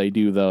year they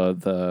do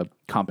the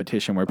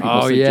competition where people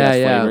Oh, suggest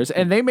yeah. flavors,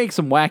 and they make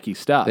some wacky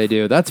stuff. They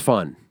do. That's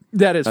fun.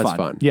 That's fun.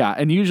 fun. Yeah,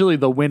 and usually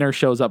the winner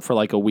shows up for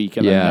like a week,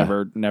 and Yeah.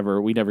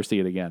 then we never see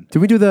it again. Did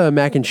we do the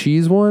mac and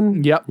cheese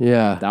one? Yep.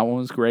 Yeah. That one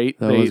was great.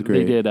 That was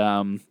great. They did.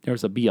 There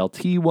was a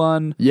BLT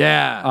one.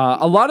 Yeah.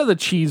 A lot of the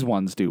cheese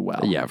ones do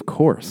well. Yeah, of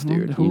course,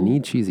 dude. You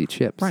need cheesy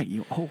chips. Right.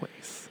 You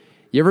always.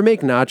 You ever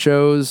make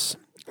nachos,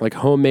 like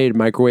homemade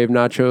microwave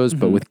nachos,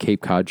 but with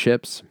Cape Cod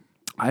chips?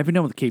 I haven't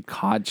done with Cape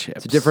Cod chips.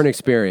 It's a different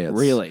experience.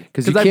 Really?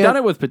 Because I've done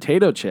it with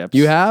potato chips.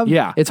 You have?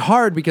 Yeah. It's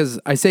hard because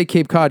I say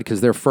Cape Cod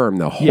because they're firm.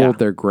 They'll hold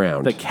their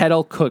ground. The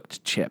kettle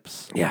cooked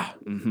chips. yeah.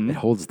 It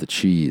holds the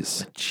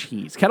cheese.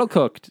 Cheese. Kettle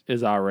cooked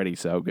is already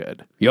so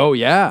good. Yo,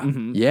 yeah.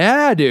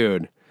 Yeah,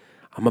 dude.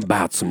 I'm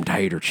about some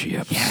tater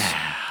chips.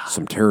 Yeah.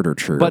 Some tater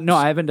chips. But no,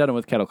 I haven't done it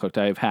with kettle cooked.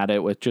 I've had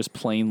it with just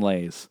plain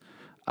Lay's.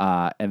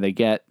 And they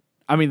get,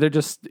 I mean,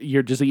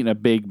 you're just eating a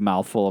big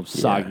mouthful of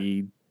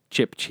soggy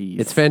chip cheese.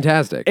 It's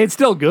fantastic. It's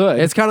still good.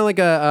 It's kind of like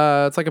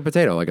it's like a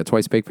potato, like a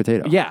twice baked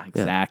potato. Yeah,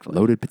 exactly.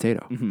 Loaded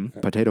potato.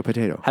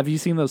 Potato. Have you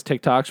seen those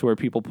TikToks where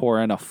people pour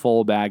in a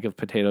full bag of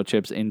potato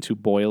chips into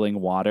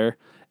boiling water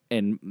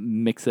and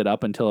mix it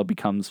up until it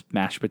becomes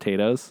mashed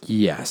potatoes?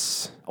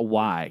 Yes.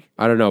 Why?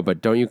 I don't know,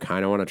 but don't you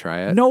kind of want to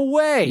try it? No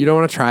way. You don't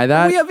want to try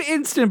that? We have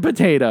instant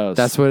potatoes.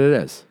 That's what it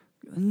is.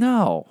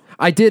 No.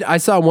 I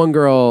saw one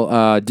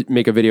girl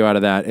make a video out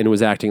of that and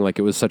was acting like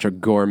it was such a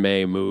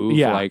gourmet move.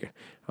 Yeah. Like,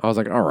 I was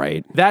like, all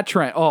right. That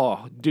trend.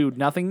 Oh, dude,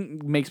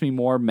 nothing makes me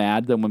more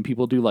mad than when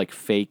people do like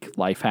fake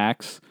life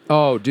hacks.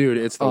 Oh, dude,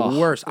 it's the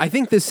worst. I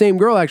think this same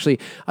girl actually,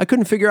 I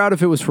couldn't figure out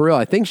if it was for real.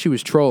 I think she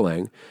was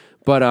trolling.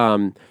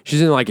 But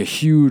she's in like a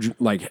huge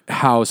like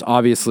house,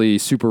 obviously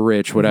super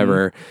rich,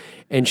 whatever.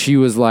 And she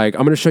was like,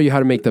 I'm going to show you how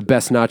to make the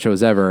best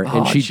nachos ever.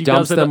 And she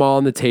dumps them all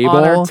on the table.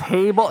 On her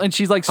table. And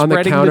she's like on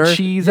spreading the counter. the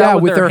cheese yeah,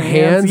 out with her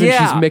hands. Yeah.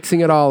 And she's mixing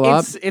it all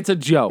up. It's a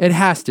joke. It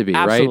has to be,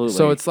 Absolutely. right?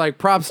 So it's like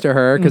props to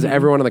her because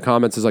everyone in the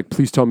comments is like,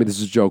 please tell me this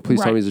is a joke.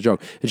 Please tell me it's a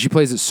joke. And she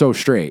plays it so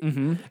straight.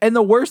 And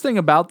the worst thing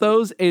about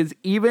those is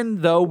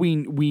even though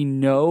we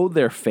know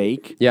they're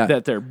fake,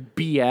 that they're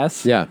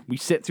BS, we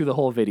sit through the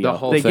whole video. The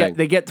whole thing.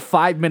 They get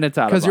 5 minutes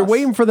out of us. Because you're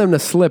waiting for them to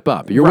slip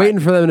up. You're waiting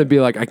for them to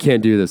be like, I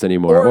can't do this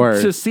anymore. Or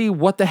to see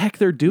what the heck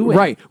they're doing.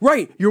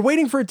 Right. You're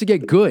waiting for it to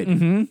get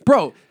good.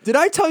 Bro, did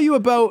I tell you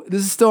about,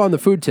 this is still on the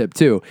food tip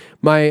too.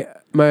 My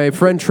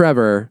friend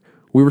Trevor,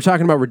 we were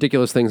talking about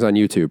ridiculous things on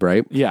YouTube,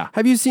 right? Yeah.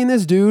 Have you seen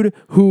this dude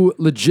who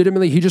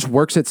legitimately, he just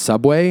works at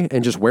Subway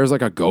and just wears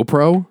like a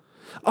GoPro?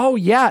 Oh,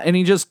 yeah. And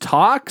he just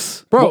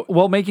talks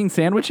while making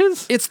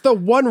sandwiches? It's the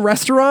one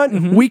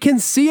restaurant. We can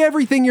see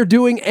everything you're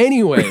doing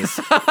anyways.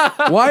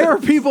 Why are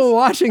people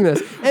watching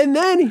this? And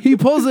then he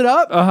pulls it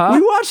up.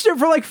 We watched it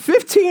for like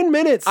 15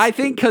 minutes. I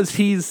think because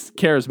he's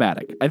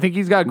charismatic. I think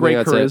he's got great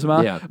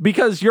charisma. Yeah.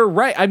 Because you're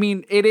right. I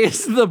mean, it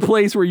is the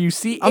place where you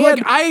see. I'm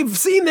like, I've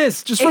seen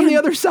this just from the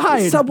other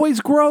side.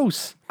 Subway's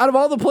gross. Out of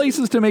all the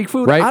places to make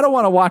food, I don't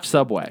want to watch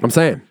Subway. I'm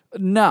saying.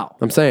 No.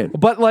 I'm saying.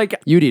 But like,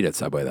 you'd eat at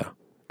Subway though.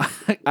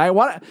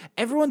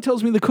 Everyone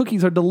tells me the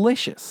cookies are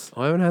delicious.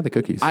 Oh, I haven't had the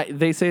cookies.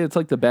 They say it's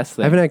like the best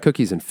thing. I haven't had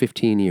cookies in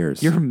 15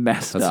 years. You're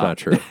messed That's up. not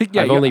true.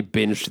 I've only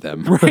binged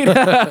them.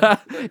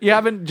 You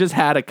haven't just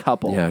had a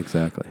couple. Yeah,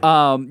 exactly.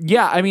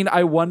 Yeah, I mean,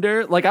 I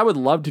wonder, like, I would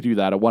love to do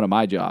that at one of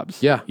my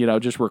jobs. Yeah. You know,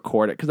 just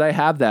record it. Because I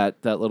have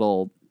that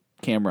little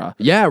camera.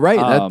 Yeah,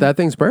 right. That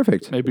thing's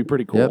perfect. It'd be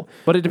pretty cool. Yep.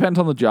 But it depends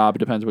on the job. It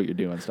depends what you're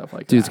doing, stuff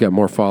like Dude's that. got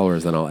more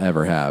followers than I'll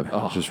ever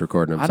have. Just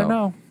recording himself. I don't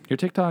know. Your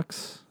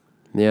TikToks.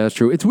 Yeah, that's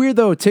true. It's weird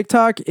though.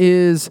 TikTok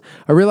is,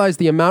 I realize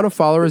the amount of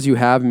followers you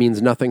have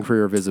means nothing for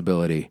your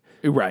visibility.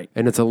 Right.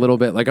 And it's a little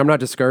bit, like, I'm not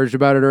discouraged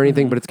about it or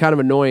anything, but it's kind of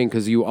annoying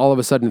because you all of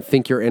a sudden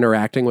think you're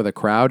interacting with a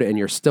crowd and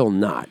you're still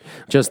not.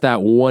 Just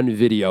that one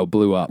video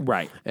blew up.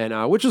 Right.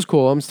 And which is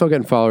cool. I'm still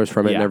getting followers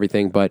from it and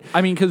everything, but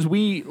I mean, because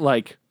we,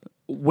 like,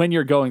 when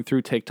you're going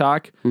through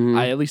TikTok,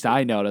 at least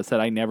I notice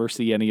that I never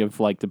see any of,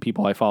 like, the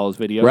people I follow's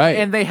videos. Right.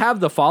 And they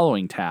have the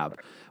following tab.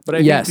 But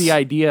I think the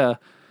idea...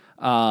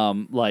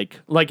 like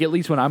at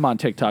least when I'm on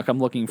TikTok, I'm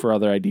looking for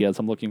other ideas.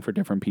 I'm looking for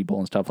different people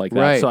and stuff like that.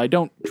 Right. So I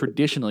don't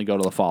traditionally go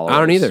to the followers. I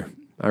don't either.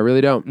 I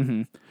really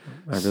don't.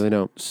 I really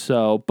don't.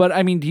 So, but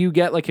I mean, do you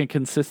get like a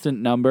consistent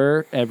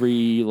number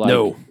every like?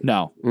 No,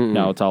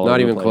 it's all not over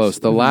even the place. close.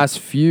 The last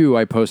few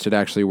I posted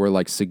actually were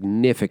like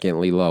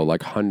significantly low,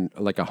 like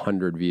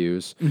 100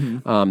 views.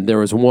 There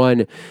was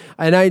one,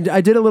 and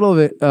I did a little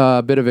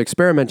bit of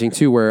experimenting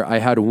too, where I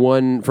had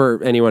one.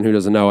 For anyone who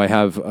doesn't know, I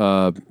have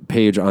a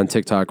page on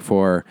TikTok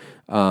for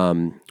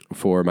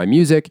my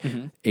music,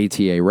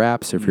 ATA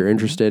Raps, if you're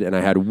interested. And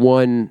I had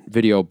one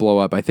video blow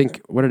up. I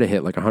think, what did it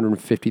hit? Like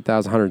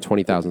 150,000,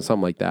 120,000,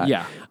 something like that.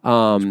 Yeah.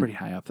 It's pretty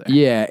high up there.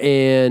 Yeah.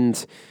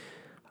 And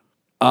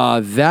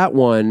that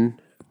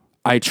one,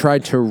 I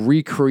tried to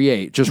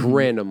recreate just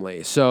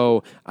randomly.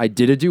 So I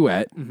did a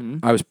duet.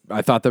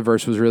 I thought the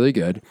verse was really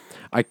good.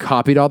 I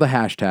copied all the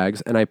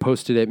hashtags and I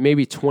posted it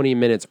maybe 20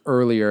 minutes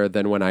earlier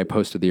than when I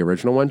posted the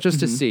original one, just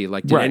to see,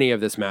 like, did any of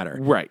this matter?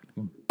 Right.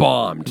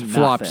 Bombed,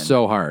 flopped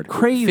so hard.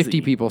 Crazy.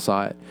 50 people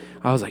saw it.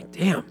 I was like,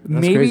 damn, that's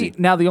Maybe crazy.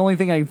 now the only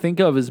thing I can think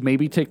of is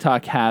maybe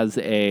TikTok has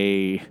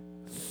a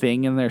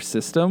thing in their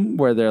system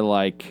where they're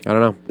like, I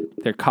don't know.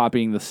 they're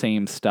copying the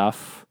same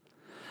stuff.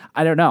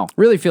 I don't know.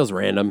 Really feels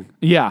random.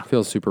 Yeah.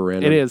 Feels super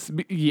random. It is.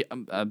 Yeah,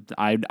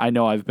 I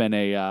know I've been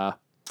a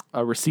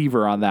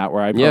receiver on that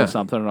where I post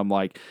something and I'm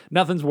like,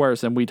 nothing's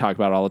worse. And we talk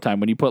about it all the time.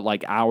 When you put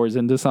like hours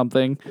into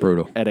something.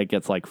 Brutal. And it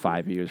gets like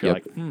 5 views. You're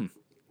like,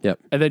 Yep.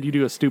 And then you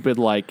do a stupid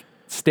like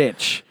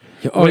stitch.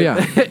 Oh, yeah.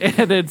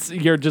 And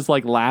you're just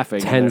like laughing.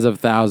 Tens of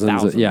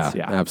thousands. Yeah,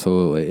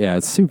 absolutely. Yeah,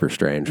 it's super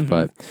strange.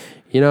 But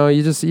you know,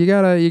 you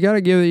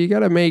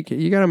gotta make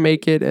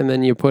it, and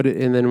then you put it,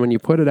 and then when you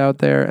put it out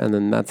there, and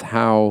then that's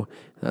how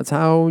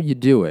you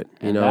do it.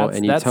 You know,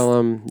 and you tell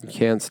them you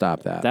can't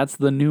stop that. That's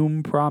the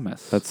Noom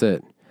promise. That's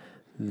it.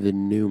 The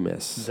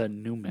Noomus. The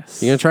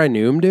Noomus. You gonna try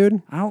Noom,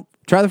 dude? I don't.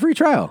 Try the free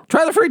trial.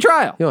 Try the free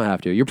trial. You don't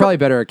have to. You're probably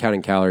better at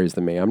counting calories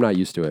than me. I'm not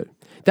used to it.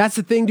 That's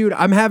the thing, dude.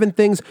 I'm having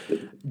things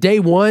day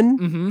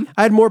one.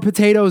 I had more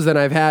potatoes than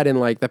I've had in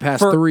like the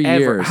past 3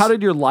 years. How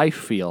did your life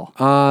feel?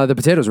 The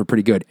potatoes were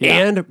pretty good.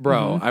 Yeah. And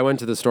bro, I went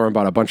to the store and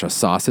bought a bunch of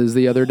sauces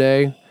the other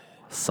day.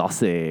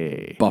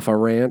 Saucy. Buffa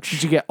Ranch.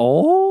 Did you get?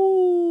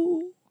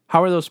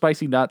 How are those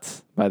spicy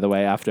nuts? By the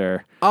way,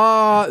 after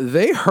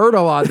They hurt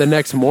a lot the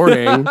next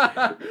morning.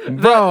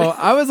 Bro,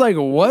 I was like,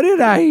 what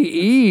did I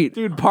eat?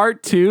 dude,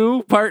 part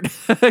two.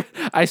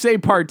 I say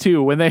part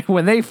two when they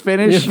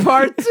finish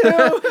Part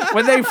two.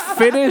 when they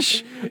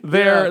finish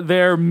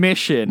their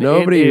mission.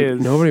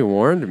 Nobody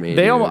warned me.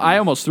 Dude. I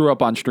almost threw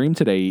up on stream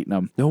today eating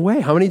them. No way.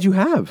 How many did you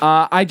have?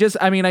 I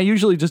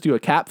usually just do a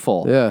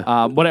capful.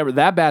 Yeah. Whatever.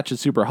 That batch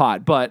is super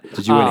hot, but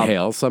Did you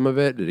inhale some of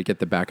it? Did it get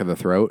the back of the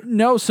throat?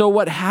 no. So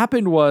what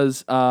happened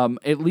was,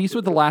 at least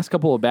with the last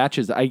couple of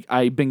batches,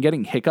 I've been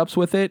getting hiccups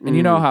with it, and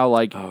you know how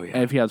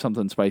if you have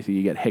something spicy,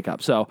 you get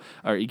hiccups. Or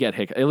you get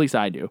hiccups. At least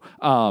I do.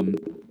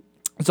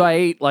 So I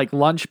ate like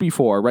lunch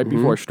right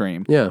before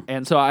stream. Yeah.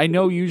 And so I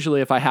know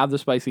usually if I have the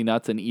spicy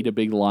nuts and eat a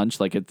big lunch,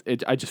 like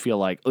I just feel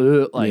like,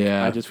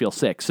 I just feel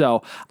sick.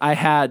 So I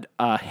had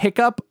a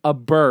hiccup, a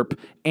burp,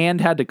 and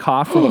had to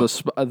cough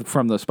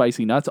from the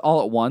spicy nuts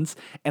all at once.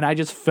 And I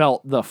just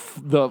felt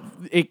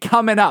it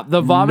coming up,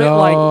 the vomit. No.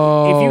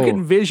 Like if you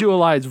can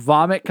visualize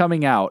vomit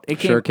coming out, it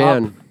came Sure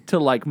can. up to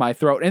like my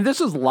throat. And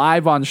this is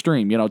live on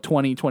stream,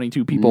 20,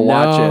 22 people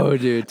watching. No,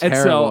 dude, and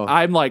terrible. so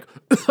I'm like,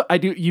 I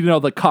do,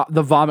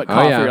 the vomit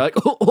cough. yeah. You're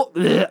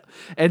like,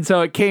 and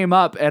so it came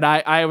up and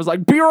I was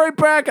like, be right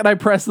back. And I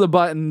pressed the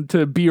button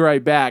to be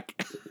right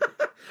back.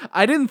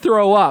 I didn't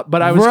throw up,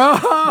 but I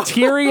was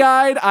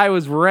teary-eyed. I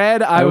was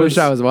red. I wish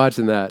I was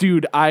watching that.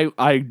 Dude,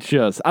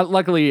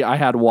 luckily I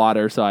had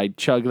water, so I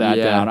chugged that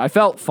down. I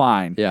felt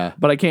fine. Yeah.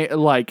 But I can't,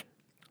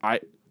 I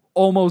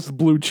almost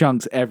blew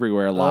chunks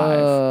everywhere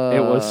live.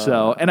 It was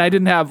so, and I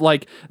didn't have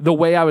the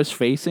way I was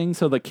facing,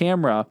 so the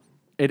camera,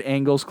 it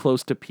angles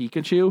close to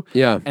Pikachu.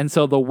 Yeah. And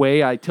so the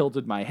way I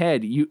tilted my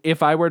head,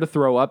 if I were to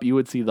throw up, you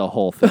would see the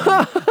whole thing.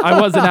 I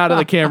wasn't out of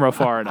the camera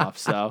far enough.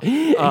 So,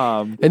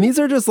 and these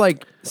are just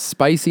like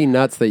spicy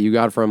nuts that you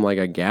got from like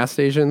a gas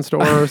station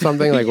store or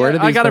something. Like where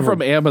did these I got come it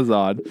from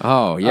Amazon.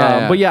 Oh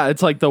yeah, But yeah,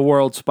 it's like the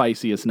world's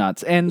spiciest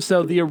nuts. And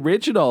so the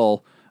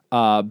original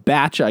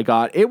batch I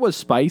got, it was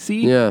spicy.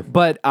 Yeah.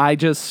 But I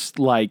just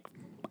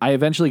I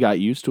eventually got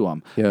used to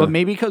them. Yeah. But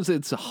maybe because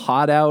it's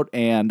hot out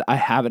and I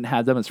haven't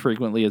had them as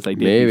frequently as I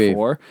did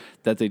before,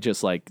 that they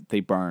just they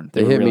burn.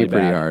 They hit really me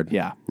pretty bad. hard.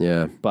 Yeah.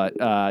 Yeah. But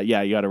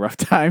you had a rough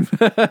time.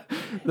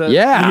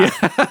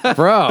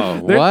 Bro,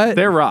 what?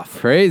 They're rough.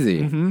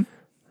 Crazy.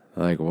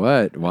 Like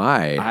what?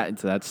 Why?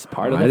 That's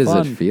part Why of the does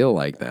fun. it feel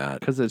like that?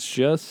 Because it's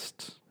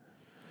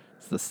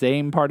the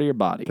same part of your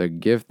body. The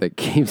gift that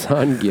keeps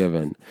on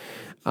giving.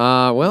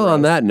 Well,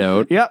 on that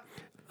note. Yep.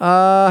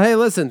 Hey,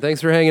 listen,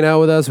 thanks for hanging out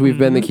with us. We've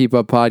been the Keep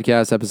Up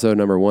Podcast, episode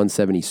number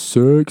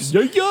 176.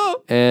 Yeah.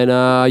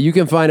 And you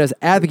can find us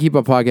at the Keep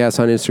Up Podcast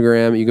on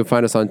Instagram. You can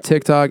find us on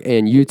TikTok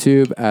and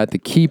YouTube at the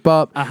Keep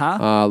Up.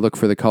 Look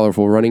for the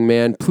Colorful Running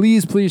Man.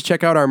 Please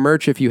check out our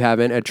merch if you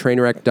haven't at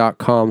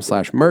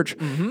trainwreck.com/merch.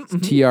 It's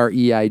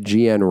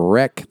TREIGN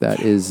Rec.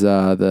 That is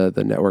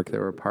the network that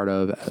we're a part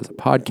of as a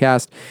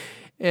podcast.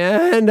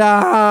 And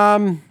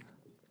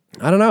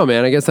I don't know,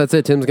 man. I guess that's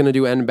it. Tim's going to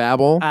do End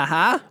Babble.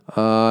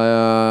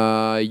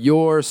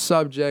 Your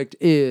subject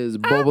is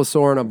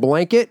Bulbasaur in a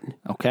blanket.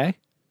 Okay.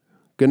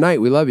 Good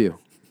night. We love you.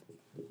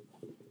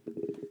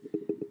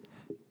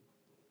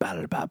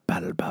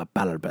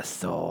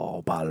 Bulbasaur,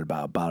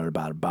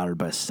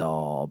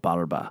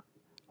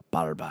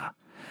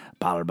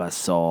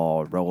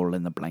 Bulbasaur, roll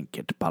in the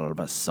blanket,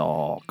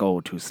 Bulbasaur.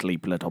 Go to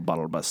sleep, little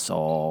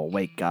Bulbasaur.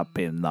 Wake up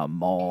in the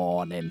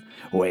morning.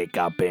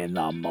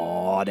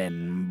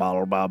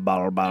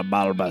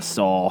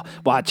 Bulbasaur.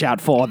 Watch out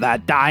for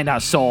that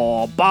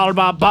dinosaur.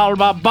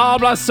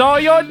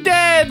 Bulbasaur, you're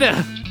dead!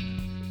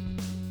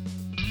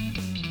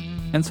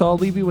 And so I'll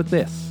leave you with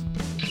this.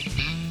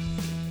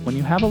 When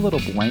you have a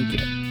little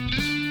blanket,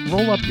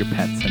 roll up your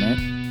pets in it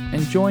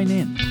and join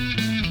in.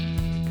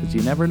 Because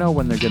you never know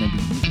when they're going to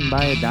be eaten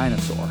by a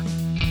dinosaur.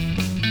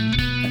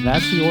 And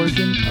that's the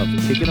origin of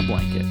the pig in a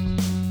blanket.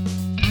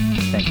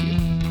 Thank you.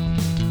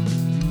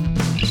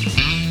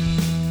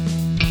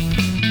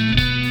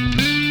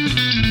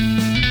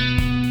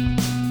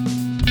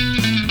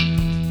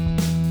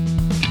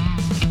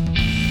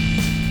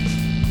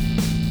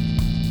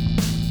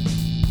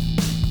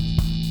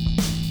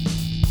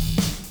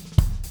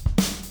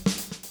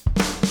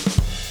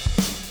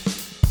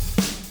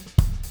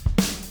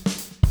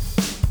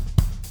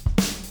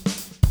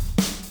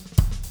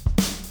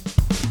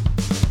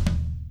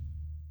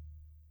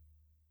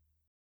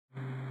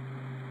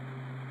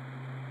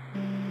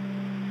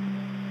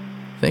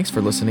 Thanks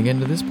for listening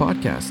into this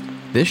podcast.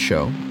 This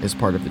show is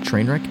part of the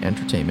Trainwreck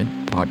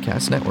Entertainment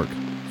Podcast Network.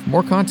 For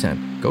more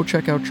content, go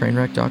check out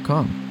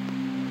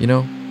trainwreck.com.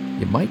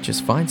 You might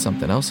just find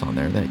something else on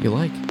there that you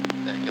like.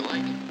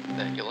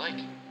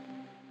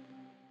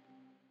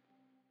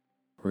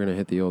 We're gonna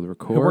hit the old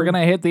record. We're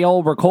gonna hit the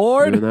old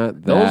record. Doing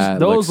that.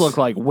 Those look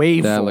like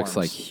waveforms. That looks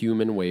like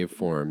human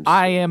waveforms.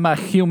 I am a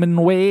human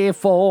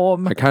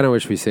waveform. I kind of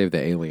wish we saved the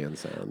alien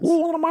sounds.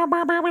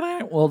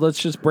 Well, let's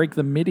just break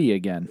the MIDI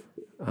again.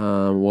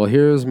 Well,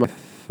 here's my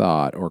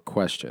thought or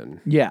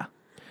question. Yeah.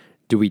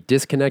 Do we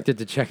disconnect it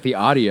to check the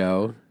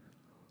audio?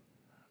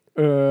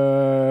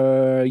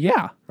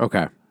 Yeah.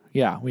 Okay.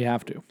 Yeah, we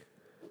have to.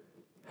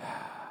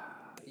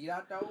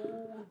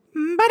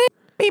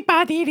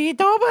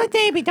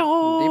 Baby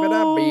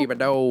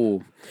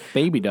doll.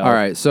 All All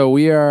right, so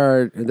we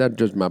are. That's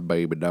just my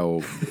baby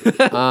doll.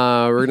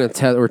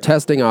 We're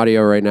testing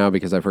audio right now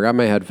because I forgot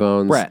my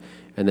headphones. Brett.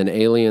 And then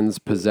aliens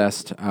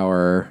possessed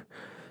our.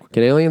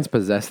 Can aliens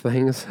possess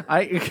things?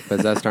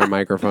 Possessed our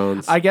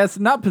microphones. I guess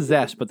not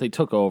possessed, but they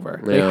took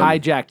over. They Yeah.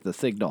 hijacked the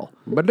signal.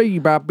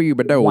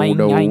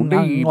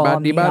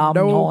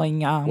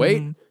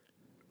 Wait.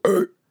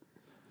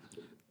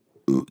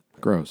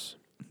 Gross.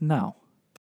 No.